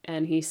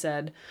 And he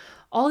said,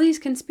 "All these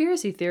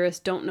conspiracy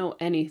theorists don't know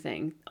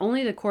anything.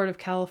 Only the court of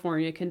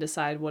California can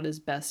decide what is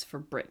best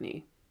for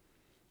Britney."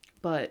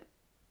 But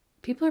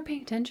people are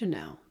paying attention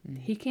now.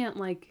 He can't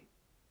like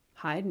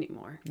hide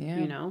anymore. Yeah.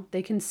 You know,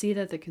 they can see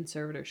that the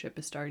conservatorship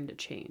is starting to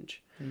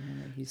change. You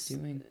know what he's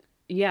doing.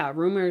 Yeah,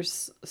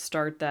 rumors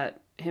start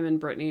that him and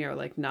Brittany are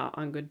like not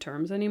on good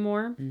terms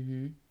anymore.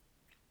 Mm-hmm.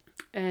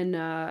 And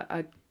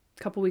a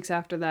couple weeks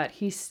after that,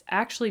 he's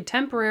actually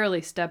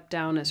temporarily stepped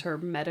down as her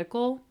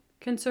medical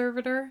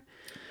conservator,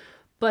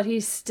 but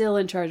he's still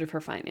in charge of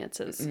her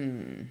finances.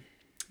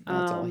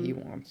 That's all he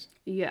wants.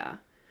 Yeah.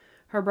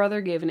 Her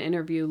brother gave an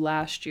interview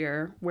last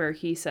year where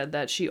he said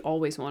that she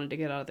always wanted to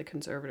get out of the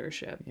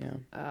conservatorship.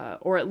 Yeah.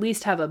 Or at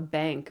least have a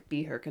bank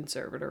be her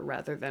conservator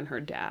rather than her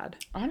dad.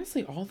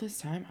 Honestly, all this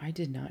time, I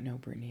did not know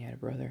Brittany had a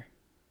brother.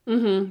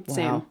 Mm-hmm. Wow.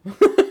 Same.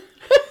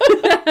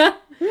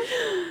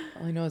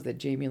 All I know is that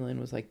Jamie Lynn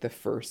was like the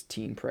first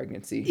teen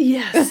pregnancy.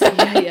 Yes.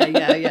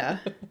 Yeah.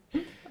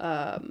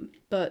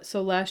 But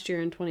so last year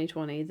in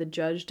 2020, the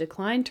judge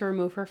declined to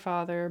remove her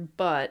father,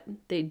 but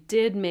they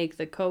did make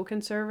the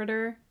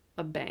co-conservator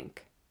a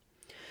bank.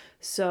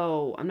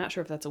 So I'm not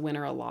sure if that's a win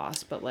or a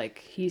loss, but like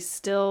he's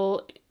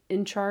still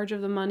in charge of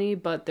the money,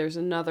 but there's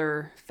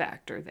another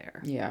factor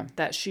there. Yeah.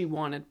 That she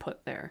wanted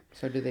put there.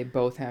 So do they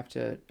both have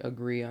to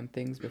agree on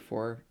things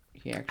before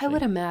he actually... I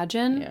would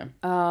imagine.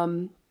 Yeah.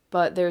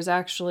 But there's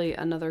actually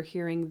another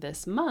hearing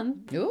this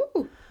month.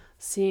 Ooh.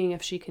 Seeing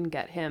if she can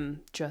get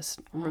him just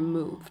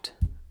removed.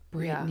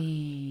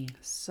 Brittany. Yeah.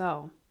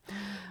 So,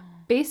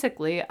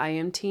 basically, I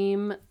am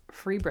team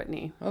free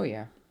Brittany. Oh,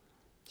 yeah.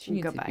 She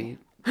needs Goodbye.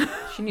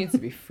 she needs to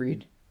be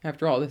freed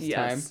after all this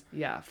time.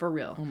 Yeah, for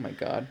real. Oh, my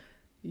God.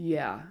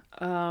 Yeah.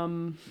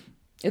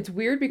 It's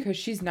weird because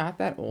she's not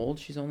that old.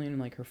 She's only in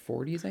like her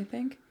 40s, I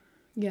think.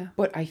 Yeah.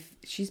 But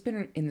she's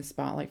been in the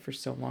spotlight for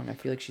so long. I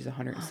feel like she's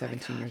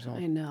 117 years old.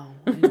 I know.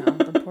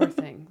 The poor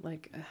thing.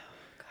 Like, oh,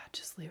 God,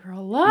 just leave her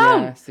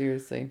alone. Yeah,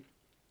 seriously.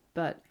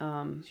 But,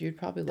 You'd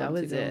probably that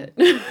love was to go.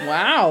 it.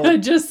 Wow.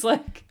 Just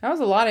like... That was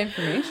a lot of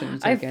information.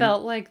 I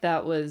felt like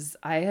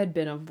I had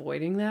been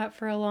avoiding that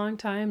for a long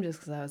time just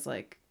because I was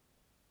like,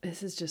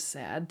 this is just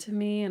sad to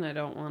me and I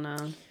don't want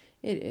to...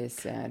 It is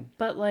sad.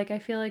 But, like, I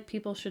feel like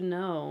people should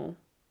know,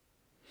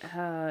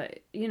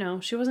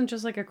 she wasn't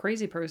just, like, a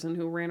crazy person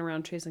who ran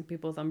around chasing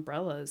people with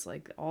umbrellas.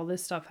 Like, all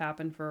this stuff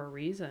happened for a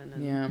reason.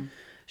 And Yeah.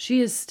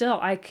 she is still,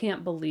 I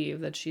can't believe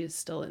that she is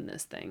still in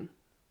this thing.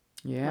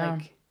 Yeah.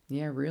 Like,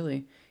 yeah,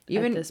 really.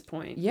 Even at this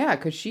point. Yeah,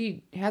 because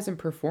she hasn't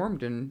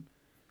performed in,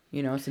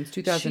 since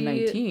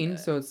 2019.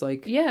 So it's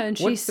like... Yeah, and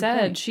she what's the said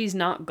point? she's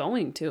not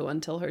going to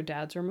until her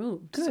dad's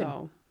removed. Good.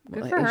 So...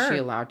 Good Well, for her. Is she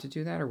allowed to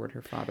do that, or would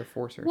her father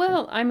force her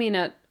Well, I mean,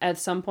 at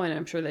some point,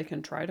 I'm sure they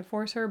can try to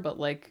force her, but,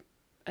 like,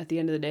 at the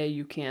end of the day,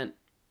 you can't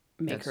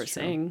make That's her true.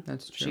 sing.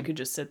 That's true. She could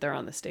just sit there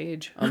on the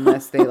stage.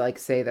 Unless they, like,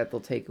 say that they'll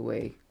take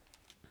away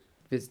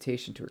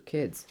visitation to her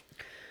kids.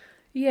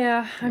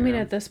 Yeah, I mean,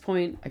 Yeah. at this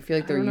point... I feel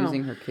like I they're don't know.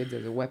 using her kids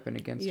as a weapon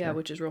against her. Yeah,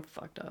 which is real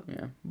fucked up.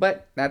 Yeah.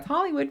 But that's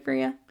Hollywood for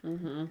you.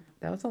 Mm-hmm.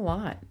 That was a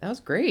lot. That was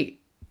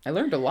great. I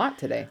learned a lot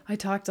today. I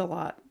talked a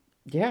lot.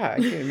 Yeah, I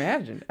can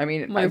imagine. I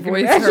mean, My I can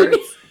voice imagine-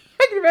 hurts.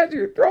 I can imagine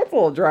your throat's a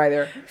little dry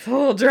there. It's a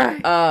little dry.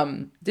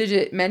 Did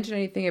you mention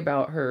anything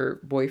about her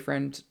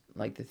boyfriend,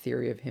 like the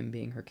theory of him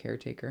being her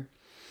caretaker?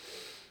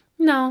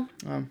 No.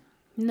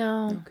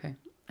 No. Okay.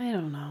 I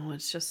don't know.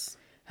 It's just...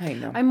 I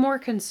know. I'm more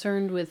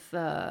concerned with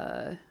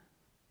her,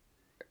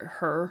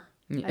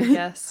 Yeah. I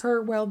guess.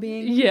 Her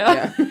well-being?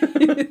 Yeah.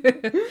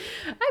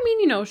 I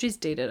mean, she's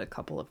dated a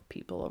couple of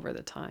people over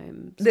the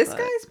time. This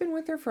guy's been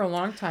with her for a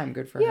long time.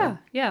 Good for her.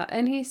 Yeah.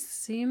 And he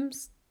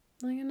seems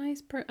like a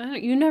nice person.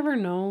 You never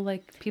know,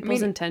 like,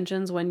 people's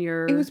intentions when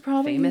you're it was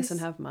probably famous his and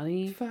have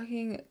money.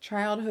 Fucking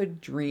childhood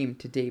dream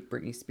to date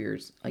Britney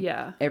Spears. Like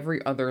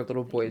every other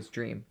little boy's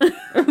dream.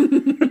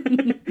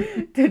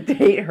 To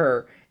date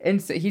her. And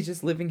so he's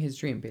just living his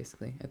dream,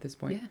 basically, at this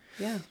point.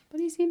 Yeah. But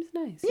he seems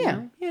nice. Yeah. You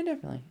know? Yeah,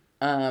 definitely.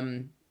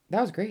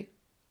 That was great.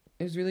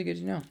 It was really good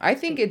to know. I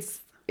think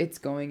it's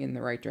going in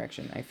the right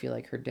direction. I feel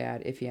like her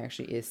dad, if he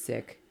actually is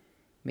sick,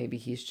 maybe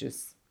he's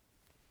just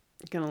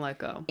Gonna let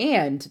go.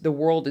 and the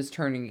world is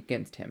turning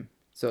against him.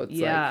 So it's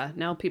like,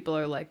 now people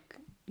are like,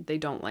 they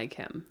don't like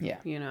him. Yeah.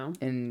 You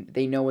and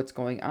they know what's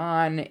going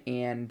on,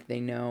 and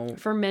they know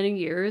For many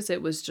years,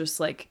 it was just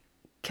like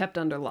kept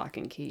under lock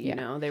and key. Yeah. You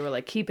know, they were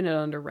like keeping it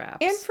under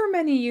wraps. and for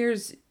many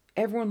years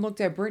everyone looked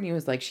at Britney and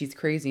was like, she's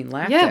crazy, and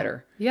laughed at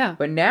her. Yeah.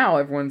 But now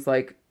everyone's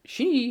like,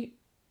 she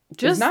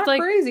Just is not like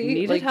crazy.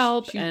 needed Like,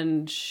 help, she-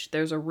 and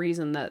there's a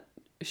reason that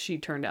she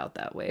turned out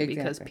that way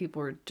because Exactly.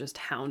 people were just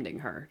hounding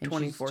her and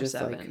she's just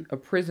 24/7. like a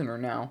prisoner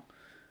now.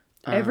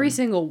 Every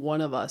single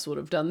one of us would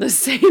have done the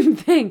same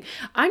thing.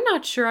 I'm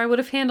not sure I would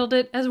have handled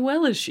it as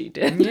well as she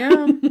did.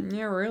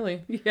 Yeah,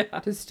 really. Yeah.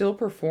 To still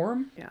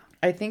perform. Yeah.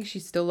 I think she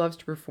still loves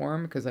to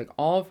perform because like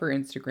all of her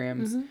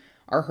Instagrams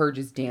are her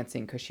just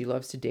dancing because she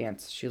loves to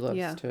dance. She loves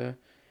to,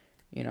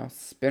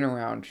 spin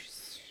around.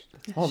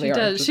 That's all She they are,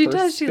 does. just She her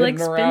does. She like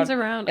spinning spins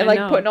around. and I like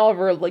know. putting all of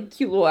her like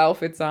cute little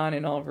outfits on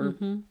and all of her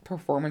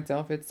performance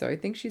outfits. So I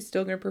think she's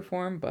still gonna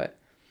perform, but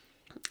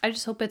I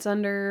just hope it's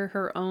under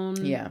her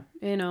own. Yeah.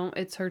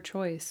 It's her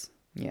choice.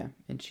 yeah,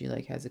 and she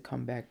like has a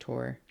comeback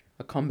tour,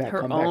 a comeback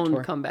Her comeback own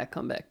tour.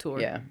 comeback tour.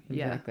 Yeah,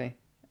 exactly.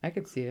 I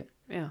could see it.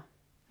 Yeah.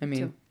 I mean,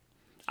 too.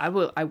 I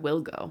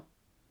will go.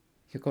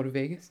 you'll go to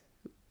Vegas?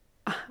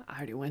 I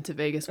already went to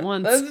Vegas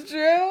once. That's true.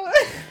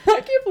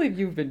 I can't believe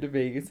you've been to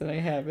Vegas and I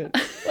haven't.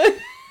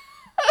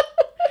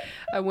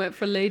 I went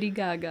for Lady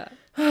Gaga.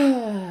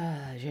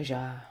 How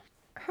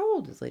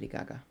old is Lady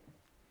Gaga?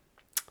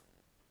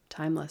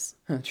 Timeless.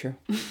 Oh, true.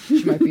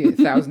 She might be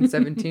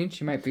 1017.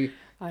 She might be.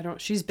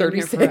 She's been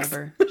 36. here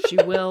forever. She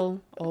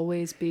will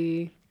always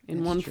be in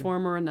That's one true.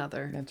 form or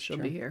another. She'll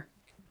be here.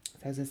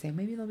 I was gonna say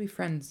maybe they'll be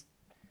friends.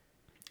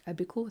 I'd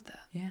be cool with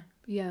that. Yeah.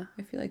 Yeah.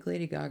 I feel like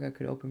Lady Gaga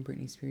could open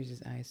Britney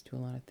Spears' eyes to a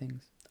lot of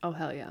things. Oh,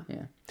 hell yeah.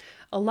 Yeah.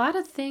 A lot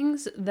of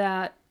things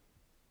that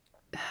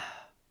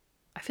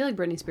I feel like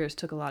Britney Spears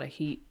took a lot of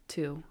heat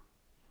too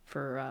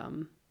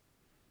for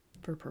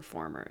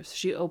performers.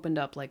 She opened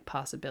up like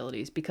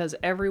possibilities because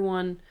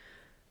everyone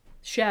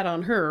shat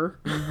on her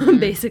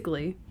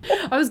basically.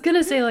 I was going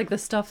to say like the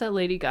stuff that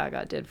Lady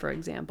Gaga did, for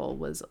example,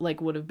 was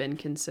like would have been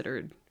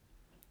considered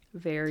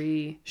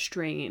very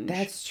strange.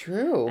 That's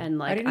true. And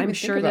like I'm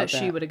sure that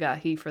she would have got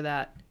heat for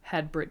that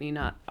had Britney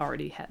not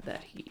already had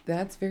that heat.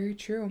 That's very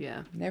true.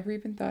 Yeah. Never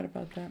even thought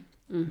about that.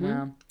 Mm-hmm.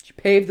 Wow. She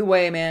paved the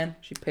way, man.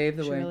 She paved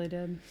the way. She really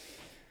did.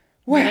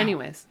 Wow. But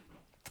anyways,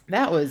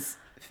 that was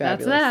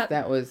fabulous. That's that.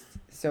 That was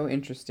so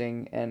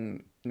interesting,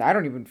 and I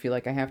don't even feel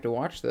like I have to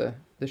watch the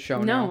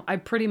show now. No, I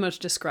pretty much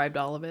described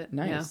all of it.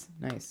 Nice,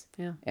 nice.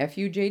 Yeah.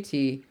 F-U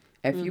JT,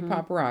 F-U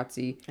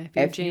paparazzi,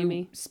 F.U.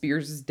 Jamie.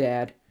 Spears'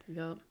 dad.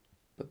 Yep.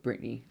 But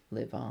Britney,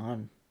 live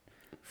on.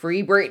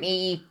 Free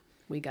Britney.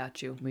 We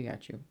got you. We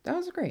got you. That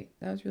was great.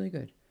 That was really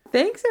good.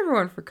 Thanks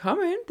everyone for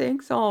coming.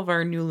 Thanks all of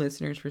our new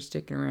listeners for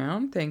sticking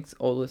around. Thanks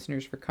old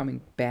listeners for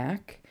coming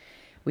back.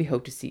 We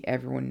hope to see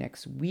everyone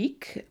next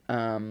week.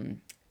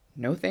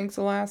 No thanks,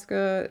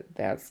 Alaska.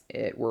 That's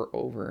it. We're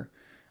over.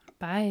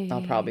 Bye.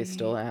 I'll probably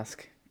still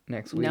ask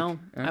next week. No,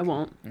 I Okay.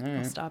 won't. All I'll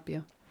right. stop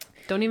you.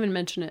 Don't even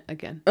mention it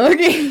again.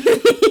 Okay.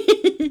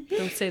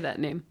 Don't say that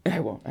name. I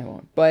won't.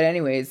 But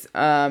anyways,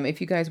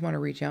 if you guys want to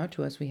reach out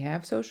to us, we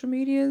have social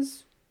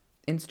medias.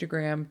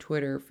 Instagram,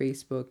 Twitter,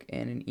 Facebook,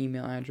 and an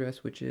email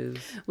address, which is...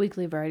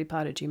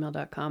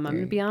 weeklyvarietypod@gmail.com. I'm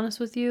going to be honest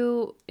with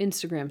you.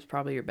 Instagram's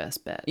probably your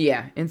best bet.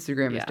 Yeah,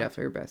 Instagram is Yeah.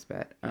 definitely your best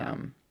bet. Yeah.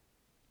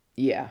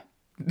 Yeah.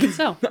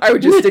 So. I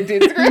would just stick to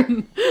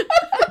Instagram.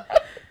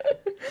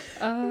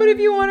 But if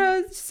you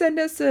want to send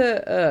us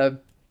a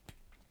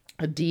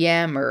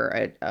DM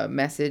or a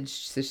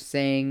message just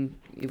saying...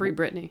 Free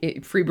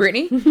Britney. Free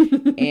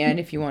Britney. And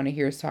if you want to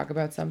hear us talk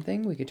about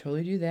something, we could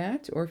totally do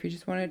that. Or if you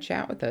just want to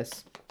chat with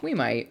us, we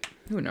might.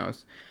 Who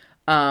knows?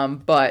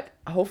 But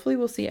hopefully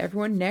we'll see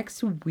everyone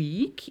next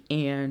week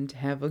and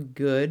have a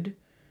good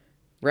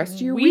rest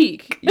of your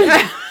week.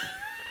 Yeah.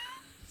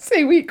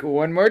 Say week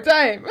one more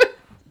time.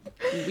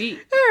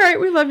 Week. All right.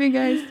 We love you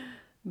guys.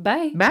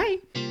 Bye. Bye.